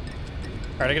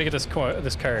 All right, I gotta get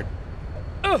this card.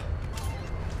 Ugh!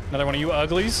 Another one of you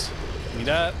uglies. Give me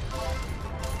that.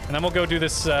 And then we'll go do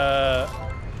this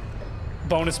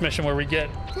bonus mission where we get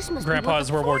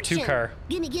Grandpa's World War II car.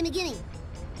 Gimme, gimme, gimme.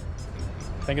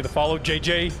 Thank you for the follow,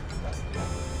 JJ.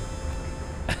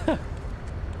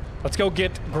 Let's go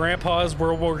get Grandpa's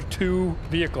World War II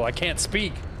vehicle. I can't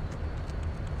speak.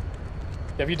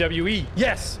 WWE.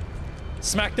 Yes!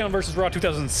 SmackDown versus Raw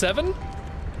 2007?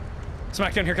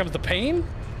 SmackDown Here Comes the Pain?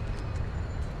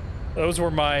 Those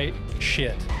were my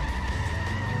shit.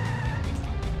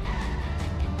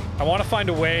 I want to find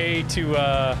a way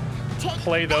to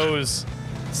play those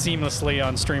seamlessly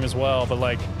on stream as well, but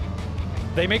like,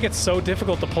 they make it so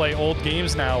difficult to play old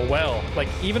games now well. Like,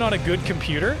 even on a good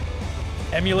computer,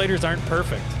 emulators aren't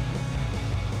perfect.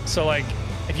 So like,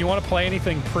 if you want to play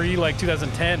anything pre like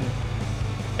 2010,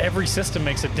 every system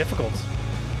makes it difficult.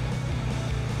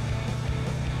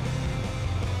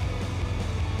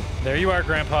 There you are,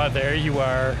 Grandpa. There you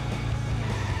are.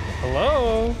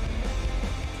 Hello.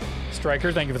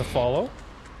 Striker, thank you for the follow.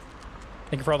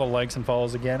 Thank you for all the likes and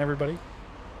follows again, everybody.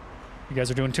 You guys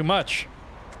are doing too much.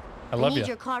 I love you. I need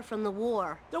your car from the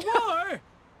war. The war?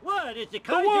 What? Is the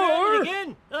Kaiser war? at it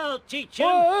again? I'll teach him.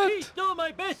 What? He stole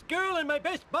my best girl and my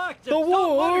best box of The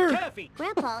war? saltwater taffy.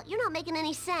 Grandpa, you're not making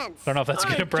any sense. I don't know if that's a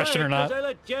good impression or not. Because I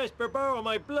let Jasper borrow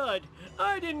my blood.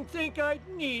 I didn't think I'd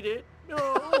need it.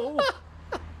 No.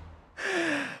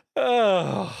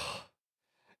 Oh.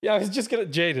 Yeah, I was just gonna...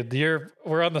 Jaded,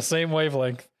 we're on the same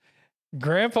wavelength.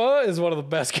 Grandpa is one of the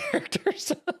best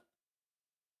characters.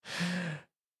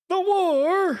 The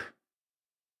war!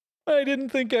 I didn't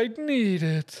think I'd need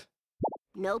it.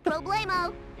 No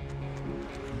problemo.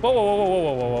 Whoa, whoa, whoa,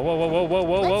 whoa, whoa, whoa, whoa, whoa, whoa,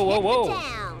 whoa, whoa, whoa, whoa, Let's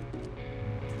hit the town.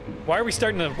 Why are we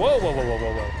starting to... Whoa, whoa, whoa, whoa,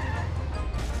 whoa,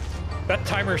 whoa. That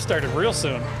timer started real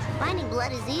soon. Finding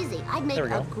blood is easy. I'd make There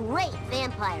we a go. great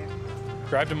vampire.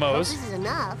 Drive to Hope Moe's. this is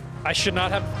enough. I should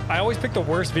not have... I always pick the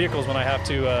worst vehicles when I have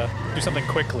to do something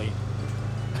quickly.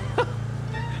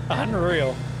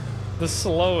 Unreal. The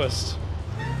slowest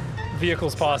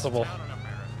vehicles possible.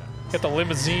 Get the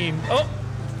limousine. Oh!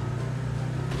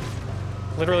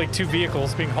 Literally 2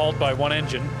 vehicles being hauled by 1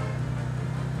 engine.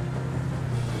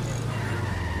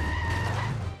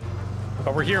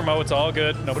 But we're here, Mo. It's all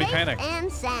good. Nobody Safe panic.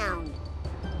 and sound.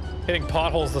 Hitting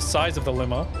potholes the size of the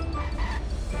limo.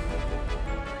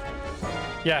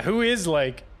 Yeah, who is,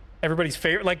 like, everybody's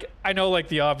favorite? Like, I know, like,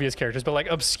 the obvious characters, but, like,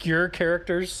 obscure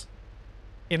characters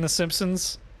in The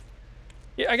Simpsons?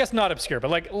 Yeah, I guess not obscure, but,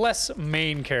 like, less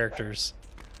main characters.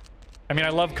 I mean, I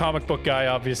love Comic Book Guy,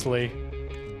 obviously.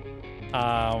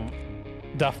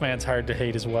 Duffman's hard to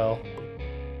hate as well.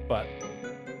 But,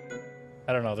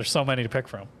 I don't know. There's so many to pick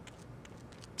from.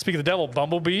 Speak of the devil,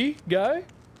 Bumblebee guy?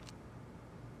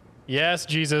 Yes,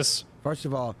 Jesus. First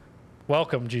of all,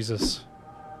 welcome, Jesus.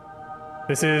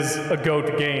 This is a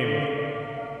goat game.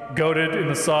 Goated in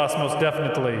the sauce, most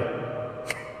definitely.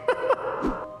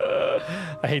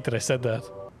 I hate that I said that.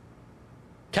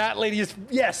 Cat Lady is...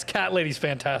 Yes, Cat Lady's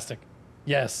fantastic.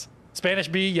 Yes. Spanish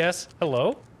Bee, yes.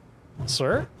 Hello?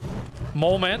 Sir?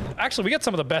 Mole Man. Actually, we got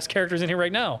some of the best characters in here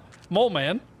right now. Mole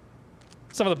Man.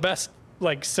 Some of the best,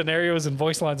 like, scenarios and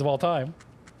voice lines of all time.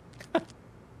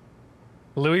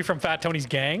 Louis from Fat Tony's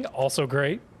Gang, also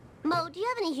great. Mo, do you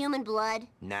have any human blood?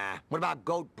 Nah. What about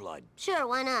goat blood? Sure,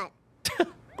 why not?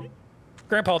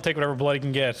 Grandpa will take whatever blood he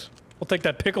can get. We'll take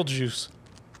that pickle juice.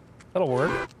 That'll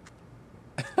work.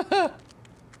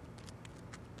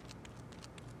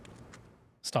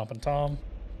 Stompin' Tom.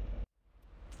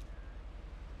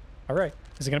 All right.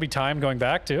 Is it going to be time going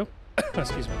back, too?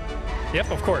 Excuse me.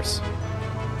 Yep, of course.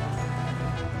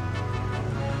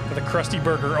 For the Krusty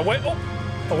Burger. Away. Oh!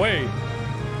 Away.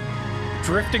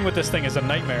 Drifting with this thing is a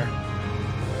nightmare.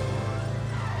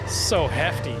 So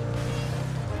hefty.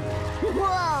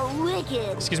 Whoa,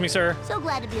 wicked. Excuse me, sir. So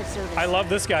glad to be of service. I love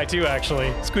this guy, too,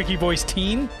 actually. Squeaky Voice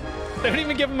Teen. They don't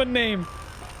even give him a name.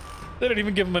 They don't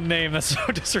even give him a name. That's so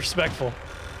disrespectful.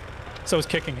 So is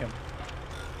kicking him.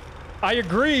 I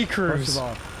agree, Cruz. First of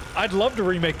all, I'd love to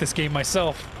remake this game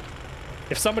myself.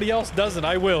 If somebody else doesn't,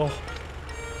 I will.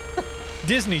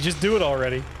 Disney, just do it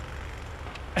already.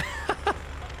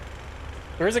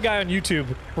 There is a guy on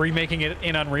YouTube remaking it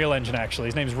in Unreal Engine, actually.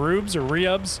 His name's Rubes or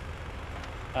Reubs.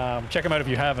 Check him out if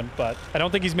you haven't, but I don't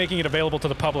think he's making it available to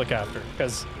the public after,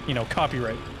 because, you know,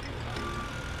 copyright.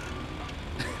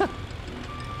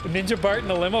 Ninja Bart in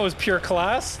the limo is pure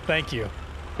class. Thank you.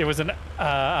 It was a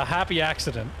happy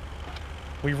accident.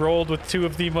 We rolled with two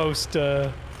of the most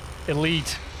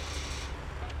elite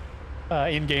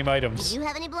in-game items. Do you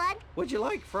have any blood? Would you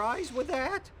like fries with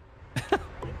that?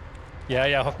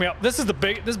 Yeah, hook me up. This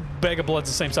bag of blood's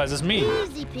the same size as me.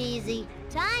 Easy peasy.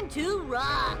 Time to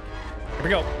rock. Here we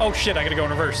go. Oh shit, I gotta go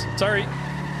in reverse. Sorry.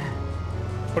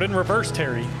 Put it in reverse,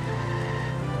 Terry.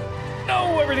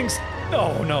 No, everything's...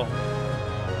 Oh, no.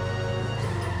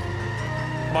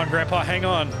 Come on, Grandpa, hang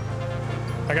on.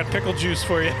 I got pickle juice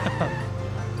for you.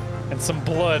 And some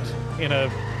blood in a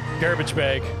garbage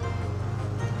bag.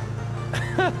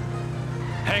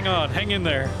 Hang on, hang in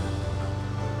there.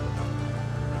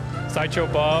 Sideshow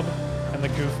Bob and the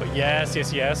Goof.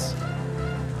 Yes.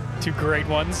 Two great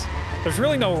ones. There's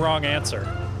really no wrong answer,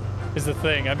 is the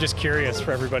thing. I'm just curious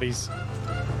for everybody's.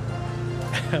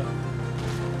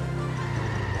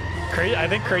 I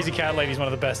think Crazy Cat Lady's one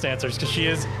of the best answers because she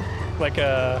is like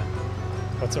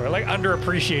what's the word? Like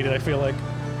underappreciated, I feel like.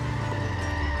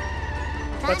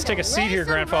 Let's take a seat here,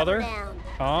 Grandfather.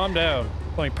 Calm down.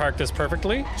 Let me park this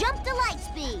perfectly. Jump to light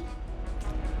speed.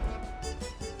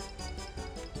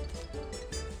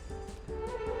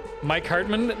 Mike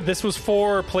Hartman, this was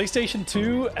for PlayStation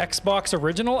 2, Xbox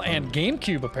Original, and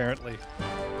GameCube, apparently.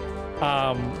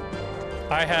 I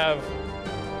have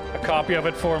a copy of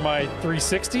it for my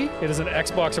 360. It is an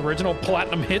Xbox Original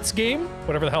Platinum Hits game,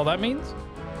 whatever the hell that means.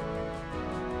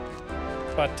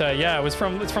 But yeah, it's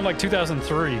from like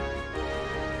 2003.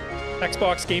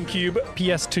 Xbox, GameCube,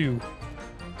 PS2.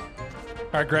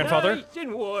 All right, Grandfather. Nice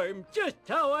and warm, just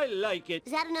how I like it.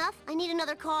 Is that enough? I need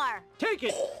another car. Take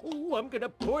it. Ooh, I'm gonna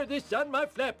pour this on my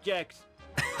flapjacks.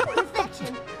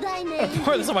 Perfection. Thy name.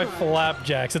 Pour this on my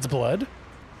flapjacks. It's blood.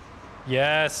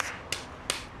 Yes.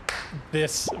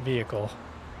 This vehicle.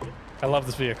 I love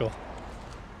this vehicle.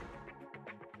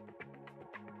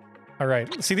 All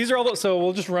right. See, these are all the, so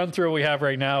we'll just run through what we have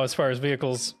right now as far as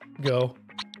vehicles go.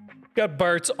 Got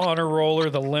Bart's Honor Roller,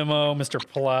 the limo, Mr.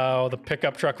 Plow, the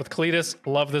pickup truck with Cletus.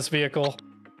 Love this vehicle.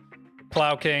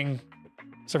 Plow King,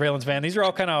 Surveillance Van. These are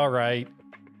all kind of all right.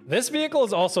 This vehicle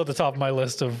is also at the top of my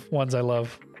list of ones I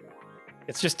love.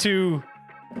 It's just too...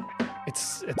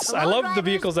 It's. I love the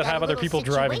vehicles that have other people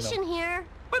driving them. Here.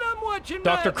 But I'm watching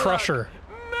Dr. Crusher.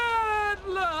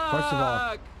 Madlock! First of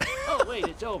all... Oh, wait,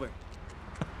 it's over.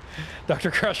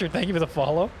 Dr. Crusher, thank you for the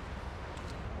follow.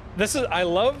 I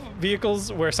love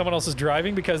vehicles where someone else is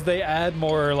driving because they add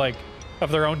more, like, of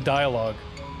their own dialogue.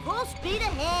 Full speed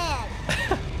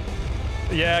ahead.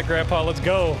 Yeah, Grandpa, let's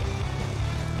go.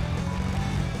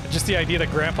 Just the idea that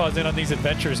Grandpa's in on these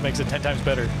adventures makes it 10 times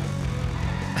better.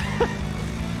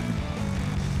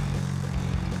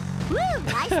 Woo,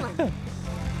 nice one.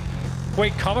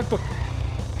 Wait, comic book...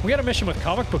 We had a mission with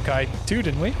Comic Book Guy, too,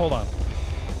 didn't we? Hold on.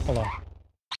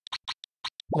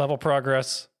 Level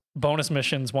progress. Bonus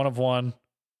missions, 1 of 1.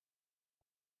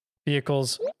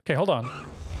 Vehicles. Okay, hold on.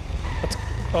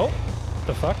 Oh,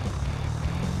 the fuck?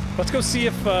 Let's go see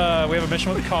if we have a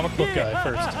mission with the Comic Book Guy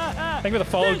first. Thank you for the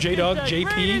follow, J-Dog,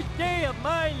 JP. Day of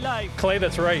my life. Clay,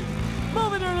 that's right.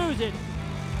 Move it or lose it.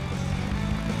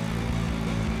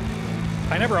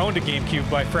 I never owned a GameCube.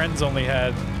 My friends only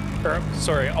had... Or,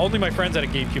 sorry, only my friends had a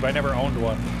GameCube. I never owned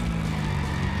one.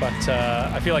 But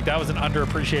I feel like that was an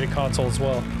underappreciated console as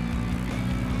well.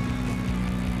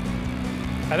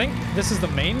 I think this is the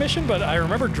main mission, but I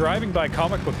remember driving by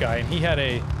Comic Book Guy, and he had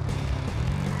a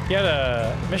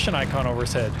mission icon over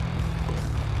his head.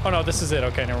 Oh no, this is it.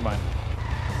 Okay, never mind.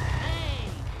 Hey,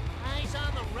 eyes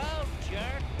on the road,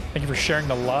 jerk. Thank you for sharing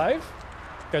the live.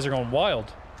 You guys are going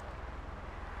wild.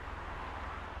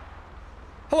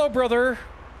 Hello, brother.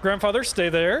 Grandfather, stay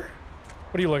there.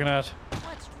 What are you looking at?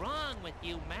 What's wrong with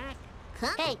you, Mac?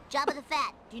 Huh? Hey, Jabba the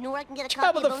Fat. Do you know where I can get a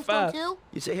copy of Bone Storm 2?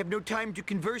 Yes, I have no time to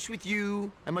converse with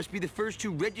you. I must be the first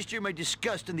to register my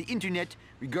disgust on the internet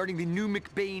regarding the new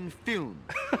McBain film.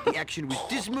 The action was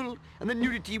dismal, and the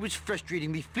nudity was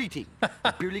frustratingly fleeting.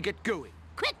 I barely get going.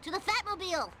 Quick, to the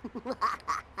Fatmobile!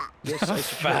 Yes, I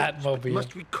suppose. Fatmobile.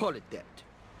 Must we call it that?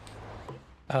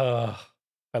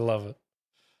 I love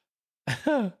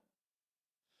it.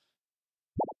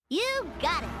 You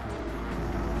got it.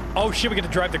 Oh shit, we get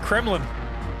to drive the Kremlin.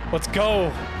 Let's go.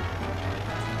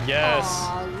 Yes.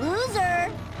 Aw,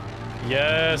 loser.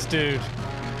 Yes, dude.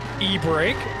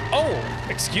 E-brake? Oh,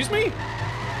 excuse me?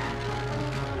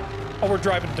 Oh, we're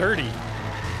driving dirty.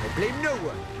 I blame no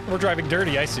one. We're driving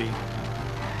dirty, I see.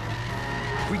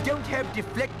 We don't have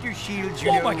deflector shields,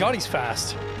 Oh my god, he's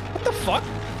fast. What the fuck?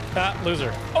 Ah,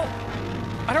 loser. Oh,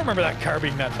 I don't remember that car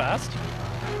being that fast.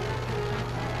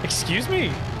 Excuse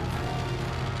me.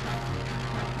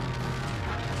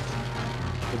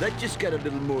 Well, that just got a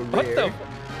little more What rare. the?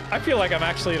 I feel like I'm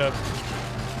actually in a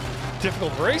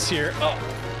difficult race here. Oh.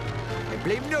 I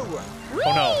blame no one.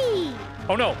 Oh no.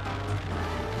 Oh no.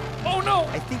 Oh no.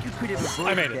 I think you could have I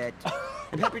avoided made it. that.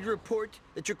 I'm happy to report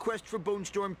that your quest for Bone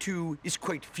Storm 2 is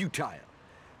quite futile.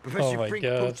 Professor my Frink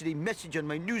God. posted a message on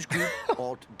my news group,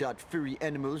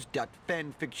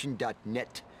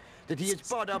 alt.furryanimals.fanfiction.net, that he has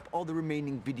bought up all the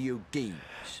remaining video games.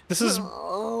 This is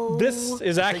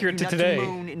accurate to Thank you today. not to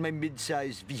moan in my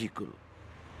mid-sized vehicle.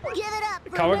 Give it up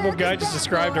for Comic Book Guy America's just bad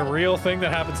described a boy. real thing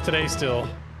that happens today still.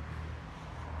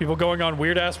 People going on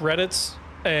weird-ass Reddits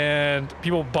and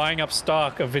people buying up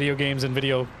stock of video games and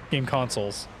video game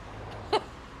consoles.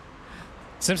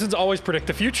 Simpsons always predict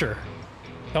the future,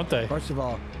 don't they? First of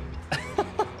all,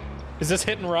 is this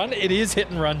hit and run? It is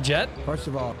hit and run, Jet. First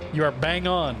of all, you are bang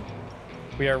on.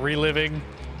 We are reliving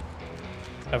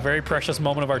a very precious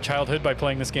moment of our childhood by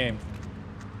playing this game.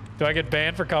 Do I get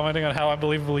banned for commenting on how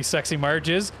unbelievably sexy Marge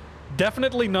is?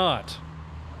 Definitely not.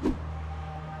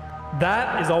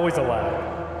 That is always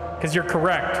allowed, because you're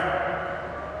correct,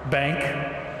 Bank.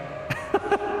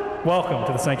 Welcome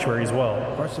to the Sanctuary as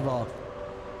well. First of all,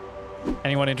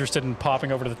 anyone interested in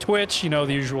popping over to the Twitch, you know,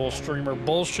 the usual streamer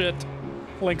bullshit.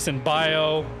 Links in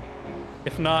bio.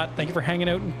 If not, thank you for hanging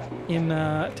out in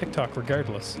TikTok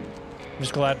regardless. I'm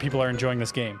just glad people are enjoying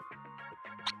this game.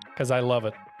 Because I love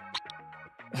it.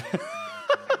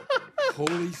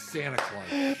 Holy Santa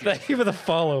Claus. Thank you for the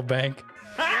follow, Bank.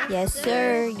 Yes,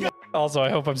 sir. Also, I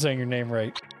hope I'm saying your name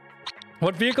right.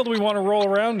 What vehicle do we want to roll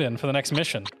around in for the next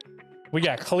mission? We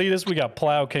got Cletus, we got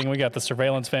Plow King, we got the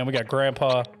Surveillance Fan, we got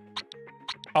Grandpa.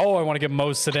 Oh, I want to get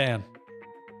Moe's sedan.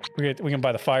 We can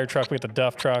buy the fire truck, we get the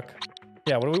Duff truck.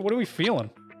 Yeah, what are we feeling?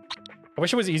 I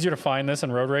wish it was easier to find this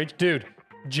in Road Rage. Dude,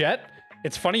 Jet,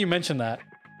 it's funny you mentioned that.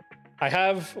 I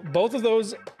have both of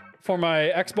those for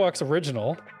my Xbox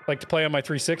original, like to play on my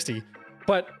 360,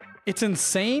 but it's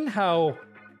insane how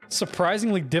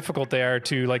surprisingly difficult they are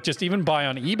to like just even buy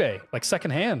on eBay, like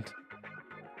secondhand.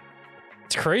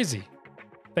 It's crazy.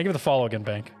 Thank you for the follow again,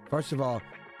 Bank. First of all,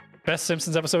 best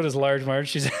Simpsons episode is Large Marge.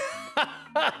 She's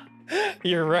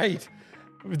you're right.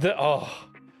 I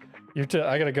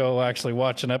gotta go actually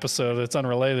watch an episode that's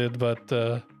unrelated, but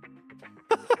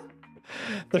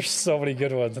there's so many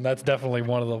good ones, and that's definitely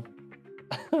one of them.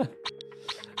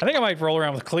 I think I might roll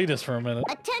around with Cletus for a minute.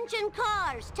 Attention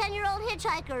cars! 10-year-old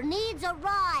hitchhiker needs a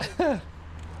ride.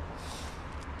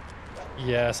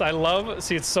 Yes, I love.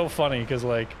 See, it's so funny because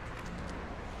like,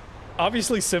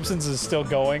 obviously Simpsons is still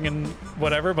going and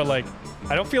whatever, but like,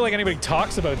 I don't feel like anybody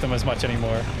talks about them as much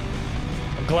anymore.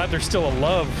 I'm glad there's still a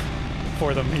love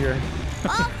for them here.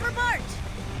 All for Bart.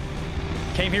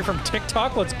 Came here from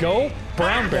TikTok. Let's go,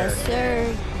 Brown Bear. Yes,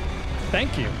 sir.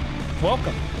 Thank you.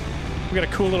 Welcome. We got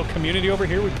a cool little community over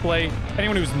here. We play,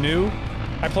 anyone who's new,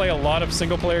 I play a lot of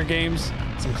single-player games,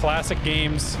 some classic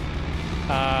games,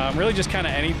 really just kind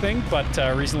of anything, but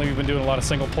recently we've been doing a lot of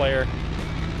single-player.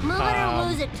 Move it or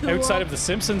lose it, tool. Outside of The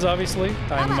Simpsons, obviously.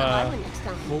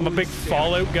 I'm a big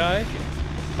Fallout guy.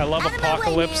 I love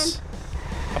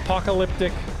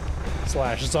apocalyptic /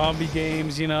 zombie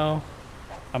games, you know.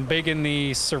 I'm big in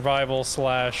the survival /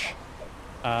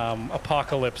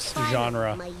 apocalypse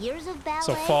genre.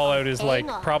 So Fallout is like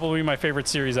probably my favorite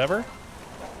series ever.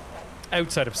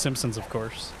 Outside of Simpsons, of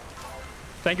course.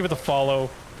 Thank you for the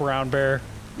follow, Brown Bear.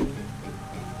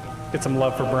 Get some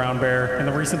love for Brown Bear and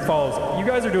the recent follows. You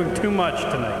guys are doing too much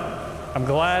tonight. I'm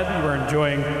glad you are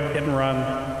enjoying Hit and Run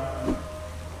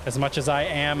as much as I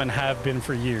am and have been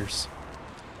for years.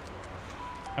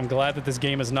 I'm glad that this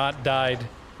game has not died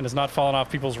and has not fallen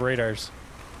off people's radars.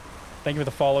 Thank you for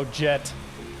the follow, Jet.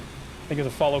 Thank you for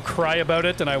the follow, Cry About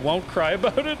It, and I won't cry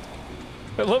about it.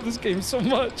 I love this game so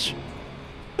much.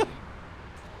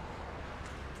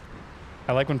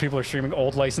 I like when people are streaming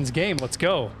old licensed game. Let's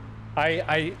go. Like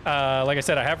I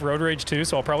said, I have Road Rage 2,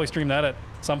 so I'll probably stream that at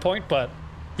some point. But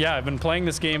yeah, I've been playing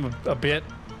this game a bit,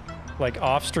 like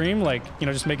off stream, like, you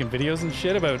know, just making videos and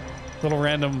shit about little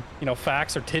random, you know,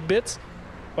 facts or tidbits.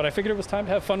 But I figured it was time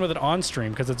to have fun with it on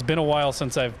stream because it's been a while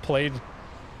since I've played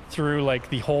through like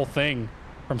the whole thing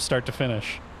from start to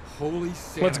finish. Holy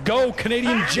Santa. Let's go,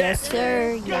 Canadian Jet. Yes,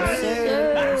 sir. Yes,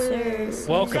 sir. Yes, sir.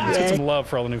 Welcome. Let's get some love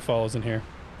for all the new follows in here.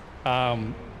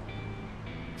 Fellow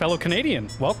Canadian,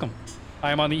 welcome.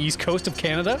 I am on the east coast of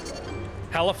Canada,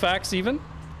 Halifax even.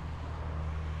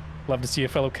 Love to see a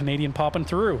fellow Canadian popping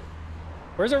through.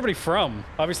 Where's everybody from?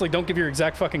 Obviously, don't give your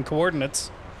exact fucking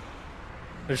coordinates.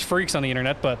 There's freaks on the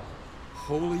internet, but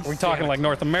Holy are we talking like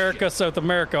North America, South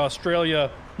America, Australia,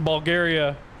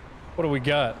 Bulgaria? What do we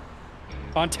got?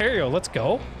 Ontario, let's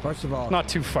go. First of all, not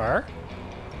too far.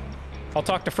 I'll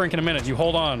talk to Frank in a minute. You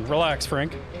hold on. Relax,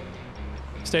 Frank.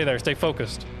 Stay there. Stay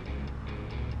focused.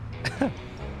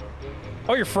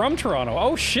 Oh, you're from Toronto.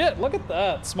 Oh, shit. Look at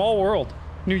that. Small world.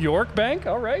 New York Bank.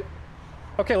 All right.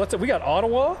 Okay, we got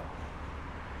Ottawa.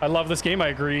 I love this game. I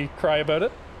agree. Cry about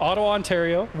it. Ottawa,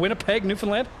 Ontario. Winnipeg,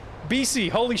 Newfoundland. BC.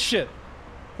 Holy shit.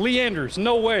 Leanders.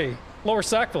 No way. Lower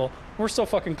Sackville. We're so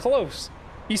fucking close.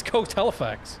 East Coast,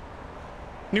 Halifax.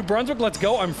 New Brunswick. Let's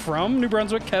go. I'm from New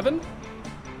Brunswick. Kevin.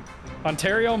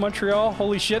 Ontario, Montreal.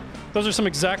 Holy shit. Those are some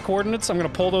exact coordinates. I'm going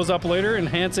to pull those up later.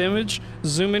 Enhance image.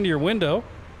 Zoom into your window.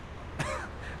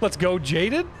 Let's go,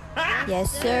 Jaded.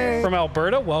 Yes, sir. From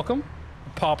Alberta, welcome.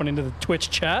 Popping into the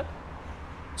Twitch chat.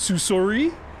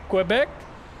 Susori, Quebec,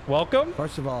 welcome.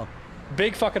 First of all,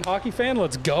 big fucking hockey fan,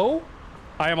 let's go.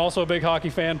 I am also a big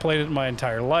hockey fan, played it my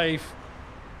entire life.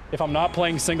 If I'm not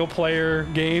playing single player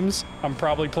games, I'm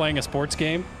probably playing a sports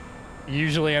game.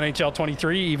 Usually NHL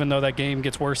 23, even though that game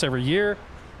gets worse every year.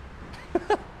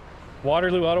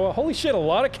 Waterloo, Ottawa. Holy shit, a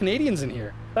lot of Canadians in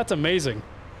here. That's amazing.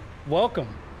 Welcome.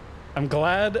 I'm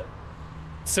glad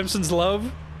Simpsons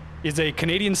love is a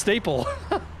Canadian staple.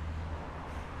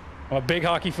 I'm a big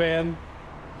hockey fan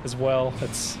as well.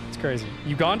 It's crazy.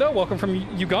 Uganda, welcome from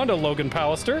Uganda, Logan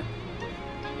Pallister.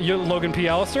 Logan P.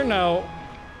 Allister. Now,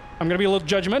 I'm going to be a little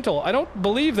judgmental. I don't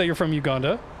believe that you're from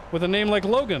Uganda with a name like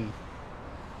Logan.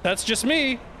 That's just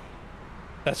me.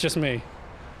 That's just me.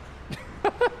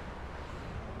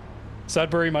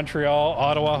 Sudbury, Montreal,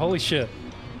 Ottawa. Holy shit.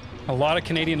 A lot of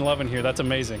Canadian love in here. That's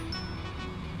amazing.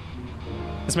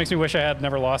 This makes me wish I had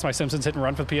never lost my Simpsons Hit and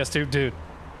Run for the PS2. Dude,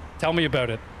 tell me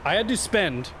about it. I had to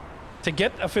spend, to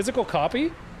get a physical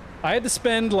copy, I had to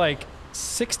spend like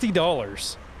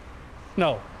 $60.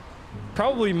 No,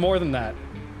 probably more than that,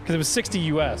 because it was 60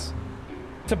 US.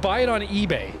 To buy it on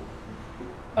eBay,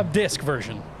 a disc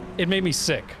version. It made me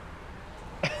sick.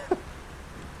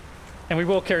 And we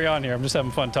will carry on here. I'm just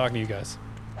having fun talking to you guys.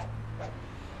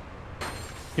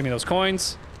 Give me those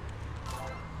coins.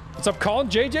 What's up, Colin?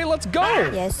 JJ, let's go!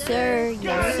 Yes, sir.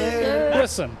 Yes, sir.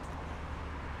 Listen.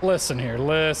 Listen here.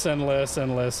 Listen,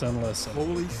 listen, listen, listen.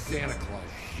 Holy Santa Claus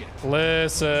shit.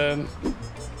 Listen.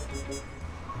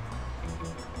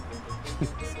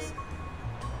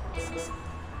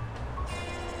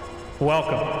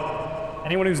 Welcome.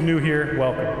 Anyone who's new here,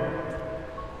 welcome.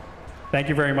 Thank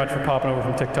you very much for popping over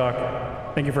from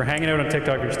TikTok. Thank you for hanging out on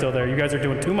TikTok if you're still there. You guys are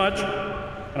doing too much,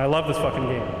 and I love this fucking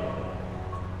game.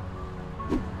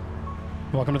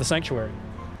 Welcome to the sanctuary.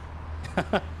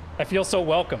 I feel so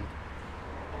welcome.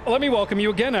 Let me welcome you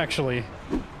again, actually.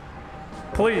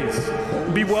 Please,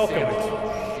 be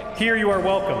welcomed. Here you are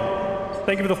welcome.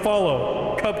 Thank you for the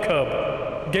follow, Cub,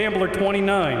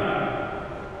 Gambler29.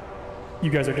 You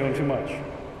guys are doing too much.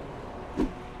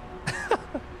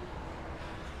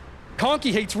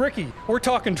 Conky hates Ricky. We're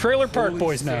talking Trailer Park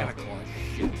Boys now.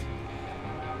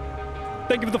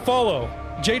 Thank you for the follow.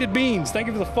 Jaded Beans, thank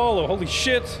you for the follow. Holy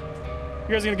shit.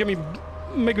 You guys are gonna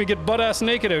make me get butt-ass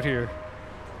naked out here.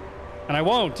 And I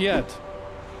won't yet.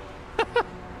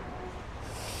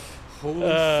 Holy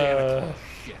Santa Claus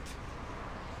shit.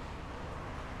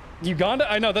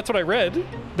 Uganda? I know, that's what I read.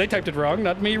 They typed it wrong,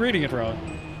 not me reading it wrong.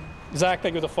 Zach,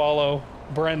 thank you for the follow.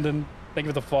 Brendan, thank you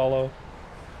for the follow.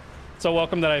 So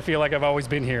welcome that I feel like I've always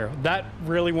been here. That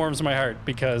really warms my heart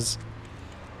because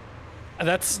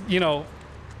that's, you know,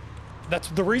 that's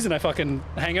the reason I fucking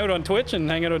hang out on Twitch and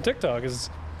hang out on TikTok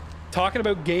is talking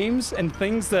about games and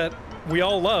things that we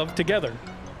all love together.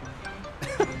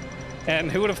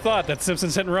 And who would have thought that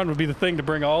Simpsons Hit and Run would be the thing to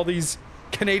bring all these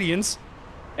Canadians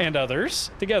and others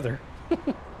together.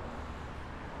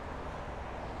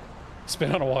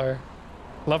 Spin on a wire.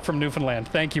 Love from Newfoundland.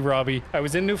 Thank you, Robbie. I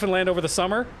was in Newfoundland over the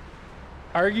summer.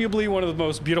 Arguably one of the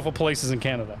most beautiful places in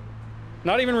Canada.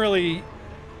 Not even really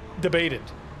debated,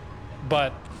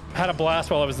 but had a blast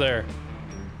while I was there.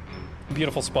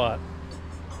 Beautiful spot.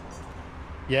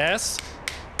 Yes,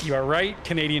 you are right,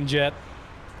 Canadian Jet.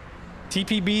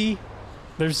 TPB,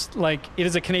 there's like, it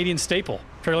is a Canadian staple.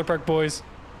 Trailer Park Boys.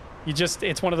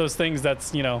 It's one of those things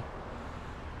that's, you know,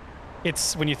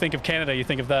 it's when you think of Canada, you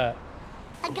think of that.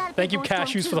 Thank you,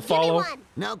 Cashews, for the follow.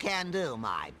 No can do,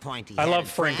 my pointy. I love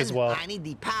Frank as well. I need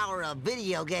the power of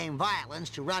video game violence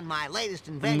to run my latest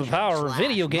invention. The power of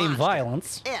video game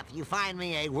violence. If you find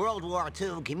me a World War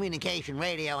II communication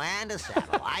radio and a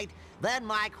satellite, then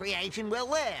my creation will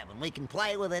live, and we can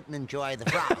play with it and enjoy the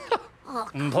frolic. Oh,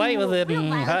 cool. Play with it Real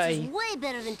and violence is way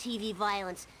better than TV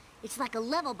violence. It's like a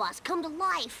level boss come to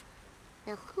life.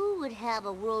 Now, who would have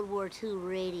a World War II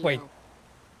radio? Wait.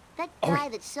 That guy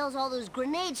that sells all those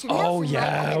grenades. Oh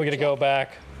yeah, we gotta go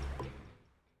back.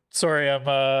 Sorry, I'm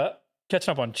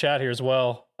catching up on chat here as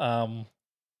well. Oh,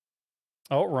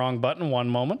 wrong button. One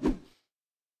moment.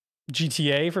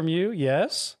 GTA from you,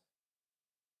 yes.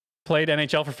 Played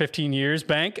NHL for 15 years.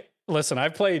 Bank. Listen,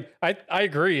 I've played. I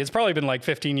agree. It's probably been like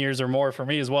 15 years or more for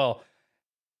me as well.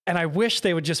 And I wish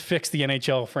they would just fix the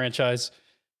NHL franchise,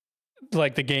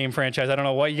 like the game franchise. I don't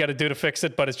know what you got to do to fix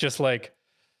it, but it's just like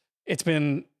it's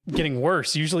been getting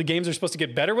worse. Usually games are supposed to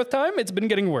get better with time. It's been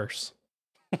getting worse.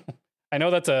 I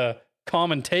know that's a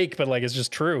common take, but like it's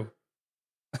just true.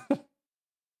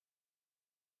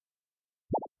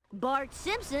 Bart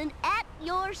Simpson at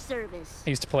your service. I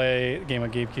used to play a game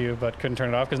on GameCube, but couldn't turn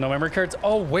it off because no memory cards.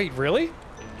 Oh, wait, really?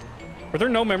 Were there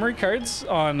no memory cards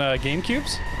on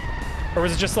GameCubes? Or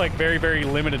was it just like very, very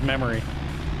limited memory?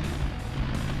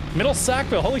 Middle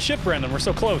Sackville. Holy shit, Brendan. We're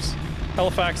so close.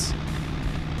 Halifax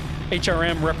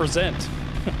HRM represent.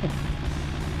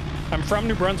 I'm from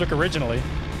New Brunswick originally,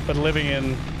 but living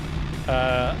in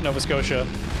Nova Scotia,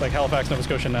 like Halifax, Nova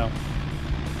Scotia now.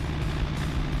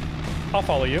 I'll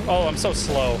follow you. Oh, I'm so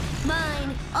slow.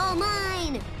 Mine. Oh,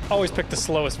 mine. Always pick the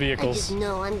slowest vehicles. I just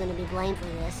know I'm going to be blamed for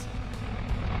this.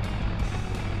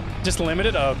 Just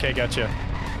limited? Oh, okay, gotcha.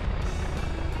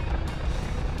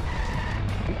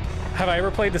 Have I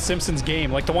ever played the Simpsons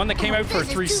game? Like the one that came out for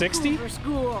 360? Cool for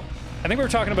school. I think we were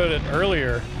talking about it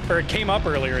earlier, or it came up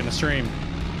earlier in the stream.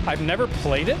 I've never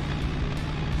played it,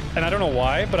 and I don't know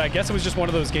why, but I guess it was just one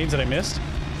of those games that I missed.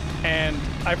 And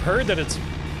I've heard that it's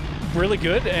really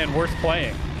good and worth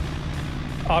playing.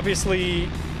 Obviously,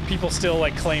 people still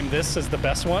like claim this as the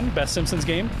best one, best Simpsons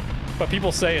game, but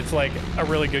people say it's like a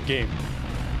really good game.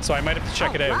 So I might have to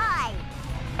check it out.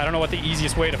 I don't know what the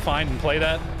easiest way to find and play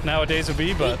that nowadays would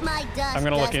be, but I'm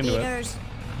gonna look into it.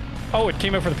 Oh, it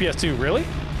came out for the PS2, really?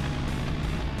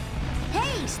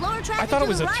 Hey, slower traffic. I thought it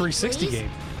was a 360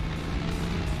 game.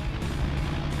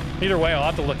 Either way, I'll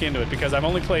have to look into it because I've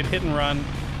only played Hit and Run.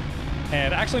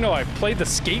 And actually, no, I played the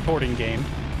skateboarding game.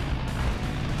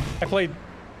 I played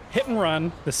Hit and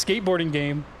Run, the skateboarding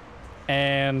game,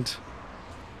 and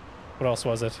what else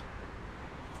was it?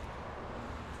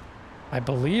 I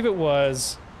believe it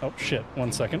was, oh shit,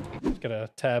 1 second. Just gotta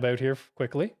tab out here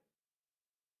quickly. It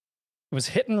was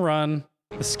Hit and Run,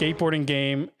 the skateboarding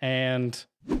game, and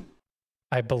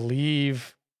I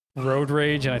believe Road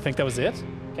Rage, and I think that was it?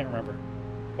 Can't remember.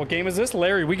 What game is this?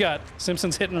 Larry, we got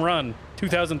Simpsons Hit and Run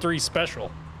 2003 special.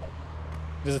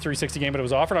 It is a 360 game, but it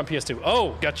was offered on PS2.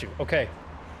 Oh, got you. Okay.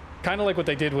 Kind of like what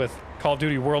they did with Call of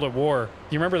Duty World at War.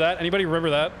 Do you remember that? Anybody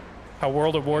remember that? How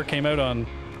World at War came out on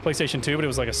PlayStation 2, but it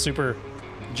was like a super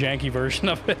janky version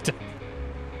of it.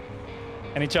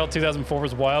 NHL 2004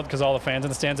 was wild because all the fans in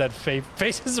the stands had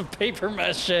faces of paper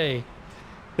mache.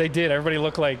 They did. Everybody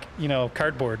looked like, you know,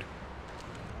 cardboard.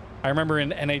 I remember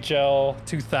in NHL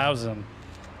 2000,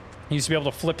 you used to be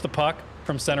able to flip the puck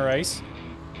from center ice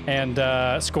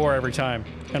and score every time.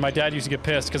 And my dad used to get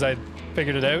pissed because I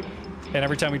figured it out. And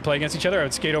every time we'd play against each other, I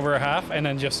would skate over a half and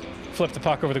then just flip the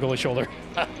puck over the goalie's shoulder.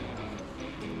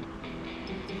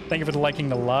 Thank you for liking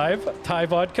the live, Thai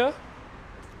Vodka.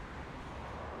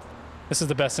 This is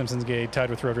the best Simpsons game, tied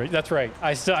with Road Rage. That's right.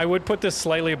 I would put this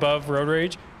slightly above Road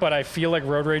Rage, but I feel like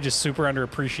Road Rage is super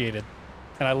underappreciated.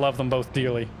 And I love them both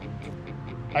dearly.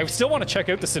 I still want to check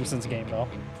out the Simpsons game, though.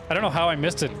 I don't know how I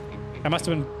missed it. I must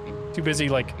have been too busy,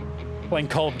 like, playing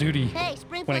Call of Duty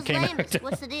when it came out.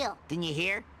 What's the deal? Didn't you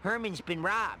hear? Herman's been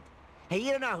robbed. Hey,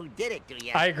 you don't know who did it, do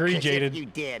you? I agree, Jaded. If you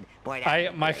did, boy,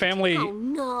 my family, Oh,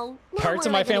 no. parts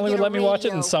of my family would let me watch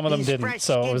it, and some of them didn't.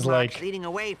 So it was like, leading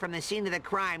away from the scene of the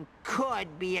crime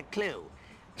could be a clue.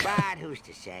 But who's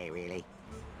to say, really?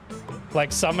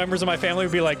 like some members of my family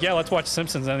would be like, yeah, let's watch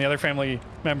Simpsons. And the other family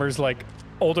members, like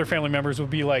older family members, would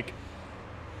be like,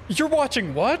 you're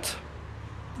watching what?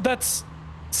 That's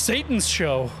Satan's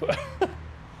show.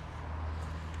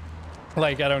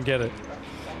 Like, I don't get it.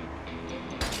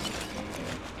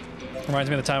 Reminds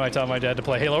me of the time I taught my dad to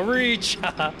play Halo Reach.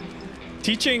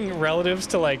 Teaching relatives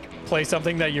to like play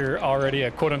something that you're already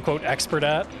a quote-unquote expert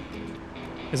at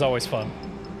is always fun.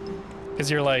 Because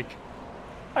you're like,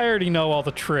 I already know all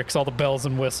the tricks, all the bells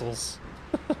and whistles.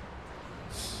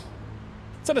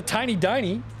 It's not a tiny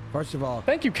diny. First of all...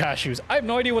 Thank you, Cashews. I have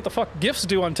no idea what the fuck GIFs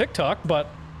do on TikTok, but...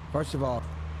 First of all...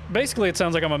 Basically, it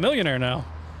sounds like I'm a millionaire now.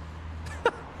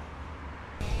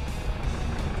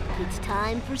 It's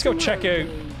time for Let's go check out...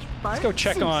 Bart Let's go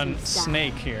check on Simpson style.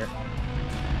 Snake here.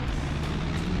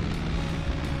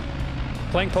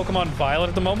 Playing Pokemon Violet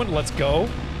at the moment. Let's go.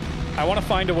 I want to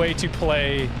find a way to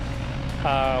play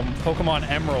Pokemon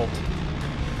Emerald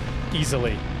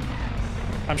easily.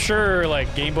 I'm sure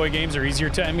like Game Boy games are easier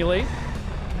to emulate,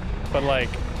 but like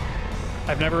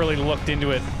I've never really looked into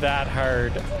it that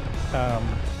hard.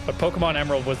 But Pokemon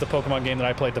Emerald was the Pokemon game that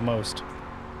I played the most.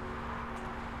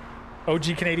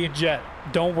 OG Canadian Jet,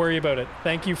 don't worry about it.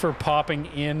 Thank you for popping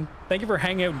in. Thank you for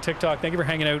hanging out on TikTok. Thank you for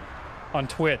hanging out on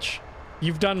Twitch.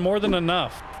 You've done more than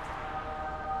enough.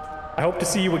 I hope to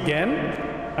see you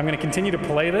again. I'm going to continue to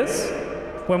play this.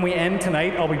 When we end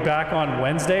tonight, I'll be back on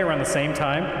Wednesday around the same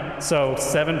time. So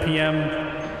 7 p.m.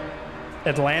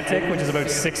 Atlantic, which is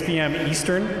about 6 p.m.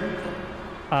 Eastern.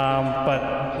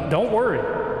 But don't worry.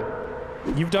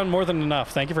 You've done more than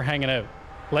enough. Thank you for hanging out.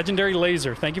 Legendary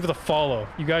Laser, thank you for the follow.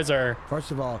 You guys are...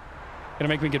 First of all... Gonna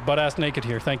make me get butt-ass naked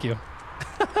here. Thank you.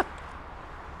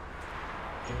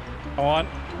 I want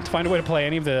to find a way to play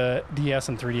any of the DS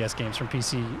and 3DS games from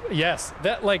PC. Yes,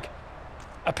 that, like...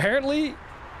 Apparently,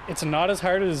 it's not as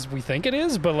hard as we think it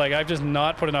is, but, like, I've just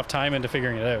not put enough time into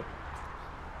figuring it out.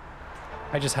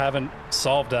 I just haven't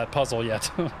solved that puzzle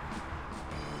yet.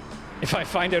 If I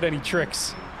find out any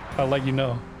tricks, I'll let you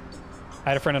know. I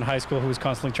had a friend in high school who was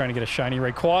constantly trying to get a shiny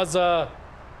Rayquaza.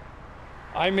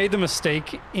 I made the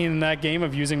mistake in that game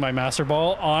of using my Master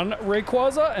Ball on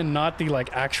Rayquaza and not the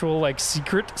like actual like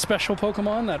secret special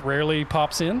Pokemon that rarely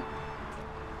pops in.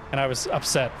 And I was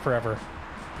upset forever.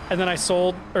 And then I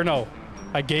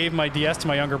I gave my DS to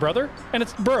my younger brother and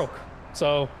it's broke.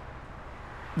 So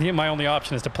my only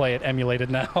option is to play it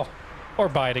emulated now or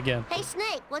buy it again. Hey,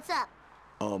 Snake, what's up?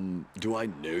 Do I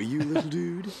know you, little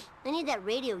dude? I need that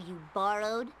radio you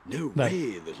borrowed. No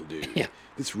way, little dude. Yeah.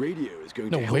 This radio is going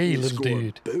No to help way, me little score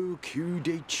dude. beaucoup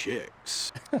de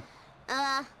chicks.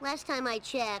 Last time I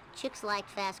checked, chicks like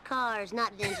fast cars,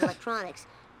 not vintage electronics.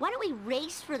 Why don't we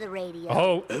race for the radio?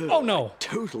 Oh no. I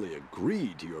totally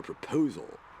agree to your proposal.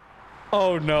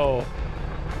 Oh no.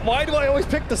 Why do I always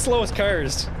pick the slowest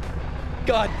cars?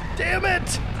 God damn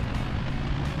it!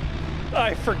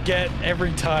 I forget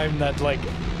every time that like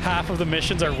half of the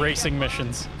missions are racing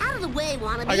missions. Out of the way,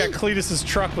 wannabe. I got Cletus's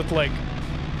truck with like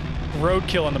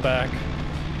roadkill in the back.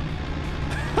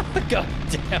 God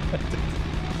damn it.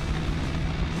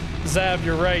 Zav,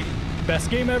 you're right. Best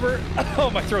game ever? Oh,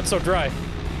 my throat's so dry.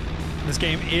 This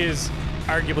game is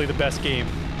arguably the best game.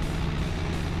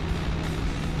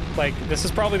 Like, this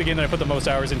is probably the game that I put the most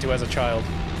hours into as a child.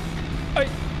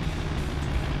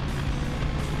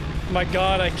 My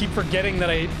God, I keep forgetting that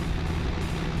I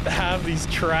have these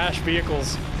trash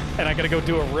vehicles and I gotta go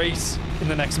do a race in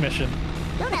the next mission.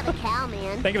 Don't have a cow,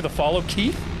 man. Thank you for the follow,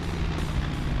 Keith.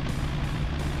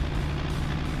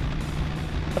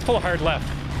 Let's pull a hard left.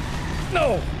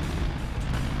 No!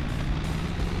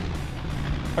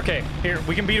 Okay, here,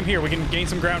 we can beat him here. We can gain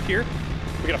some ground here.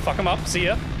 We gotta fuck him up, see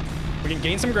ya. We can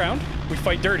gain some ground. We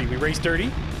fight dirty, we race dirty.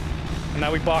 And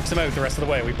now we box him out the rest of the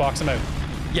way. We box him out.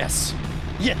 Yes.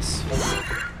 Yes!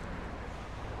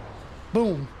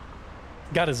 Boom.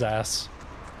 Got his ass.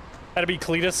 That'd be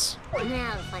Cletus.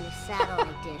 Now to find a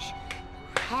satellite dish.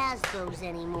 Who has those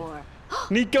anymore?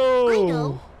 Nico!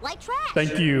 Gringo, like trash.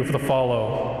 Thank you for the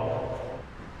follow.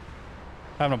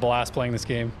 Having a blast playing this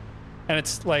game. And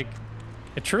it's like,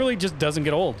 it truly just doesn't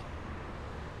get old.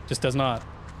 Just does not.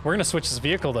 We're gonna switch this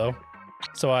vehicle though,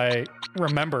 so I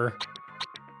remember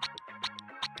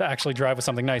to actually drive with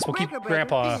something nice. We'll keep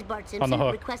Grandpa on the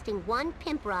hook. Requesting one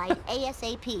pimp ride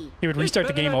ASAP. He would restart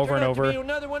the game over and over.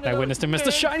 I witnessed him miss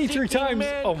the shiny 3 times.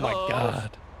 Oh my God.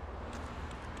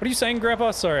 What are you saying,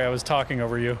 Grandpa? Sorry, I was talking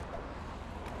over you.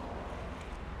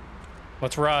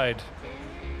 Let's ride.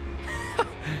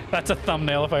 That's a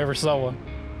thumbnail if I ever saw one.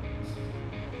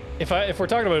 If we're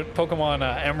talking about Pokemon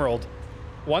Emerald,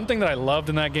 one thing that I loved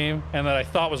in that game and that I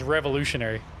thought was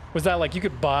revolutionary was that like you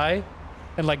could buy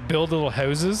and like build little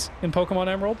houses in Pokemon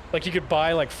Emerald. Like you could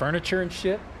buy like furniture and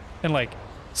shit and like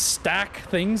stack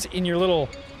things in your little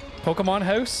Pokemon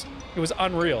house. It was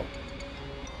unreal.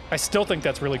 I still think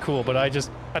that's really cool, but I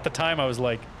just, at the time I was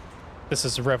like, this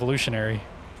is revolutionary.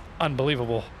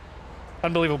 Unbelievable.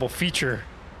 Unbelievable feature.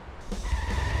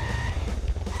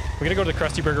 We're gonna go to the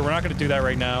Krusty Burger. We're not gonna do that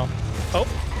right now. Oh.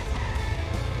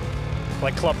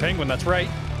 Like Club Penguin, that's right.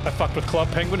 I fucked with Club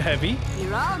Penguin heavy.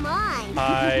 You're all mine.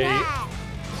 I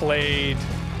played,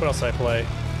 what else did I play?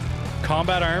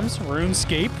 Combat Arms,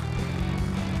 RuneScape.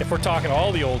 If we're talking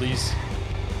all the oldies.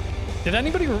 Did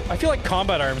anybody... I feel like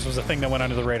Combat Arms was a thing that went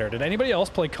under the radar. Did anybody else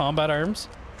play Combat Arms?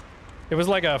 It was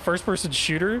like a first-person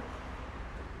shooter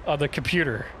on the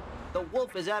computer. The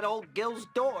wolf is at old Gil's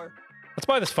door. Let's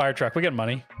buy this fire truck. We got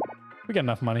money. We got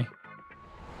enough money.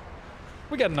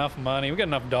 We got enough money. We got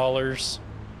enough dollars.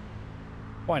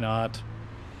 Why not?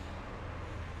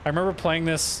 I remember playing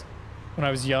this when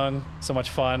I was young. So much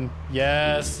fun.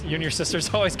 Yes, you and your sister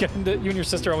always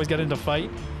get into fight.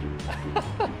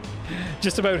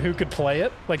 Just about who could play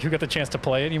it, like who got the chance to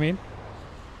play it. You mean?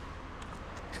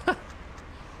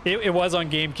 It was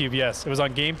on GameCube. Yes, it was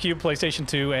on GameCube, PlayStation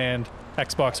 2, and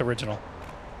Xbox Original.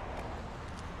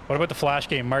 What about the Flash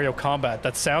game, Mario Combat?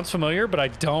 That sounds familiar, but I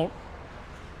don't...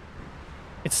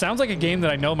 It sounds like a game that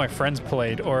I know my friends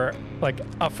played, or like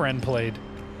a friend played,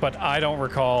 but I don't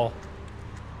recall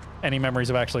any memories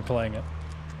of actually playing it.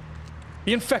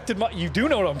 The Infected... You do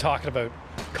know what I'm talking about.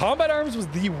 Combat Arms was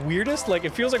the weirdest. Like,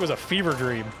 it feels like it was a fever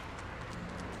dream.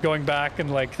 Going back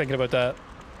and, like, thinking about that.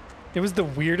 It was the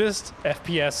weirdest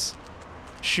FPS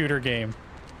shooter game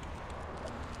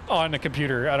on a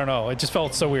computer. I don't know. It just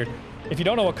felt so weird. If you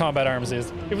don't know what Combat Arms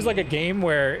is, it was like a game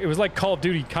where it was like Call of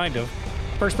Duty, kind of.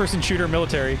 First-person shooter,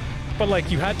 military. But, like,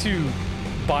 you had to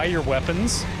buy your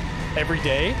weapons every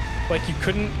day. Like, you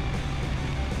couldn't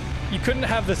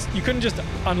have this... You couldn't just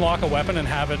unlock a weapon and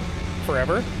have it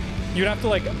forever. You'd have to,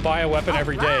 like, buy a weapon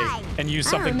every day and use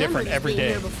something different every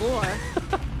day.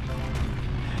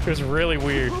 It was really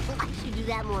weird. I should do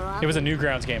that more often. It was a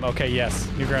Newgrounds game. Okay, yes.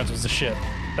 Newgrounds was the shit.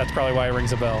 That's probably why it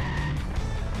rings a bell.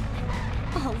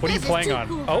 Oh, what are you playing on?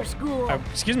 Cool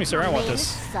Excuse me, sir. I want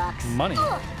this money.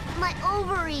 Ugh, my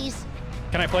ovaries.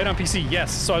 Can I play it on PC?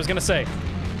 Yes. So I was going to say,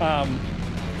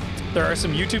 there are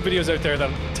some YouTube videos out there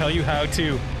that tell you how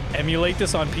to emulate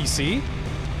this on PC.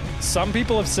 Some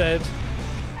people have said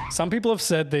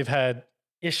they've had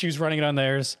issues running it on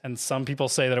theirs, and some people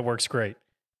say that it works great.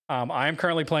 I am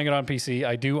currently playing it on PC.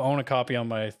 I do own a copy on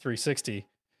my 360,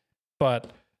 but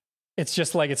it's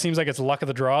just like, it seems like it's luck of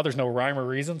the draw. There's no rhyme or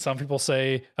reason. Some people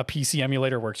say a PC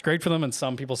emulator works great for them, and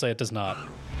some people say it does not.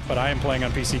 But I am playing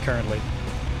on PC currently.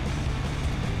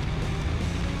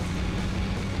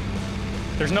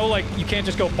 There's no, like, you can't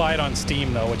just go buy it on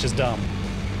Steam, though, which is dumb.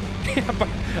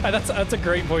 That's a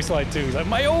great voice line, too. He's like,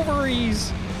 my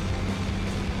ovaries!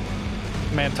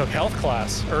 Man took health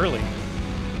class early.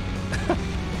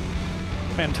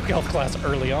 Man took health class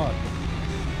early on.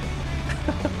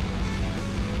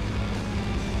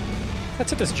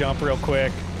 Let's hit this jump real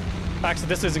quick. Actually,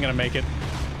 this isn't going to make it.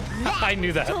 I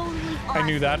knew that. Totally awesome. I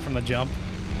knew that from the jump.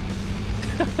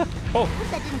 Oh. I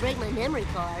hope that didn't break my memory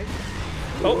card.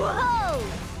 Oh.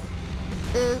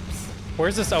 Whoa! Oops.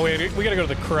 Where's this? Oh, wait, we got to go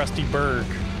to the Krusty Burg.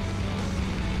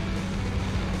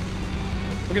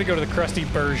 We're going to go to the Krusty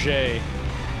Burger.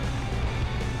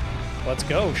 Let's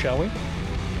go, shall we?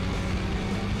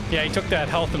 Yeah, he took that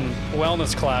health and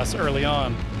wellness class early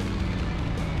on.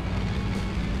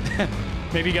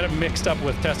 Maybe he got it mixed up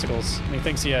with testicles, and he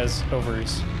thinks he has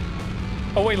ovaries.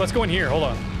 Oh, wait, let's go in here. Hold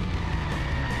on.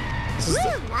 This is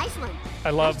nice one. I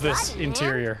love Nice this body, man.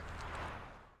 interior.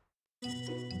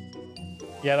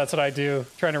 Yeah, that's what I do.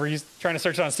 Trying to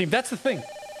search it on Steam. That's the thing.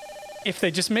 If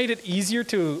they just made it easier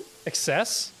to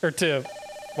access, or to...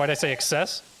 Why'd I say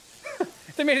access?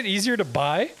 If they made it easier to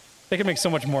buy, they could make so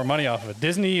much more money off of it.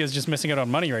 Disney is just missing out on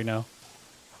money right now.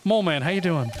 Mole Man, how you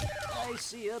doing? I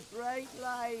see a bright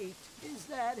light. Is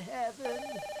that heaven?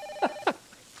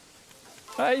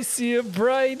 I see a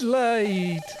bright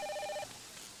light.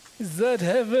 Is that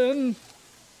heaven?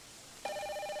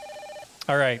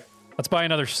 All right, let's buy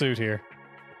another suit here.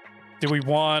 Do we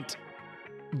want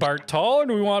Bart Tall or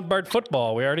do we want Bart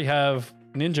Football? We already have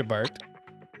Ninja Bart.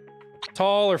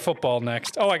 Tall or football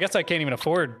next? Oh, I guess I can't even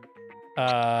afford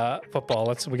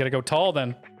football. We gotta go tall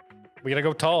then. We gotta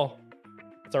go tall.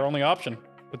 It's our only option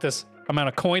with this amount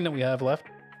of coin that we have left.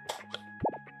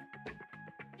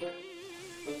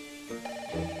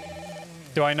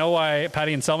 Do I know why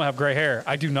Patty and Selma have gray hair?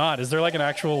 I do not. Is there like an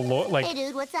actual like? Hey,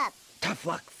 dude, what's up? Tough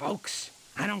luck, folks.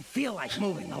 I don't feel like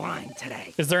moving the line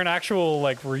today. Is there an actual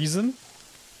like reason?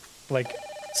 Like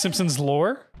Simpsons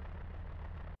lore?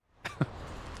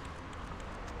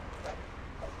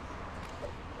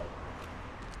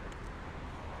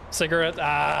 Cigarette?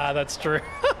 Ah, that's true.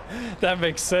 That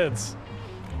makes sense.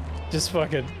 Just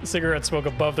fucking cigarette smoke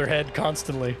above their head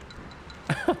constantly.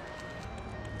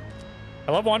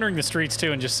 I love wandering the streets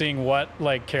too and just seeing what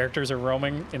like characters are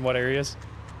roaming in what areas.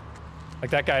 Like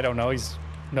that guy, I don't know. He's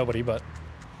nobody, but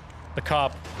the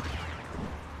cop.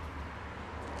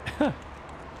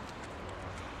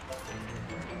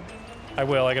 I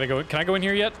will. I gotta go. Can I go in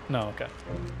here yet? No. Okay.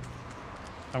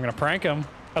 I'm gonna prank him.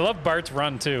 I love Bart's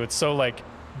run too. It's so like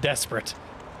desperate.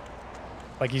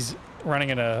 Like he's running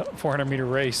in a 400-meter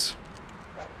race.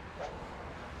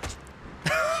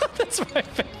 That's my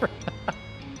favorite.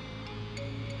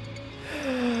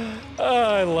 Oh,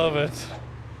 I love it.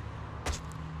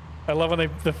 I love when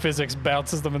the physics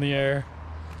bounces them in the air.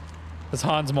 Does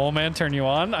Hans Mole Man turn you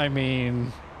on? I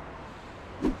mean...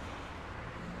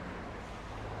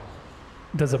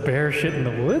 Does a bear shit in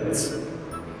the woods?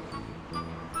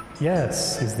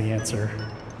 Yes, is the answer.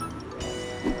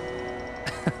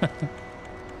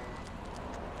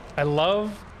 I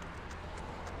love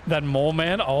that Mole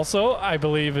Man also, I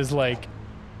believe, is like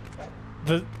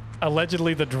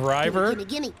allegedly the driver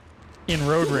in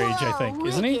Road Rage, I think.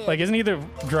 Isn't he? Like, isn't he the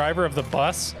driver of the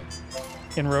bus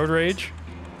in Road Rage?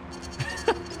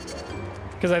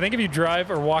 Because I think if you drive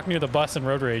or walk near the bus in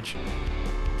Road Rage,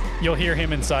 you'll hear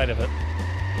him inside of it.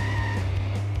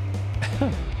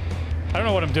 I don't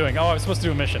know what I'm doing. Oh, I was supposed to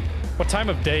do a mission. What time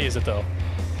of day is it, though?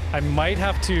 I might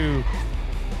have to...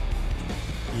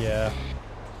 Yeah.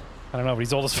 I don't know, but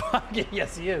he's old as fuck.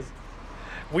 Yes, he is.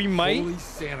 We might Holy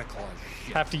Santa Claus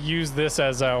shit. have to use this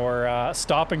as our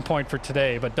stopping point for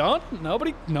today, but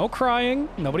no crying,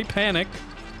 nobody panic.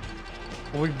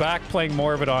 We'll be back playing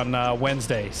more of it on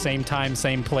Wednesday. Same time,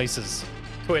 same places.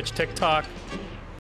 Twitch, TikTok,